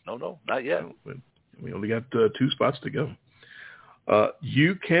no, not yet. We only got 2 spots to go.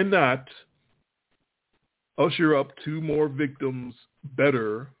 You cannot usher up 2 more victims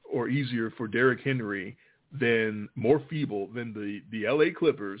better or easier for Derrick Henry than more feeble than the LA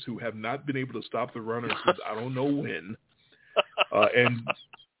Clippers, who have not been able to stop the runner since I don't know when,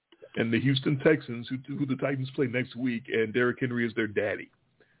 and the Houston Texans, who the Titans play next week, and Derrick Henry is their daddy.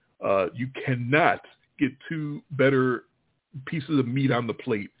 You cannot get 2 better pieces of meat on the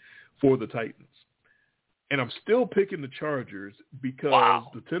plate for the Titans. And I'm still picking the Chargers because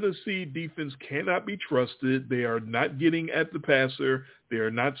the Tennessee defense cannot be trusted. They are not getting at the passer. They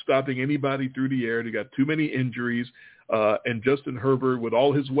are not stopping anybody through the air. They got too many injuries. And Justin Herbert, with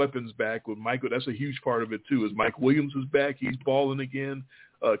all his weapons back, with Michael, that's a huge part of it too, is Mike Williams is back. He's balling again.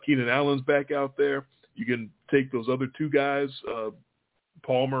 Keenan Allen's back out there. You can take those other 2 guys,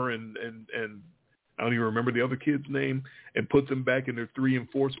 Palmer and I don't even remember the other kid's name, and put them back in their 3 and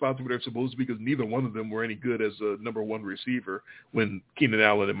 4 spots where they're supposed to be, because neither one of them were any good as a number 1 receiver when Keenan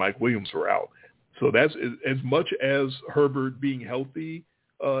Allen and Mike Williams were out. So that's as much as Herbert being healthy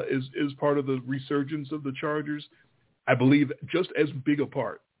is part of the resurgence of the Chargers. I believe just as big a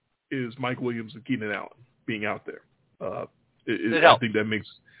part is Mike Williams and Keenan Allen being out there. I think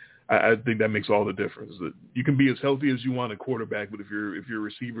that makes all the difference. You can be as healthy as you want a quarterback, but if your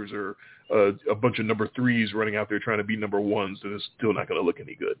receivers are a bunch of number 3s running out there trying to be number 1s, then it's still not going to look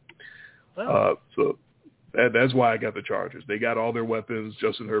any good. So that's why I got the Chargers. They got all their weapons.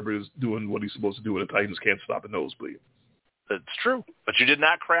 Justin Herbert is doing what he's supposed to do, and the Titans can't stop a nosebleed. That's true, but you did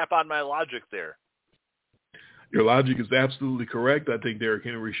not crap on my logic there. Your logic is absolutely correct. I think Derrick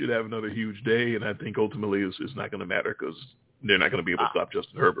Henry should have another huge day, and I think ultimately it's not going to matter because they're not going to be able to stop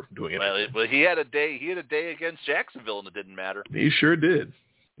Justin Herbert from doing anything. Well, he had a day against Jacksonville, and it didn't matter. He sure did.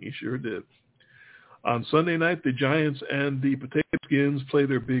 On Sunday night, the Giants and the Potato Skins play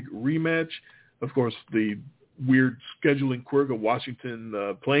their big rematch. Of course, the weird scheduling quirk of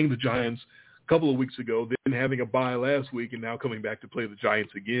Washington playing the Giants a couple of weeks ago, then having a bye last week, and now coming back to play the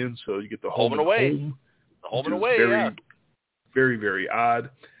Giants again. So you get the home and away. Home and away, very, very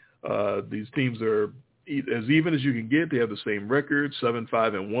odd. These teams are as even as you can get. They have the same record,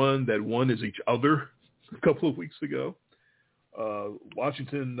 7-5-1. That one is each other a couple of weeks ago.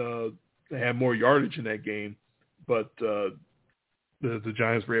 Washington had more yardage in that game, but the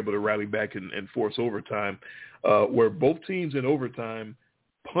Giants were able to rally back and force overtime, where both teams in overtime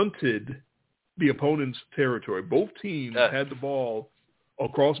punted the opponent's territory. Both teams had the ball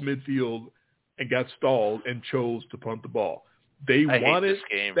across midfield and got stalled and chose to punt the ball. They wanted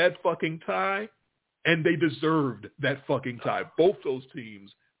that fucking tie, and they deserved that fucking tie. Both those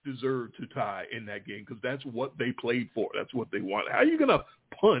teams deserved to tie in that game because that's what they played for. That's what they want. How are you going to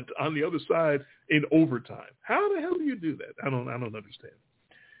punt on the other side in overtime? How the hell do you do that? I don't understand.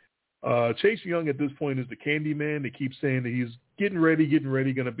 Chase Young at this point is the candy man. They keep saying that he's getting ready,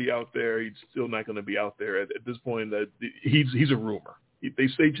 going to be out there. He's still not going to be out there. At this point, that he's a rumor. They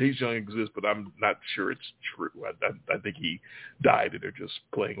say Chase Young exists, but I'm not sure it's true. I think he died and they're just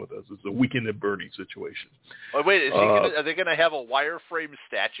playing with us. It's a Weekend at Bernie situation. Oh, wait, are they going to have a wireframe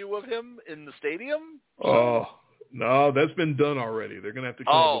statue of him in the stadium? Oh, no, that's been done already. They're going to have to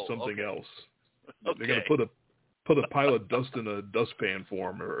come up with something else. Okay. They're going to put a pile of dust in a dustpan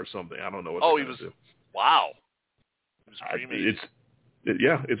for him or something. I don't know what they're going to do. Wow. He was creamy.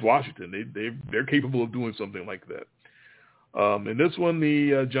 It's Washington. They're capable of doing something like that. In this one,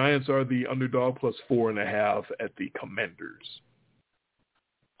 the Giants are the underdog plus 4.5 at the Commanders.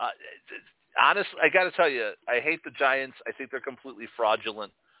 Honestly, I got to tell you, I hate the Giants. I think they're completely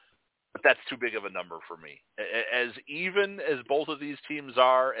fraudulent, but that's too big of a number for me. As even as both of these teams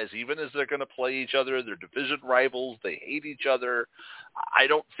are, as even as they're going to play each other, they're division rivals, they hate each other, I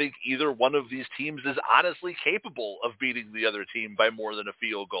don't think either one of these teams is honestly capable of beating the other team by more than a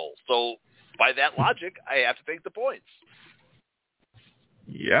field goal. So by that logic, I have to take the points.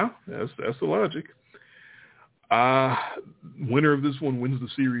 Yeah, that's the logic. Winner of this one wins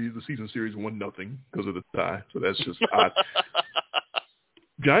the season series 1-0 because of the tie. So that's just odd.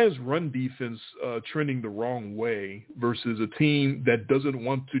 Giants' run defense trending the wrong way versus a team that doesn't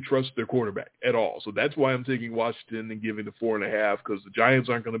want to trust their quarterback at all. So that's why I'm taking Washington and giving the 4.5, because the Giants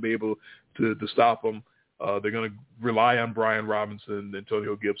aren't going to be able to stop them. They're going to rely on Brian Robinson and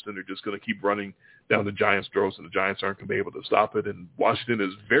Antonio Gibson. They're just going to keep running down the Giants' throats, and the Giants aren't going to be able to stop it. And Washington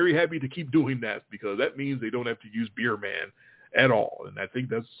is very happy to keep doing that because that means they don't have to use Beer Man at all. And I think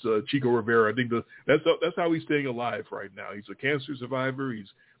that's Chico Rivera. I think that's how he's staying alive right now. He's a cancer survivor. He's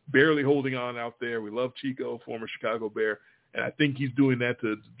barely holding on out there. We love Chico, former Chicago Bear, and I think he's doing that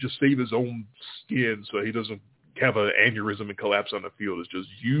to just save his own skin so he doesn't have an aneurysm and collapse on the field. It's just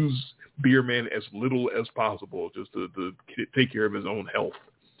use Beer Man as little as possible just to take care of his own health.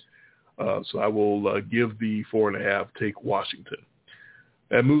 So I will give the 4.5, take Washington.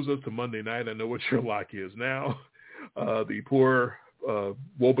 That moves us to Monday night. I know what your lock is now. The poor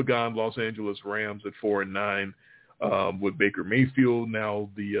woebegone Los Angeles Rams at 4-9 with Baker Mayfield now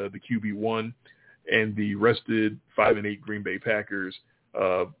the QB1, and the rested 5-8 Green Bay Packers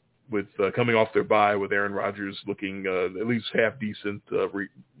with coming off their bye with Aaron Rodgers looking at least half decent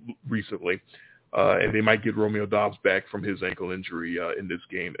recently. And they might get Romeo Doubs back from his ankle injury in this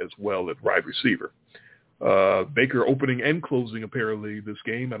game as well at wide receiver. Baker opening and closing apparently this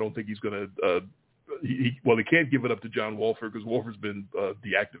game. I don't think he's going to he can't give it up to John Wolford because Wolford's been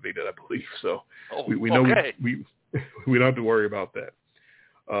deactivated, I believe. So we know we don't have to worry about that.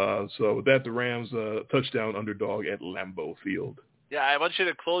 So with that, the Rams touchdown underdog at Lambeau Field. Yeah, I want you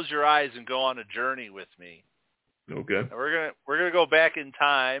to close your eyes and go on a journey with me. Okay. And we're gonna go back in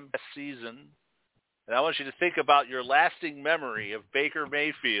time this season, and I want you to think about your lasting memory of Baker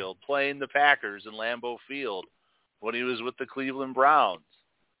Mayfield playing the Packers in Lambeau Field when he was with the Cleveland Browns.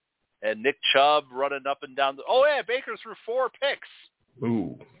 And Nick Chubb running up and down. Baker threw 4 picks.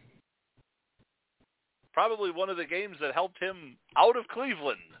 Ooh. Probably one of the games that helped him out of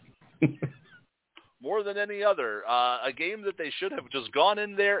Cleveland more than any other. A game that they should have just gone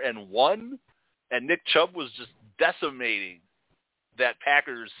in there and won, and Nick Chubb was just decimating that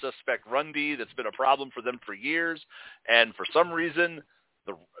Packers suspect run D that's been a problem for them for years. And for some reason,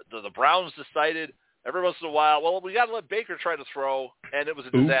 the Browns decided every once in a while, we got to let Baker try to throw, and it was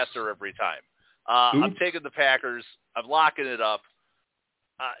a disaster every time. I'm taking the Packers. I'm locking it up.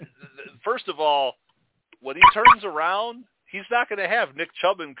 First of all, when he turns around, he's not going to have Nick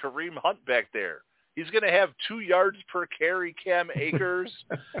Chubb and Kareem Hunt back there. He's going to have 2 yards per carry Cam Akers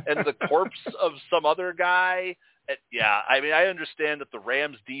and the corpse of some other guy. I understand that the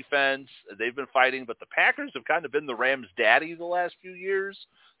Rams defense, they've been fighting, but the Packers have kind of been the Rams' daddy the last few years.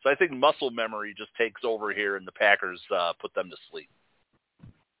 So I think muscle memory just takes over here, and the Packers put them to sleep.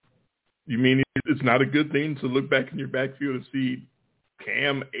 You mean it's not a good thing to look back in your backfield and see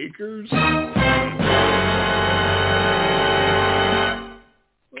Cam Akers?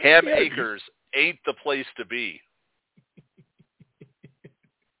 Cam Akers ain't the place to be.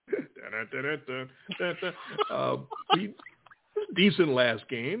 He was decent last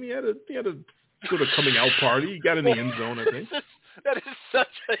game. He had a sort of coming out party. He got in the end zone, I think. That is such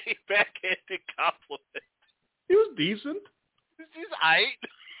a backhanded compliment. He was decent. He's aight.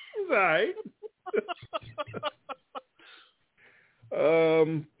 He's aight.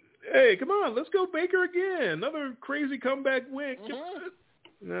 Hey, come on, let's go Baker again. Another crazy comeback win.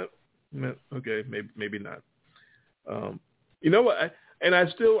 Mm-hmm. No, okay, maybe not. You know what? I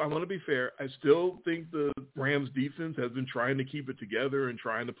want to be fair. I still think the Rams defense has been trying to keep it together and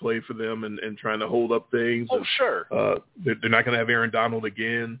trying to play for them and trying to hold up things. Oh, sure. They're not going to have Aaron Donald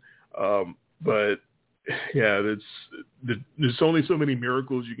again. But yeah, there's only so many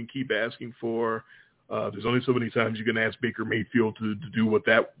miracles you can keep asking for. There's only so many times you can ask Baker Mayfield to do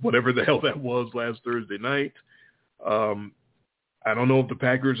whatever the hell that was last Thursday night. I don't know if the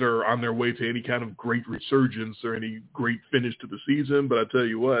Packers are on their way to any kind of great resurgence or any great finish to the season, but I tell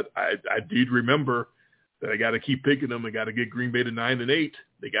you what, I did remember that I got to keep picking them. I got to get Green Bay to 9-8.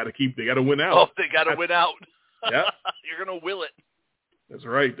 They got to win out. Oh, they got to win out. Yeah. You're going to will it. That's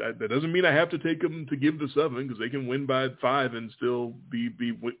right. That doesn't mean I have to take them to give the 7 because they can win by 5 and still be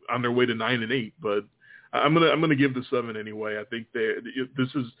on their way to 9-8. But I'm gonna give the 7 anyway. I think this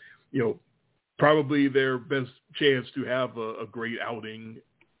is probably their best chance to have a great outing.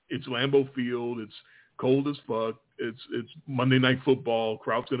 It's Lambeau Field. It's cold as fuck. It's Monday Night Football.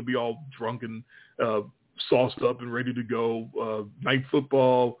 Crowd's going to be all drunk and sauced up and ready to go. Night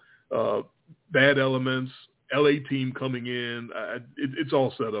football, bad elements, LA team coming in. It's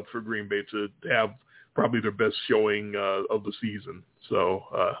all set up for Green Bay to have probably their best showing of the season.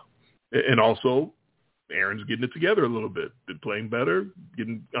 So, and also Aaron's getting it together a little bit, been playing better,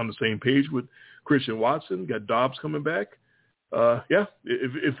 getting on the same page with Christian Watson, got Dobbs coming back.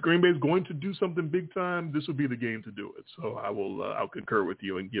 If Green Bay is going to do something big time, this would be the game to do it. So I'll concur with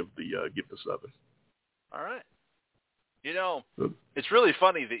you and give the 7. All right. It's really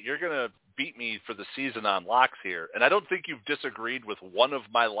funny that you're going to beat me for the season on locks here, and I don't think you've disagreed with one of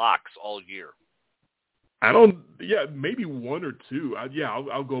my locks all year. Maybe one or two.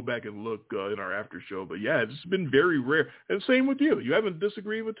 I'll go back and look in our after show. But yeah, it's been very rare. And same with you. You haven't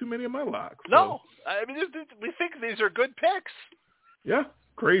disagreed with too many of my locks. So. No, I mean we think these are good picks. Yeah,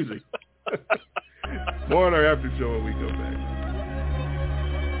 crazy. More on our after show when we go back.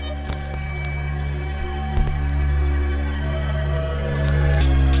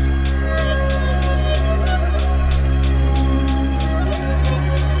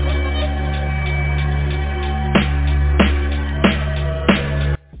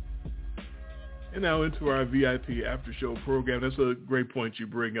 Now into our VIP after show program. That's a great point you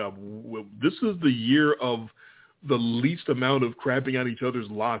bring up. This is the year of the least amount of crapping on each other's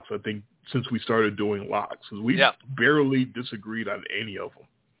locks, I think, since we started doing locks. We barely disagreed on any of them.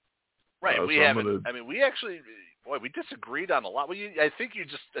 Right. We haven't. We actually, we disagreed on a lot. I think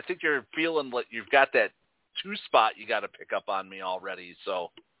you're feeling like you've got that 2 spot you got to pick up on me already. So,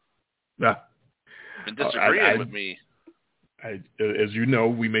 yeah, you've been disagreeing with me. As you know,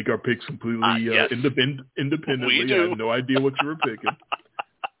 we make our picks completely independently. We do. I have no idea what you were picking.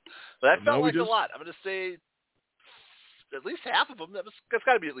 That felt like a lot. I'm going to say at least half of them. That's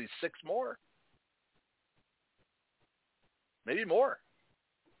got to be at least 6 more. Maybe more.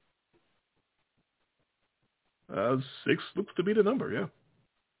 6 looks to be the number, yeah.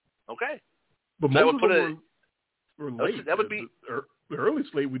 Okay. But most of them were late. That would be the early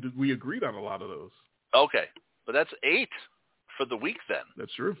slate. We agreed on a lot of those. Okay, but that's 8 for the week then.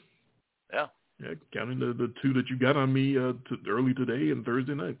 That's true. Yeah. Yeah, counting the 2 that you got on me early today and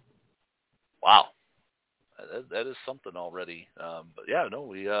Thursday night. Wow. That is something already. But yeah,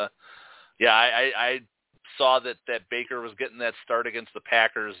 no, I saw that Baker was getting that start against the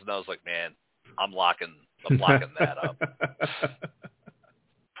Packers, and I was like, man, I'm locking that up.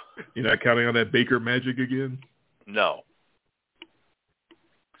 You're not counting on that Baker magic again? No.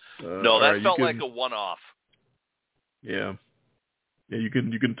 No, that felt like a one-off. Yeah. Yeah, you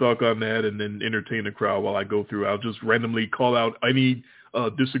can talk on that and then entertain the crowd while I go through. I'll just randomly call out any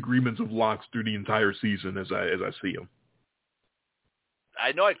disagreements of locks through the entire season as I see them.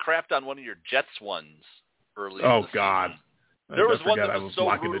 I know I crapped on one of your Jets ones early. Oh God, there was one that was so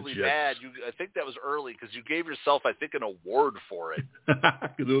brutally bad. I think that was early because you gave yourself, I think, an award for it.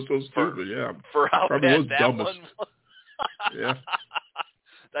 Because it was so stupid. Yeah, for how probably bad was that dumbest. one was. Yeah,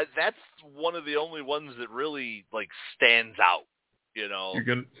 that's one of the only ones that really stands out.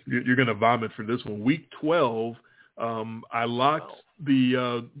 You're gonna vomit for this one. Week 12, I locked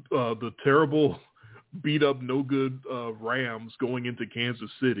the terrible, beat up, no good Rams going into Kansas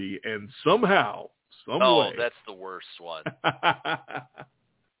City, and somehow, some way. That's the worst one.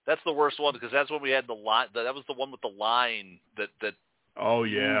 That's the worst one because that's when we had the line. That was the one with the line that. Oh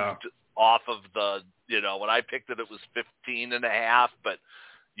yeah. Moved off of the when I picked it was 15.5, but.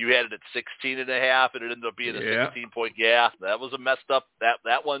 You had it at 16.5, and it ended up being a 16-point. Yeah, that was a messed up.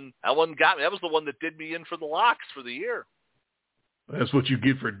 That one got me. That was the one that did me in for the locks for the year. That's what you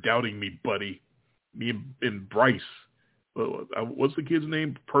get for doubting me, buddy. Me and Bryce. What's the kid's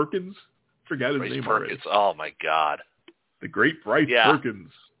name? Perkins? Forgot his name already. Oh my God. The great Bryce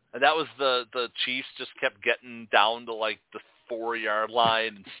Perkins. And that was the Chiefs just kept getting down to the 4-yard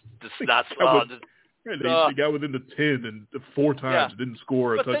line. Just not. They got within the 10 and 4 times didn't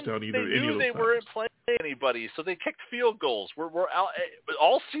score a touchdown either. They knew they weren't playing anybody, so they kicked field goals. We're out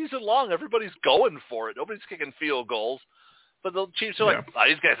all season long. Everybody's going for it. Nobody's kicking field goals, but the Chiefs are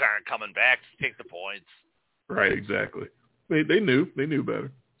these guys aren't coming back to take the points. Right, exactly. They knew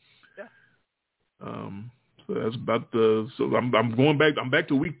better. Yeah. So that's about So I'm going back. I'm back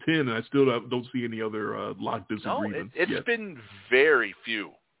to week 10, and I still don't see any other lock disagreements. No, it's been very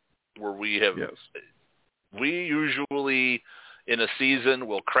few. Where we have, we usually in a season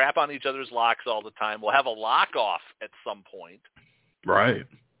will crap on each other's locks all the time. We'll have a lock off at some point. Right.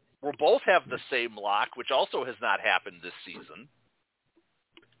 We'll both have the same lock, which also has not happened this season.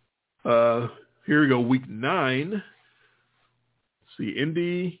 Here we go. Week 9. See,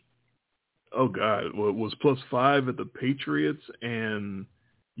 Indy. Oh God, it was +5 at the Patriots, and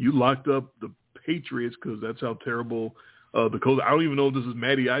you locked up the Patriots because that's how terrible. The coach. I don't even know if this is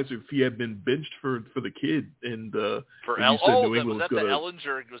Matty Ice or if he had been benched for the kid. And was that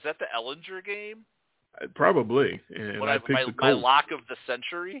the Ellinger game? Probably. And I picked the Colts. My lock of the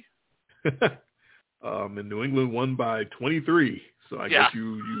century? And New England won by 23. So I guess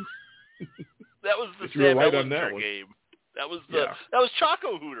you that was the Sam right Ellinger game. That was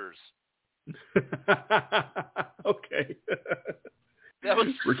Choco Hooters. Okay. That was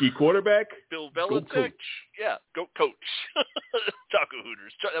Ricky quarterback. Bill Belichick. Go coach. Yeah, go coach. Choco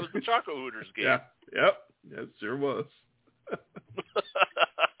Hooters. That was the Choco Hooters game. Yeah. Yep. That sure was.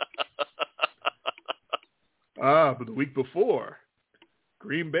 But the week before,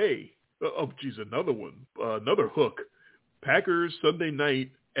 Green Bay. Oh, geez, another one. Another hook. Packers Sunday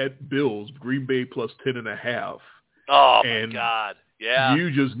night at Bills. Green Bay plus 10.5. Oh, my God. Yeah. You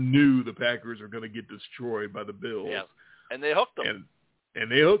just knew the Packers were going to get destroyed by the Bills. Yeah. And they hooked them. And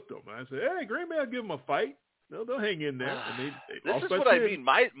they hooked them. I said, hey, Green Bay, I'll give them a fight. No, they'll hang in there. And this is what I mean.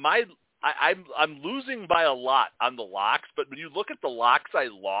 I'm losing by a lot on the locks, but when you look at the locks I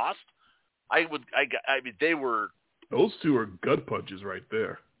lost, I mean, they were... Those two are gut punches right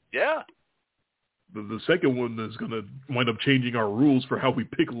there. Yeah. The second one is going to wind up changing our rules for how we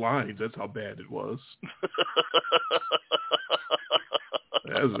pick lines. That's how bad it was.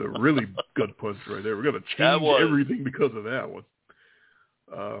 That was a really gut punch right there. We're going to change everything because of that one.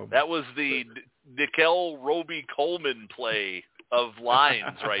 That was the Nickel Roby Coleman play of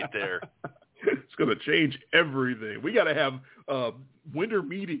lines right there. It's going to change everything. We got to have winter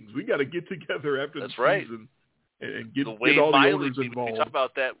meetings. We got to get together after the season and get all the owners involved. We talk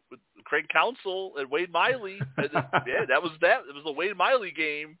about that with Craig Counsell and Wade Miley. That was that. It was the Wade Miley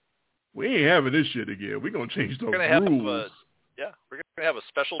game. We ain't having this shit again. We're going to change those rules. We're going to have a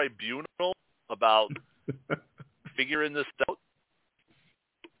special tribunal about figuring this out.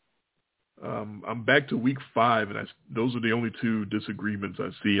 I'm back to week 5, and those are the only 2 disagreements I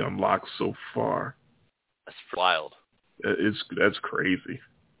see on locks so far. That's wild. That's crazy.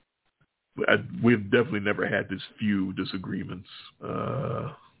 We've definitely never had this few disagreements.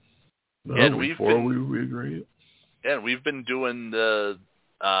 Week 4 we agreed. Yeah, and we've been doing the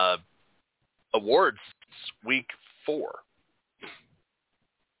awards week 4.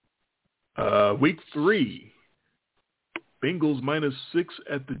 Week 3. Bengals -6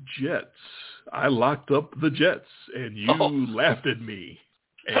 at the Jets. I locked up the Jets, and you laughed at me,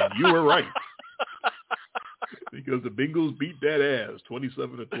 and you were right. Because the Bengals beat that ass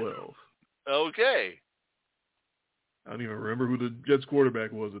 27-12. Okay. I don't even remember who the Jets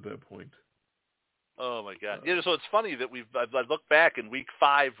quarterback was at that point. Oh, my God. So it's funny that I looked back, and week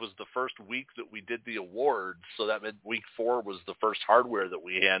 5 was the first week that we did the awards, so that meant week 4 was the first hardware that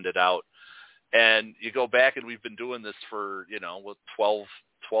we handed out. And you go back, and we've been doing this for,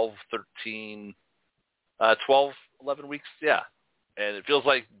 11 weeks. Yeah. And it feels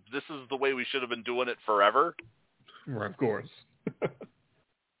like this is the way we should have been doing it forever. Right, of course.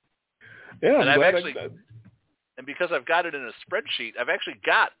 Yeah, and and because I've got it in a spreadsheet, I've actually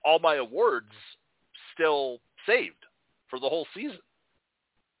got all my awards still saved for the whole season.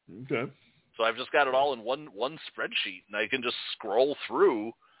 Okay. So I've just got it all in one spreadsheet, and I can just scroll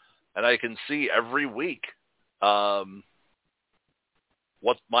through, and I can see every week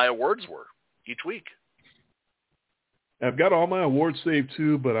what my awards were each week. I've got all my awards saved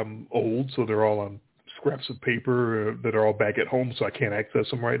too, but I'm old, so they're all on scraps of paper that are all back at home, so I can't access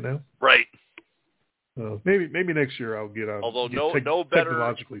them right now. Right. Maybe next year I'll get on. Although no better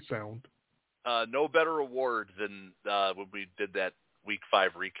technologically sound. No better award than when we did that week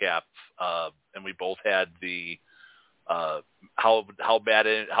 5 recap, and we both had the how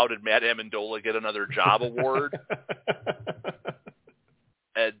did Matt Amendola get another job award?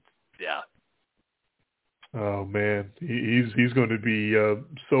 And yeah. Oh man, he's going to be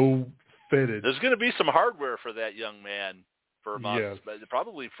so fetid. There's going to be some hardware for that young man for about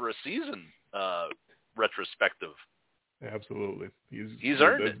probably for a season retrospective. Absolutely, he's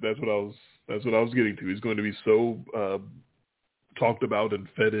earned it. That's what I was getting to. He's going to be so talked about and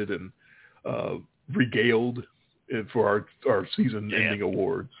feted and regaled for our season-ending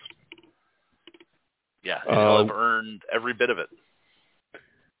awards. Yeah, he'll have earned every bit of it.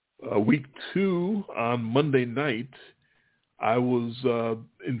 Week 2 on Monday night, I was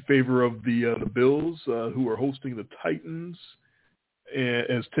in favor of the Bills, who are hosting the Titans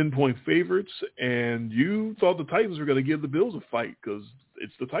as 10-point favorites, and you thought the Titans were going to give the Bills a fight because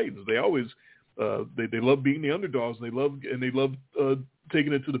it's the Titans. They always they love being the underdogs, and they love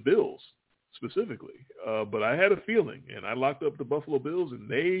taking it to the Bills specifically. But I had a feeling, and I locked up the Buffalo Bills, and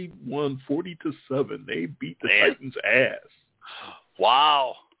they won 40-7. They beat the Titans' ass.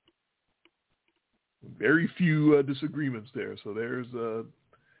 Wow. Very few disagreements there. So there's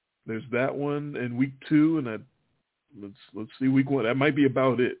that one in week 2, and let's see week 1. That might be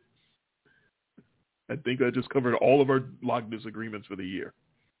about it. I think I just covered all of our lock disagreements for the year.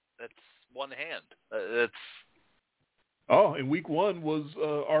 That's one hand. And week 1 was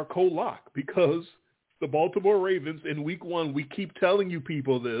our co-lock because the Baltimore Ravens in week 1, we keep telling you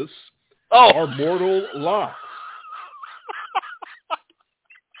people this, are mortal locks.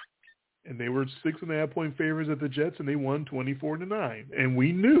 And they were 6.5-point favorites at the Jets, and they won 24-9. And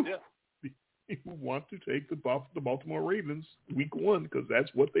we knew we want to take the Baltimore Ravens week 1 because that's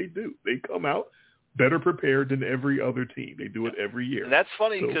what they do. They come out better prepared than every other team. They do it every year. And that's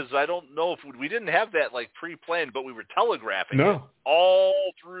funny because I don't know if we didn't have that like pre-planned, but we were telegraphing it all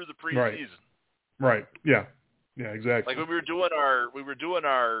through the preseason. Right. Yeah. Yeah. Exactly. Like when we were doing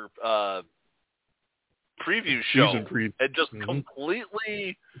our preview show and just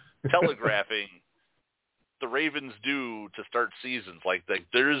completely telegraphing the Ravens do to start seasons. Like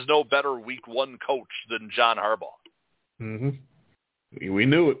there is no better week 1 coach than John Harbaugh. Mm-hmm. We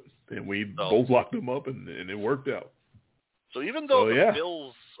knew it. And we both locked them up, and it worked out. So even though the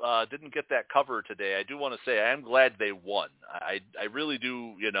Bills didn't get that cover today, I do want to say I am glad they won. I really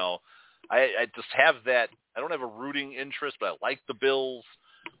do, I just have that. I don't have a rooting interest, but I like the Bills,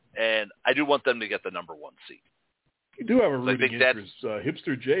 and I do want them to get the number 1 seed. You do have a rooting interest.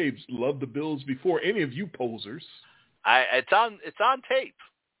 Hipster Jabes loved the Bills before any of you posers. It's on tape.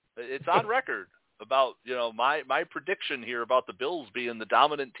 It's on record. About my prediction here about the Bills being the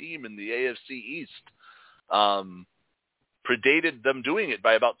dominant team in the AFC East predated them doing it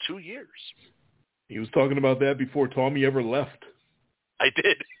by about 2 years. He was talking about that before Tommy ever left. I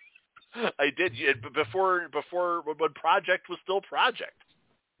did. Before when Project was still Project.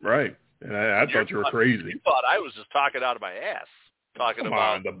 Right, and I thought you were crazy. You thought I was just talking out of my ass. Come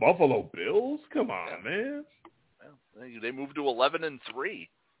on, the Buffalo Bills. Come on, man. Well, they moved to 11-3.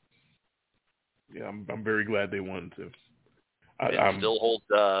 Yeah, I'm very glad they won too. I still hold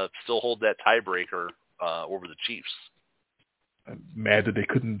that tiebreaker over the Chiefs. I'm mad that they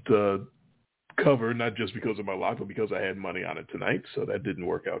couldn't cover, not just because of my lock, but because I had money on it tonight, so that didn't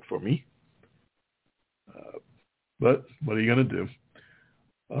work out for me. But what are you gonna do?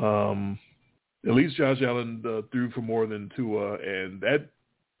 At least Josh Allen threw for more than Tua, and that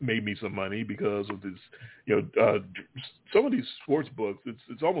made me some money because of this, some of these sports books,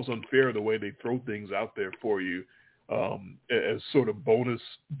 it's almost unfair the way they throw things out there for you as sort of bonus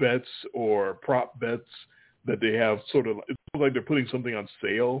bets or prop bets that they have it's like they're putting something on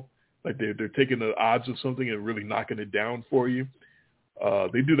sale, like they're taking the odds of something and really knocking it down for you.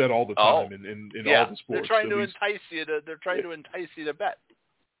 They do that all the time in all the sports. They're trying to entice you to bet.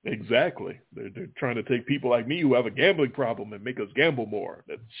 Exactly. They're trying to take people like me who have a gambling problem and make us gamble more.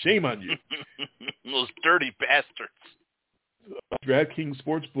 That's shame on you. Those dirty bastards. DraftKings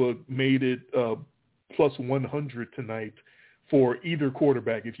Sportsbook made it plus 100 tonight for either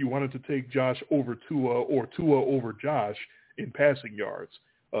quarterback. If you wanted to take Josh over Tua or Tua over Josh in passing yards,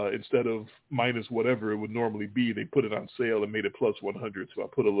 instead of minus whatever it would normally be, they put it on sale and made it plus 100. So I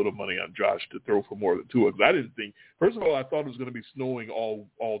put a little money on Josh to throw for more than Tua. I didn't think, first of all, I thought it was going to be snowing all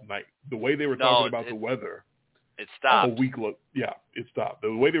night. The way they were talking about the weather. It stopped. All week, it stopped.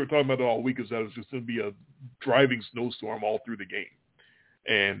 The way they were talking about it all week is that it was just going to be a driving snowstorm all through the game.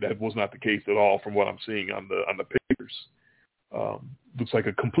 And that was not the case at all from what I'm seeing on the pictures. Looks like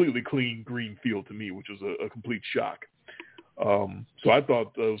a completely clean green field to me, which was a complete shock. So I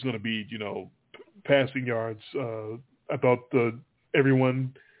thought it was going to be, passing yards. I thought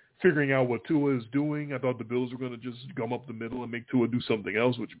everyone figuring out what Tua is doing. I thought the Bills were going to just gum up the middle and make Tua do something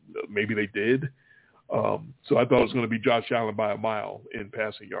else, which maybe they did. So I thought it was going to be Josh Allen by a mile in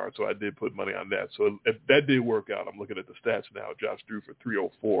passing yards. So I did put money on that. So that did work out. I'm looking at the stats now. Josh threw for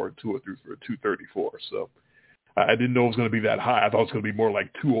 304 and Tua threw for 234. So I didn't know it was going to be that high. I thought it was going to be more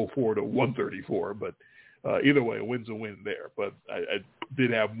like 204 to 134, but either way, a win's a win there. But I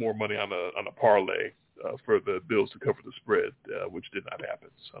did have more money on a parlay for the Bills to cover the spread, which did not happen.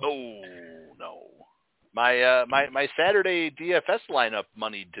 So. Oh no, my Saturday DFS lineup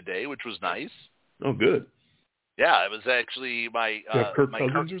moneyed today, which was nice. Oh, good. Yeah, it was actually my. You have Kirk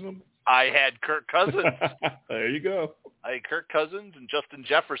Cousins or something? I had Kirk Cousins. There you go. I had Kirk Cousins and Justin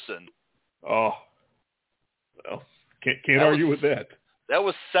Jefferson. Oh, well, can't argue with that. That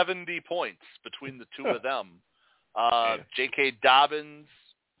was 70 points between the two of them. J.K. Dobbins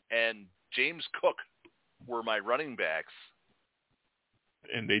and James Cook were my running backs.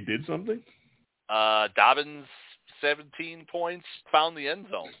 And they did something? Dobbins, 17 points, found the end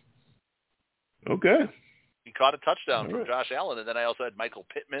zone. Okay. He caught a touchdown from Josh Allen. And then I also had Michael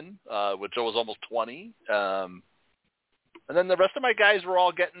Pittman, which was almost 20. And then the rest of my guys were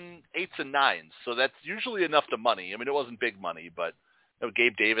all getting 8s and 9s. So that's usually enough to money. I mean, it wasn't big money, but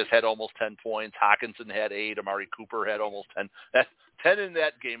Gabe Davis had almost 10 points. Hawkinson had 8. Amari Cooper had almost 10. 10 in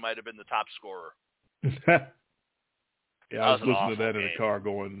that game might have been the top scorer. Yeah, I was listening to that in the car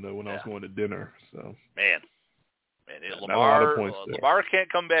going when I was going to dinner. So man, Lamar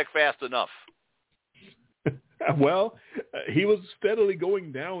can't come back fast enough. Well, he was steadily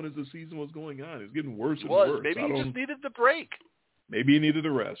going down as the season was going on. He was getting worse and worse. Maybe he just needed the break. Maybe he needed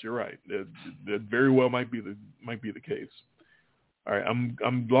a rest. You're right. That very well might be the case. All right,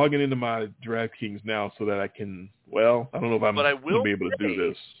 I'm logging into my DraftKings now so that I can. Well, I don't know if I'm going to be able to do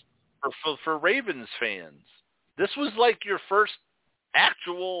this. For Ravens fans, this was like your first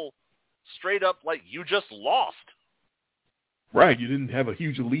actual straight up like you just lost. Right, you didn't have a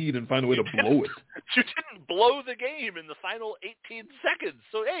huge lead and find a way to blow it. You didn't blow the game in the final 18 seconds.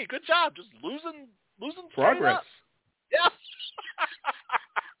 So hey, good job, just losing progress. Up. Yeah.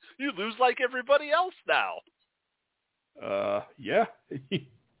 You lose like everybody else now. Yeah.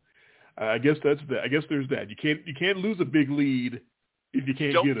 I guess that's that. I guess there's that. You can't lose a big lead if you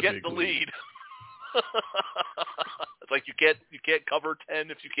can't get a big lead. Don't get the lead. It's like you can't cover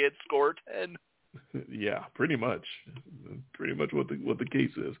 10 if you can't score 10. Yeah, pretty much. Pretty much what the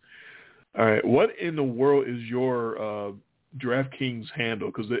case is. All right, what in the world is your DraftKings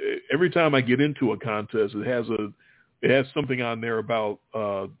handle? Because every time I get into a contest, it has something on there about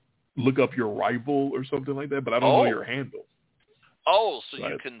look up your rival or something like that, but I don't know your handle. Oh, so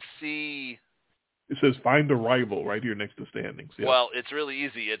you can see. It says find a rival right here next to standings. Yeah. Well, it's really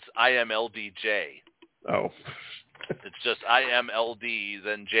easy. It's IMLDJ. Oh. It's just IMLD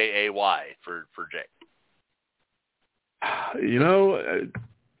then JAY for J. You know,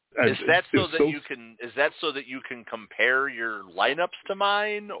 is that so that you can compare your lineups to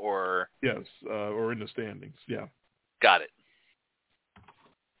mine, or? Yes, or in the standings. Yeah. Got it.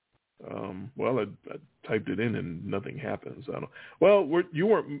 Well, I typed it in and nothing happens. I don't. Well,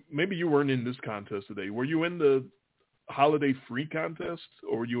 maybe you weren't in this contest today. Were you in the holiday free contest,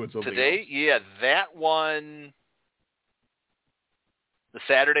 or were you in something today? Else? Yeah, that one. The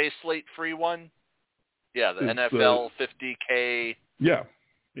Saturday slate free one? Yeah, the NFL 50K. Yeah.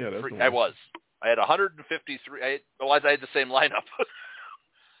 Yeah, that's free, the one. I was. I had 153. I had the same lineup.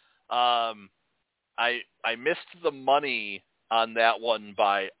 I missed the money on that one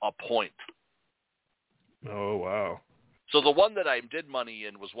by a point. Oh, wow. So the one that I did money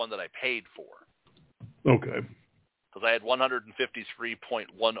in was one that I paid for. Okay. Because I had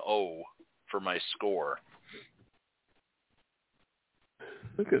 153.10 for my score.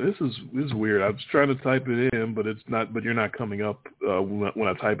 Okay, this is weird. I was trying to type it in, but it's not. But you're not coming up when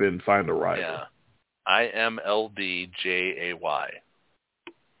I type in find a rival. Yeah, IMLDJAY.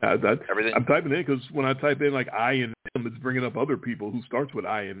 Everything. I'm typing in because when I type in like I and M, it's bringing up other people who starts with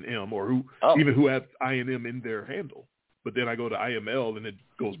I and M, or who have I and M in their handle. But then I go to IML and it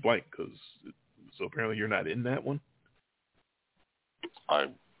goes blank so apparently you're not in that one.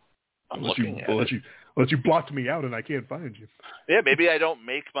 I'm looking at it. Unless you blocked me out and I can't find you. Yeah, maybe I don't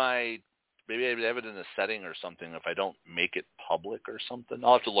make maybe I have it in a setting or something if I don't make it public or something.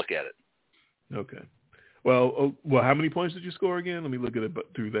 I'll have to look at it. Okay. Well, how many points did you score again? Let me look at it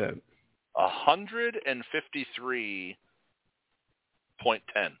through that. 153.10.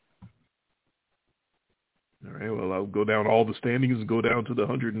 All right, well, I'll go down all the standings and go down to the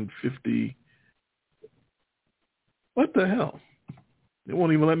 150. What the hell? It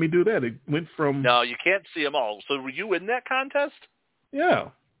won't even let me do that. It went from... No, you can't see them all. So were you in that contest? Yeah.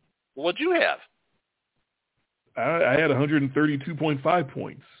 What'd you have? I had 132.5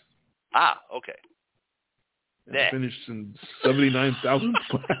 points. Ah, okay. I finished in 79,000.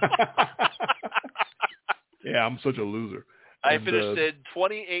 Yeah, I'm such a loser. I finished in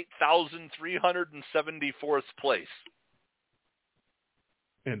 28,374th place.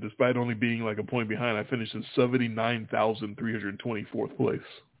 And despite only being like a point behind, I finished in 79,324th place.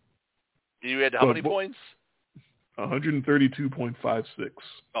 You had how many points? 132.56. Okay.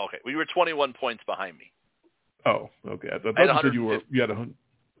 Well, you were 21 points behind me. Oh, okay. I thought you said you had 100.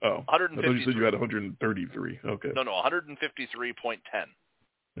 Oh, 153. I thought you said you had 133. Okay. No, 153.10.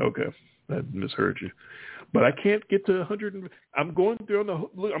 Okay, that misheard you. But I can't get to 100. I'm going through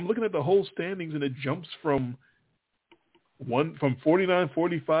I'm looking at the whole standings, and it jumps from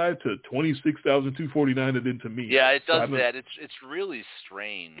 49.45 to 26,249, and then to me. Yeah, it does that. It's really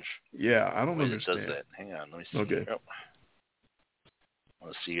strange. Yeah, I don't understand. It does that. Hang on, let me see. Okay. Oh.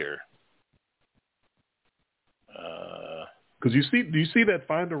 Let's see here. Because do you see that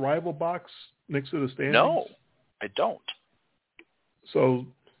find a rival box next to the standings? No, I don't. So,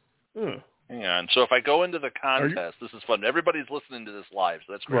 hang on. So if I go into the contest, this is fun. Everybody's listening to this live,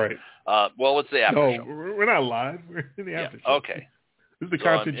 so that's great. Right. Well, it's the after show. No, we're not live. We're in the after show. Okay. This is the So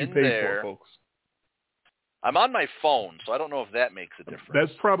content you pay there. for, folks. I'm on my phone, so I don't know if that makes a difference. That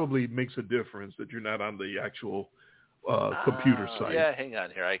probably makes a difference that you're not on the actual computer site. Yeah, hang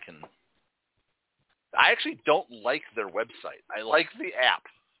on here. I actually don't like their website. I like the app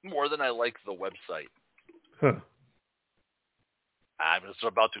more than I like the website. Huh. I'm just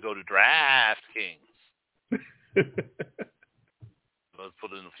about to go to DraftKings. Let's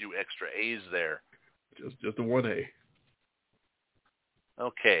put in a few extra A's there. Just a 1A.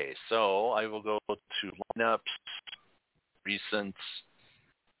 Okay, so I will go to lineups, recent,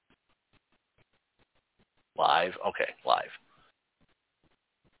 live. Okay, live.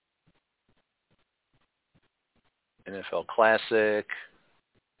 NFL Classic.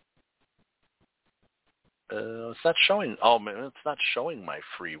 It's not showing. Oh man, it's not showing my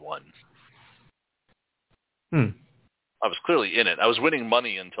free one. I was clearly in it. I was winning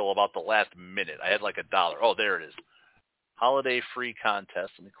money until about the last minute. I had like $1. Oh, there it is. Holiday free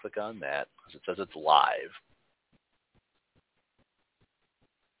contest. Let me click on that because it says it's live.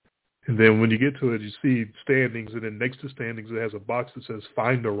 And then when you get to it, you see standings, and then next to standings, it has a box that says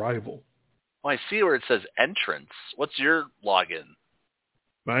 "Find a Rival." Oh, I see where it says entrance. What's your login?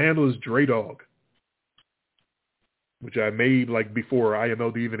 My handle is Draydog, which I made like before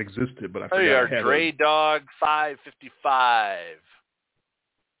IMLD even existed, but I forgot. Oh, you are I had Draydog555.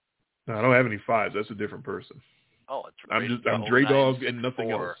 No, I don't have any fives. That's a different person. Oh, it's I'm Draydog and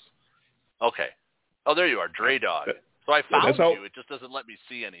nothing else. Okay. Oh, there you are, Draydog. So I found you. It just doesn't let me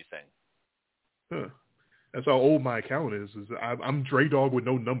see anything. Huh. That's how old my account is I'm Draydog with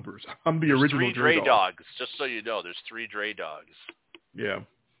no numbers. I'm the original Draydog. Draydogs. Just so you know, there's 3 Draydogs. Yeah.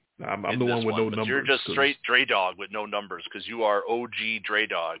 I'm the one with no numbers. You're just straight Draydog with no numbers because you are OG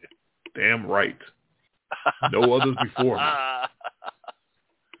Draydog. Damn right. No others before me.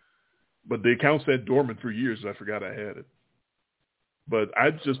 But the account said dormant for years, and I forgot I had it. But I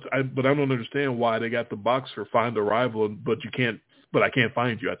don't understand why they got the box for Find a Rival, but I can't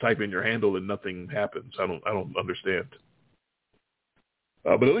find you. I type in your handle and nothing happens. I don't understand.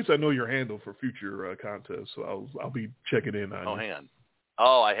 But at least I know your handle for future contests, so I'll be checking in on you. Oh, hang on.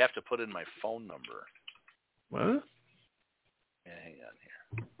 Oh, I have to put in my phone number. What? Yeah, hang on here.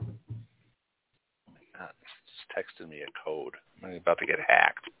 Oh my God, it's texting me a code. I'm about to get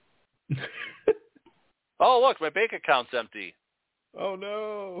hacked. Oh, look, my bank account's empty. Oh,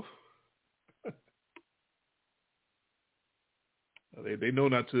 no. They know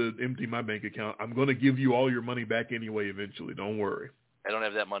not to empty my bank account. I'm going to give you all your money back anyway eventually. Don't worry. I don't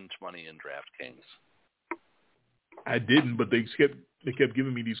have that much money in DraftKings. I didn't, but they kept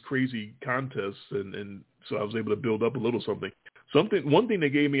giving me these crazy contests, and so I was able to build up a little something. One thing they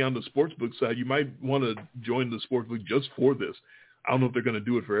gave me on the sportsbook side, you might want to join the sportsbook just for this. I don't know if they're going to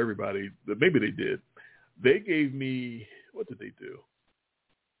do it for everybody, but maybe they did. They gave me, what did they do?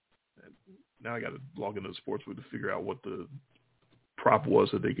 Now I got to log into the sportsbook to figure out what the prop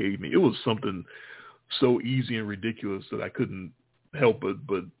was that they gave me. It was something so easy and ridiculous that I couldn't help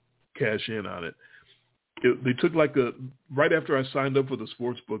but cash in on it. They took right after I signed up for the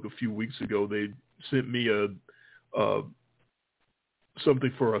sportsbook a few weeks ago, they sent me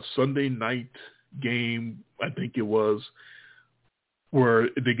something for a Sunday night game, I think it was, where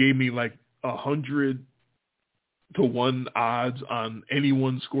they gave me like 100-1 odds on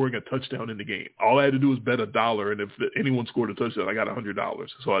anyone scoring a touchdown in the game. All I had to do was bet $1, and if anyone scored a touchdown, I got $100.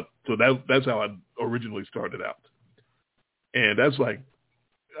 So that's how I originally started out. And that's like,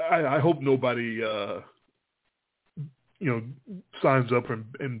 I hope nobody signs up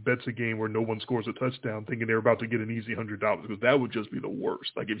and bets a game where no one scores a touchdown thinking they're about to get an easy $100, because that would just be the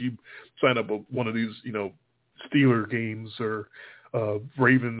worst. Like if you sign up one of these, Steeler games or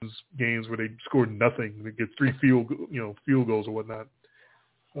Ravens games where they score nothing, they get 3 field goals or whatnot.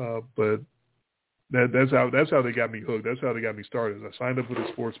 But that's how they got me hooked. That's how they got me started. I signed up with a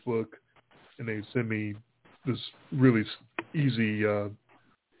sports book, and they sent me this really easy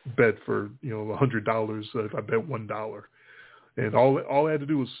bet for $100 if I bet $1, and all I had to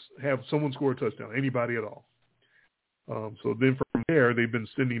do was have someone score a touchdown, anybody at all. So then from there, they've been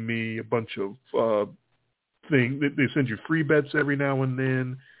sending me a bunch of things. They send you free bets every now and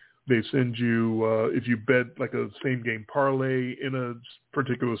then. They send you if you bet like a same game parlay in a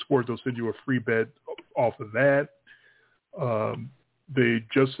particular sport, they'll send you a free bet off of that. They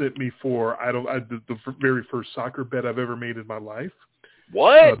just sent me for the very first soccer bet I've ever made in my life.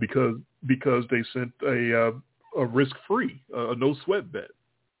 What? Because they sent a risk-free, a no-sweat bet.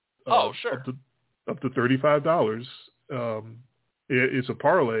 Oh, sure. Up to $35. It's a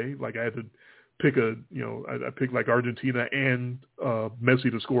parlay. Like I had to pick I picked like Argentina and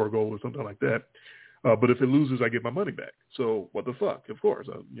Messi to score a goal or something like that. But if it loses, I get my money back. So what the fuck? Of course,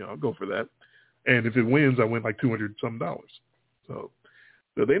 I'll go for that. And if it wins, I win like $200 some. So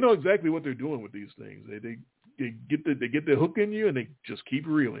they know exactly what they're doing with these things. They get the hook in you, and they just keep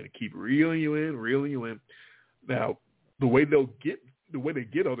reeling you in. Now, the way they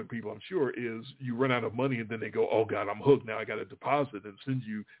get other people, I'm sure, is you run out of money, and then they go, oh God, I'm hooked. Now I got to deposit and send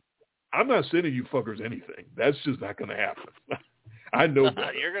you. I'm not sending you fuckers anything. That's just not going to happen. I know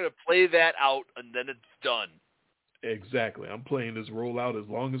better. You're going to play that out, and then it's done. Exactly. I'm playing this roll out as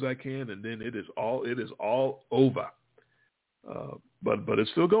long as I can, and then it is all over. But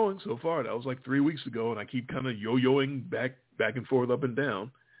it's still going so far. That was like 3 weeks ago, and I keep kind of yo-yoing back and forth, up and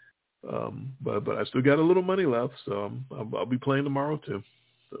down. But I still got a little money left, so I'll be playing tomorrow too.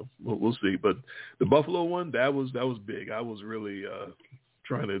 So we'll see. But the Buffalo one, that was big. I was really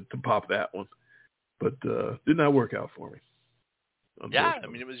trying to pop that one, but did not work out for me. Yeah, I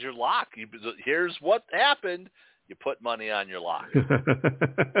mean, it was your lock. Here's what happened. You put money on your lock.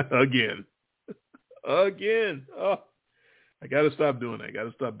 Again. Oh, I got to stop doing that. I got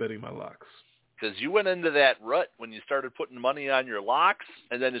to stop betting my locks. Because you went into that rut when you started putting money on your locks,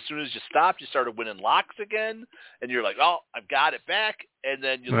 and then as soon as you stopped, you started winning locks again, and you're like, oh, I've got it back, and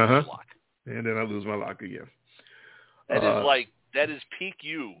then you lose your lock. And then I lose my lock again. That is peak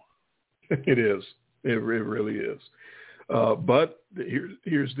you. It is. It really is. But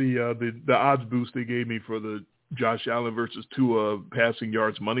here's the odds boost they gave me for the Josh Allen versus Tua passing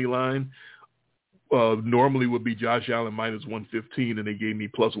yards money line. Normally would be Josh Allen minus 115, and they gave me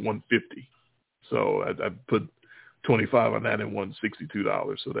plus 150. So I put 25 on that and won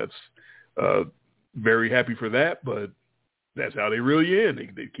 $62. So that's very happy for that. But that's how they reel you in.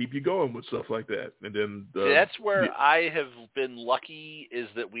 They keep you going with stuff like that. And then that's where I have been lucky, is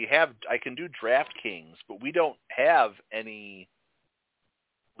that I can do DraftKings, but we don't have any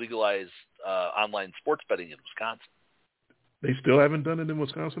legalized online sports betting in Wisconsin. They still haven't done it in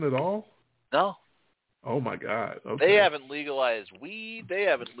Wisconsin at all? No. Oh my God. Okay. They haven't legalized weed. They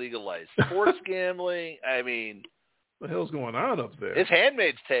haven't legalized sports gambling. I mean, what the hell's going on up there? It's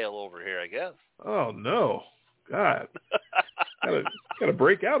Handmaid's Tale over here, I guess. Oh no. God. Gotta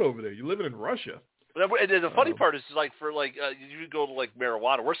break out over there. You're living in Russia. And the funny part is, you go to like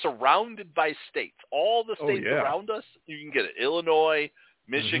marijuana. We're surrounded by states. All the states around us, you can get it. Illinois,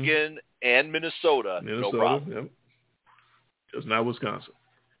 Michigan, and Minnesota. No problem. Yep. Just not Wisconsin.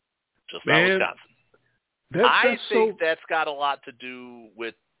 Just not Wisconsin. I think that's got a lot to do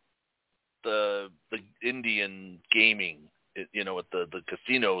with the Indian gaming. With the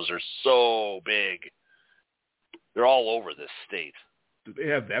casinos are so big. They're all over this state. Do they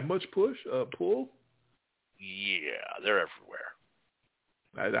have that much pull? Yeah, they're everywhere.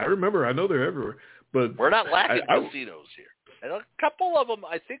 I remember. I know they're everywhere. But we're not lacking casinos here. And a couple of them,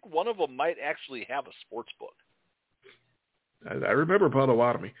 I think one of them might actually have a sports book. I remember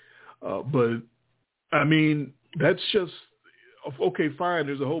Potawatomi. But, I mean, that's just, okay, fine.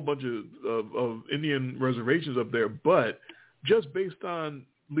 There's a whole bunch of Indian reservations up there. But just based on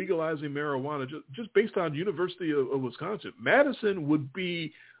legalizing marijuana, just based on University of Wisconsin, Madison would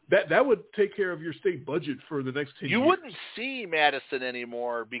be, that would take care of your state budget for the next 10 years. You wouldn't see Madison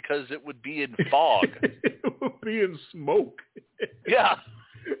anymore because it would be in fog. It would be in smoke. Yeah.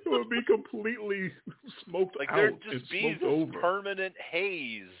 It would be completely smoked out. There'd just be this permanent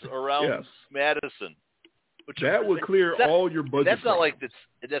haze around Madison. That would clear all your budget. That's not like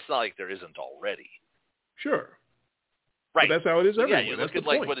there isn't already. Sure. Right. But that's how it is everywhere. Yeah, you look at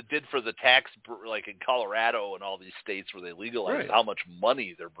what it did for the tax, like in Colorado and all these states where they legalized, how much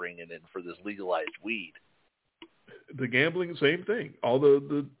money they're bringing in for this legalized weed. The gambling, same thing. All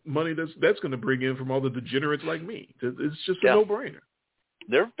the money that's going to bring in from all the degenerates like me. It's just a no-brainer.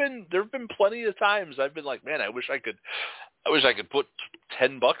 There've been plenty of times I've been like, man, I wish I could put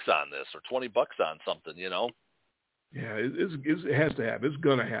 $10 on this or $20 on something, Yeah, it has to happen. It's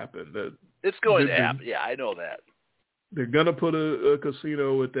going to happen. It's going to happen. Yeah, I know that. They're going to put a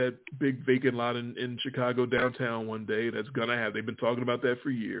casino at that big vacant lot in Chicago downtown one day. That's going to happen. They've been talking about that for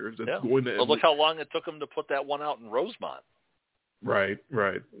years. That's going to. Well, look how long it took them to put that one out in Rosemont. Right.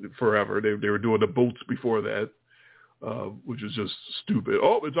 Forever. They were doing the boats before that, which is just stupid.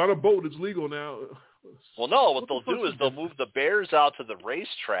 Oh, it's on a boat. It's legal now. Well, no. What they'll do is they'll move the Bears out to the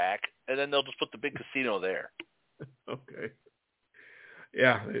racetrack, and then they'll just put the big casino there. Okay.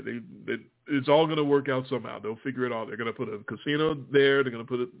 Yeah, it's all going to work out somehow. They'll figure it out. They're going to put a casino there. They're going to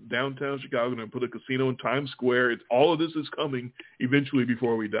put it downtown Chicago. They're going to put a casino in Times Square. All of this is coming eventually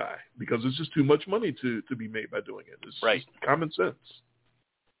before we die because it's just too much money to be made by doing it. It's just common sense.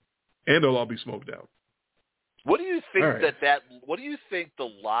 And they'll all be smoked out. What do you think right. What do you think the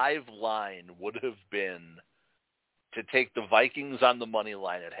live line would have been to take the Vikings on the money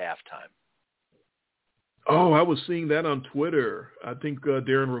line at halftime? Oh, I was seeing that on Twitter. I think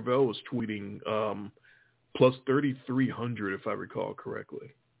Darren Ravel was tweeting plus 3,300, if I recall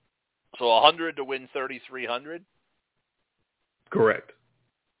correctly. So 100 to win 3,300. Correct.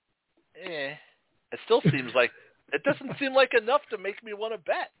 It still seems like it doesn't seem like enough to make me want to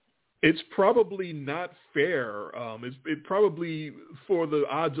bet. It's probably not fair. It probably, for the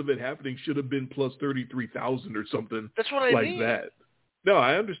odds of it happening, should have been plus 33,000 or something. That's what I like mean. that. No,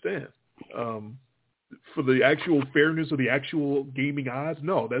 I understand. For the actual fairness of the actual gaming odds,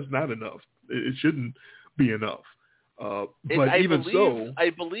 no, that's not enough. It shouldn't be enough. But I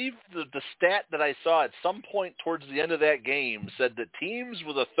believe the stat that I saw at some point towards the end of that game said that teams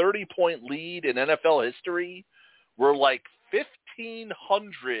with a 30-point lead in NFL history were like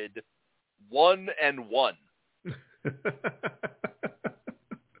 1,500 1-1.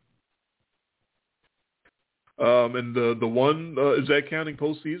 And the one, is that counting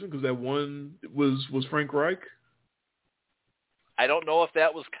postseason? Because that one was Frank Reich? I don't know if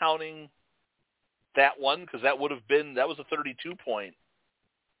that was counting that one, because that was a 32-point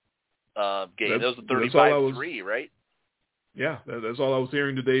game. That was a 35-3, right? Yeah, that's all I was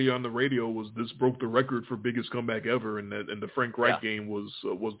hearing today on the radio was this broke the record for biggest comeback ever, and the Frank Reich game was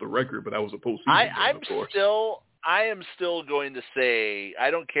the record, but that was a postseason game, of course. I am still going to say,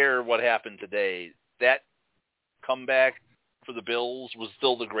 I don't care what happened today, that comeback for the Bills was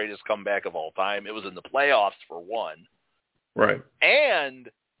still the greatest comeback of all time. It was in the playoffs for one. Right. And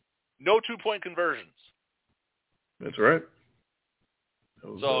no 2-point conversions. That's right.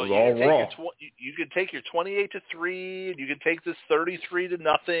 So you could take your 28-3, and you could take this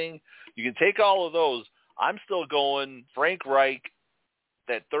 33-0. You can take all of those. I'm still going Frank Reich,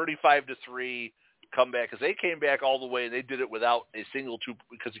 that 35-3 comeback, because they came back all the way, and they did it without a single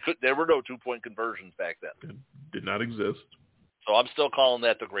because there were no 2-point conversions back then. It did not exist. So I'm still calling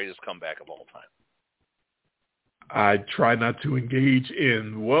that the greatest comeback of all time. I try not to engage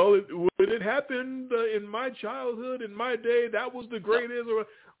in, when it happened in my childhood, in my day, that was the greatest. No.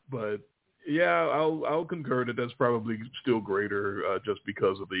 But, yeah, I'll concur that that's probably still greater just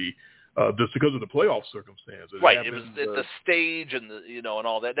because of the playoff circumstances. Right. It was the stage and and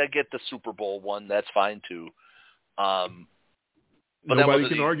all that. I get the Super Bowl one. That's fine, too. But nobody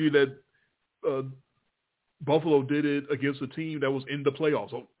can argue that Buffalo did it against a team that was in the playoffs.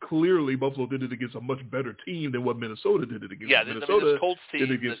 So clearly, Buffalo did it against a much better team than what Minnesota did it against. Minnesota this Colts team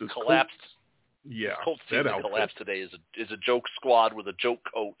that collapsed. Yeah, this Colts team that collapsed today is a joke squad with a joke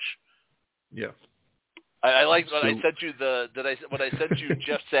coach. Yeah, I like when I sent you when I sent you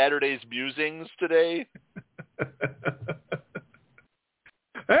Jeff Saturday's musings today.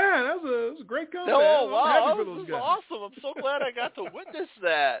 That was a great comment. Oh, wow, this is awesome! I'm so glad I got to witness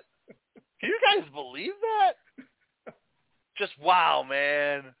that. Can you guys believe that? Just wow,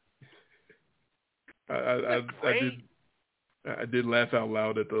 man. I did laugh out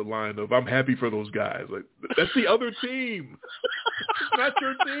loud at the line of "I'm happy for those guys." Like that's the other team. It's not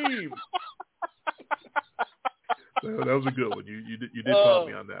your team. So that was a good one. You did call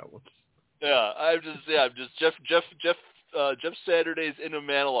me on that one. Yeah, I'm just Jeff Saturday's inner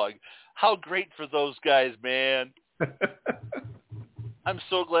monologue. How great for those guys, man. I'm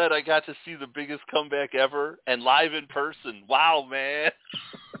so glad I got to see the biggest comeback ever and live in person. Wow, man.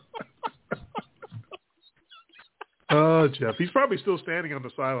 Oh, Jeff. He's probably still standing on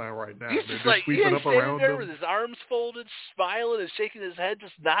the sideline right now. He's just like, sweeping up around there him with his arms folded, smiling and shaking his head,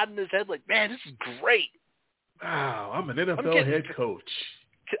 just nodding his head like, man, this is great. Wow, I'm an NFL head coach.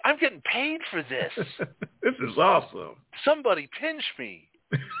 I'm getting paid for this. This is awesome. Somebody pinch me.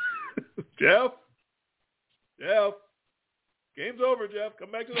 Jeff. Game's over, Jeff. Come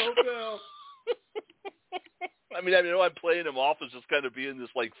back to the hotel. I know I'm playing him off as just kind of being this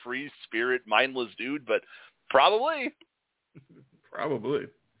like free spirit, mindless dude, but probably.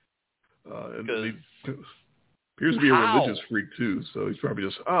 And he appears to be a religious freak too, so he's probably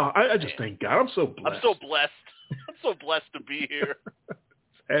just, I just thank God. I'm so blessed. I'm so blessed to be here.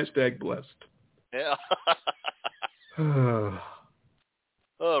 Hashtag blessed. Yeah.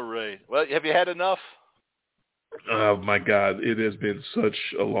 All right. Well, have you had enough? Oh, my God. It has been such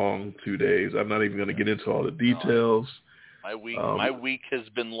a long 2 days. I'm not even going to get into all the details. My week has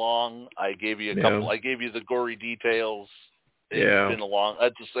been long. I gave you a couple. I gave you the gory details. It's been a long. I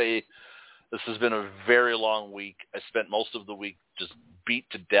have to say, this has been a very long week. I spent most of the week just beat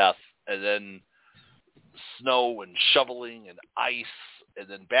to death, and then snow and shoveling and ice and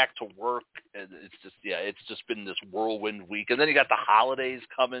then back to work, and it's just been this whirlwind week. And then you got the holidays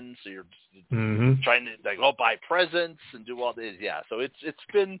coming, so you're trying to buy presents and do all this. Yeah, so it's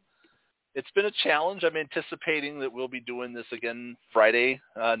been a challenge. I'm anticipating that we'll be doing this again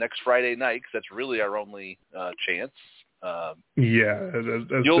next Friday night, because that's really our only chance. That's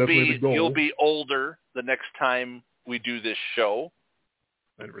definitely the goal. You'll be older the next time we do this show.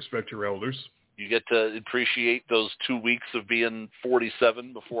 And respect your elders. You get to appreciate those 2 weeks of being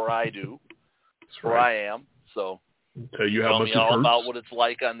 47 before I do. That's where I am. So tell you how much it all hurts. about what it's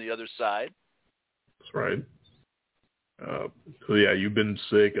like on the other side. That's right. So yeah, you've been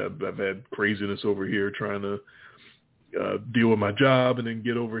sick. I've had craziness over here trying to deal with my job, and then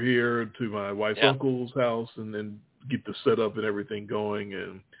get over here to my wife's uncle's house, and then get the setup and everything going.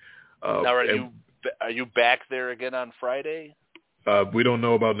 And now, are you back there again on Friday? We don't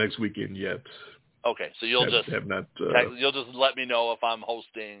know about next weekend yet. Okay, so you'll just let me know if I'm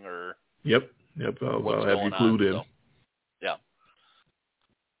hosting or. Yep. I'll have you clued in. So, yeah.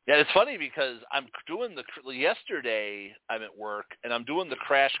 Yeah, it's funny because I'm doing yesterday I'm at work and I'm doing the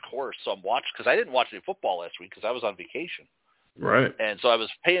crash course. So I'm watching, because I didn't watch any football last week because I was on vacation. Right. And so I was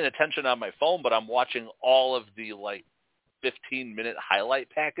paying attention on my phone, but I'm watching all of the 15-minute highlight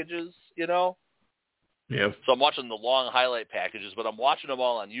packages, Yeah. So I'm watching the long highlight packages, but I'm watching them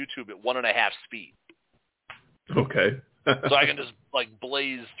all on YouTube at 1.5 speed. Okay. So I can just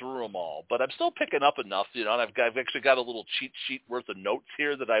blaze through them all. But I'm still picking up enough, and I've actually got a little cheat sheet worth of notes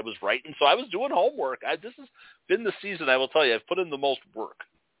here that I was writing. So I was doing homework. This has been the season, I will tell you, I've put in the most work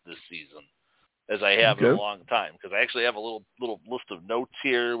this season as I have in a long time, because I actually have a little list of notes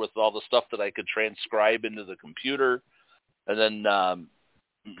here with all the stuff that I could transcribe into the computer, and then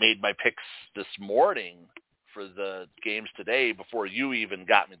made my picks this morning for the games today before you even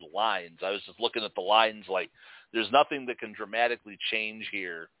got me the lines. I was just looking at the lines there's nothing that can dramatically change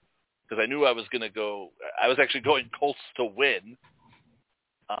here, because I knew I was going to go – I was actually going Colts to win,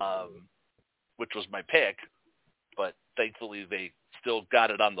 which was my pick, but thankfully they still got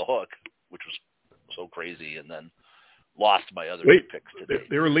it on the hook, which was so crazy, and then lost my other two picks today.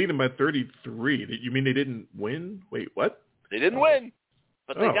 They were leading by 33. You mean they didn't win? Wait, what? They didn't win,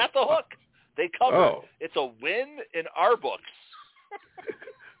 but they got the hook. They covered. Oh. It's a win in our books.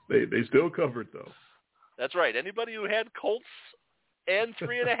 They still covered, though. That's right. Anybody who had Colts and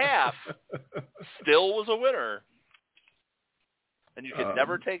 3.5 still was a winner. And you can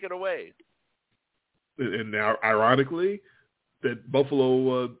never take it away. And now, ironically, that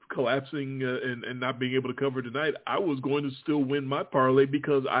Buffalo collapsing and not being able to cover tonight, I was going to still win my parlay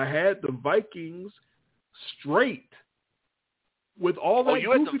because I had the Vikings straight. With all that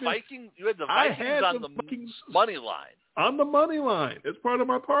you had the Vikings on the money line. On the money line. It's part of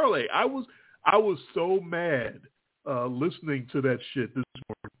my parlay. I was so mad listening to that shit this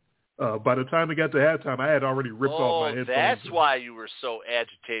morning. By the time it got to halftime, I had already ripped off my headphones. That's why you were so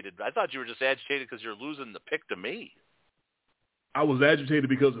agitated. I thought you were just agitated because you're losing the pick to me. I was agitated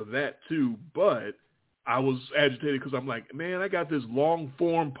because of that too, but I was agitated because I'm like, man, I got this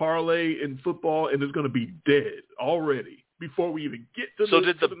long-form parlay in football, and it's going to be dead already before we even get to So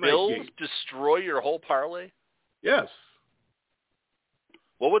did the Bills destroy your whole parlay? Yes.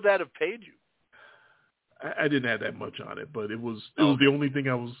 What would that have paid you? I didn't have that much on it, but it was the only thing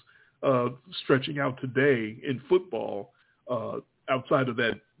I was stretching out today in football outside of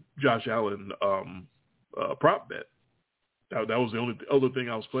that Josh Allen prop bet. That was the only other thing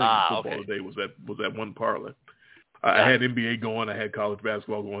I was playing in football today was that one parlay. I had NBA going. I had college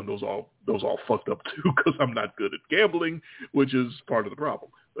basketball going. Those all fucked up too because I'm not good at gambling, which is part of the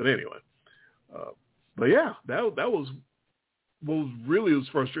problem. But anyway, but yeah, that was what really was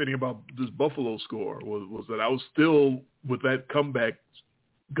frustrating about this Buffalo score was that I was still with that comeback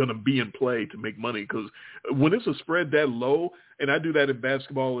gonna be in play to make money, because when it's a spread that low, and I do that in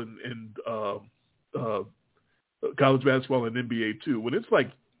basketball and college basketball and NBA too, when it's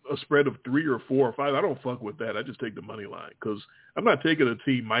like a spread of 3 or 4 or 5, I don't fuck with that. I just take the money line, because I'm not taking a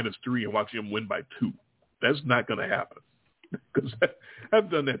team -3 and watching them win by 2. That's not going to happen, because I've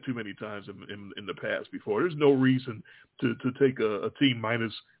done that too many times in the past before. There's no reason to take a team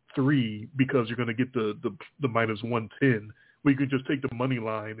 -3 because you're going to get the -110. We could just take the money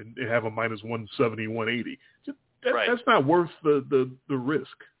line and have a -170, 180. That's not worth the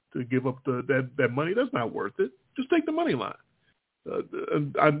risk to give up that money. That's not worth it. Just take the money line.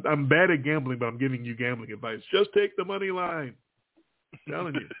 I'm bad at gambling, but I'm giving you gambling advice. Just take the money line. I'm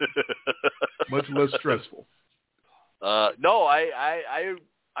telling you. Much less stressful. No, I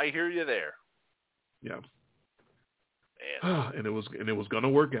hear you there. Yeah. And it was going to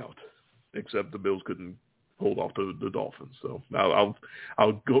work out, except the Bills couldn't hold off the Dolphins. So I'll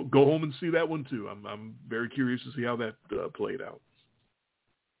go home and see that one too. I'm very curious to see how that played out.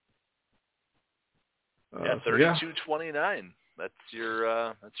 32-29. That's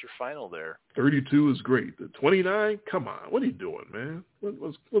your final there. 32 is great. The 29, come on, what are you doing, man?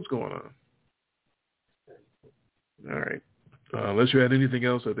 What's going on? All right. Unless you had anything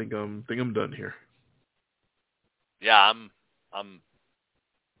else, I think I'm done here. Yeah, I'm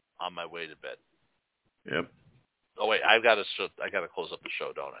on my way to bed. Yep. Oh wait, I got to close up the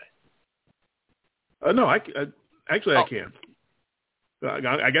show, don't I? No, I can.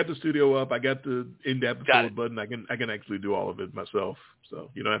 I got the studio up. I got the end episode button. I can actually do all of it myself. So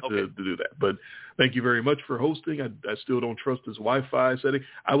you don't have to do that. But thank you very much for hosting. I still don't trust this Wi-Fi setting.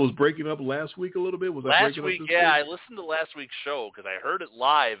 I was breaking up last week a little bit. Was I breaking up this week? I listened to last week's show because I heard it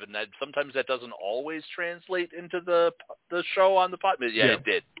live, and sometimes that doesn't always translate into the show on the pod. But yeah, it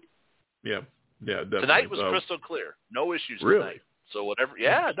did. Yeah, definitely. Tonight was crystal clear. No issues really? Tonight. So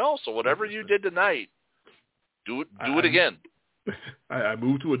whatever you did tonight, do it again. I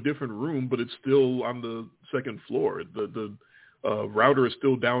moved to a different room, but it's still on the second floor. The router is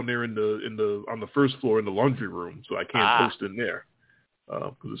still down there on the first floor in the laundry room, so I can't post in there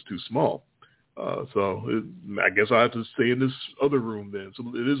because it's too small. So I guess I have to stay in this other room then. So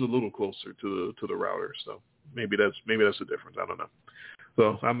it is a little closer to the router. So maybe that's the difference. I don't know.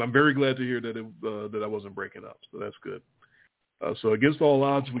 So I'm very glad to hear that that I wasn't breaking up. So that's good. So against all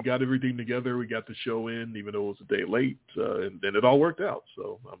odds, we got everything together. We got the show in, even though it was a day late, and it all worked out.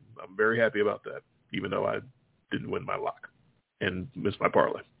 So I'm very happy about that, even though I didn't win my lock and missed my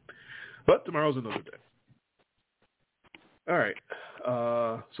parlay. But tomorrow's another day. All right.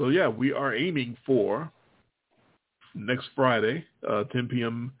 So yeah, we are aiming for next Friday, 10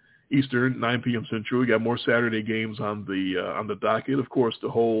 p.m. Eastern, 9 p.m. Central. We got more Saturday games on the docket. Of course, the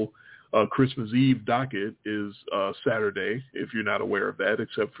whole Christmas Eve docket is Saturday, if you're not aware of that,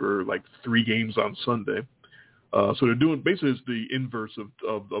 except for like 3 games on Sunday. So they're doing basically it's the inverse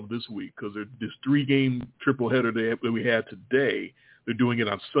of this week because this 3-game triple header that we had today. They're doing it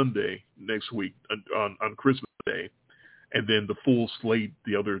on Sunday next week on Christmas Day, and then the full slate,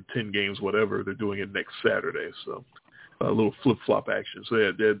 the other 10 games, whatever, they're doing it next Saturday. So a little flip-flop action. So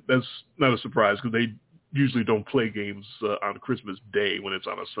yeah, that's not a surprise because they usually don't play games on Christmas Day when it's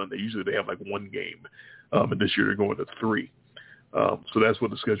on a Sunday. Usually they have like 1 game, and this year they're going to 3. So that's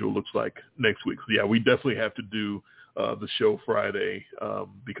what the schedule looks like next week. So yeah, we definitely have to do the show Friday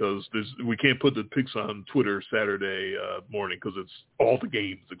because we can't put the picks on Twitter Saturday morning because it's all the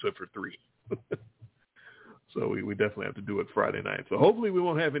games except for 3. So we definitely have to do it Friday night. So hopefully we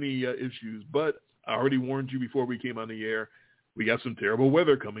won't have any issues. But I already warned you before we came on the air. We got some terrible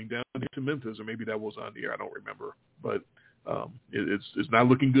weather coming down to Memphis, or maybe that was on the air. I don't remember. But it's not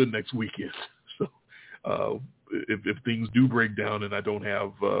looking good next weekend. So if things do break down and I don't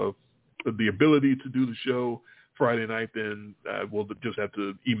have the ability to do the show Friday night, then we'll just have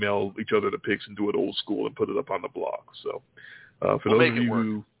to email each other the picks and do it old school and put it up on the blog. So for those of you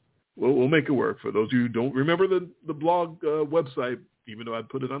who we'll make it work. For those of you who don't remember the blog website, even though I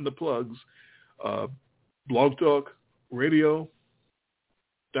put it on the plugs,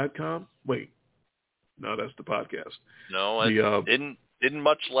 blogtalkradio.com. Wait, no, that's the podcast. No, in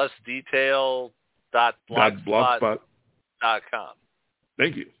much less detail. .blogspot.com.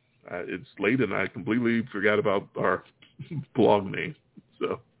 Thank you. It's late and I completely forgot about our blog name.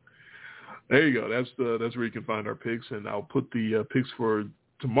 So there you go. That's where you can find our picks, and I'll put the picks for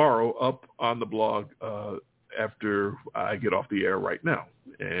tomorrow up on the blog after I get off the air right now,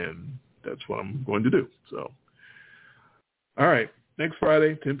 and that's what I'm going to do. So, all right, next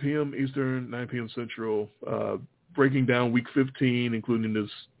Friday, 10 p.m. Eastern, 9 p.m. Central, breaking down Week 15, including this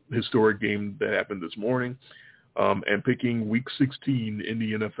historic game that happened this morning, and picking Week 16 in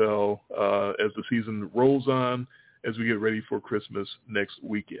the NFL as the season rolls on as we get ready for Christmas next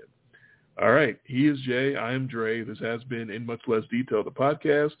weekend. All right, he is Jay. I am Dre. This has been In Much Less Detail, the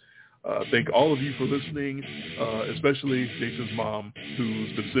podcast. Thank all of you for listening, especially Jason's mom,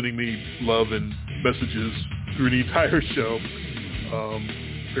 who's been sending me love and messages through the entire show.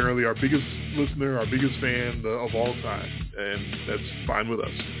 Apparently our biggest listener, our biggest fan of all time, and that's fine with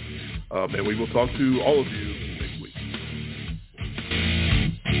us. And we will talk to all of you next week.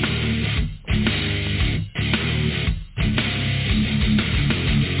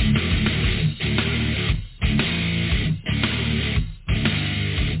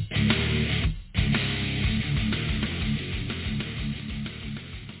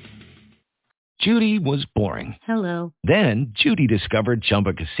 Judy was boring. Hello. Then Judy discovered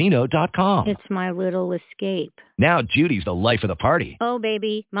ChumbaCasino.com. It's my little escape. Now Judy's the life of the party. Oh,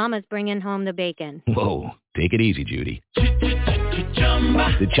 baby, mama's bringing home the bacon. Whoa, take it easy, Judy.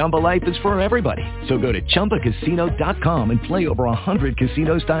 The Chumba life is for everybody. So go to ChumbaCasino.com and play over 100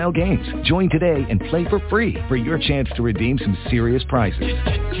 casino-style games. Join today and play for free for your chance to redeem some serious prizes.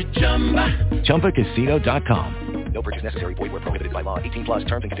 ChumbaCasino.com. No purchase necessary. Void where prohibited by law. 18 plus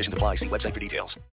terms and conditions apply. See website for details.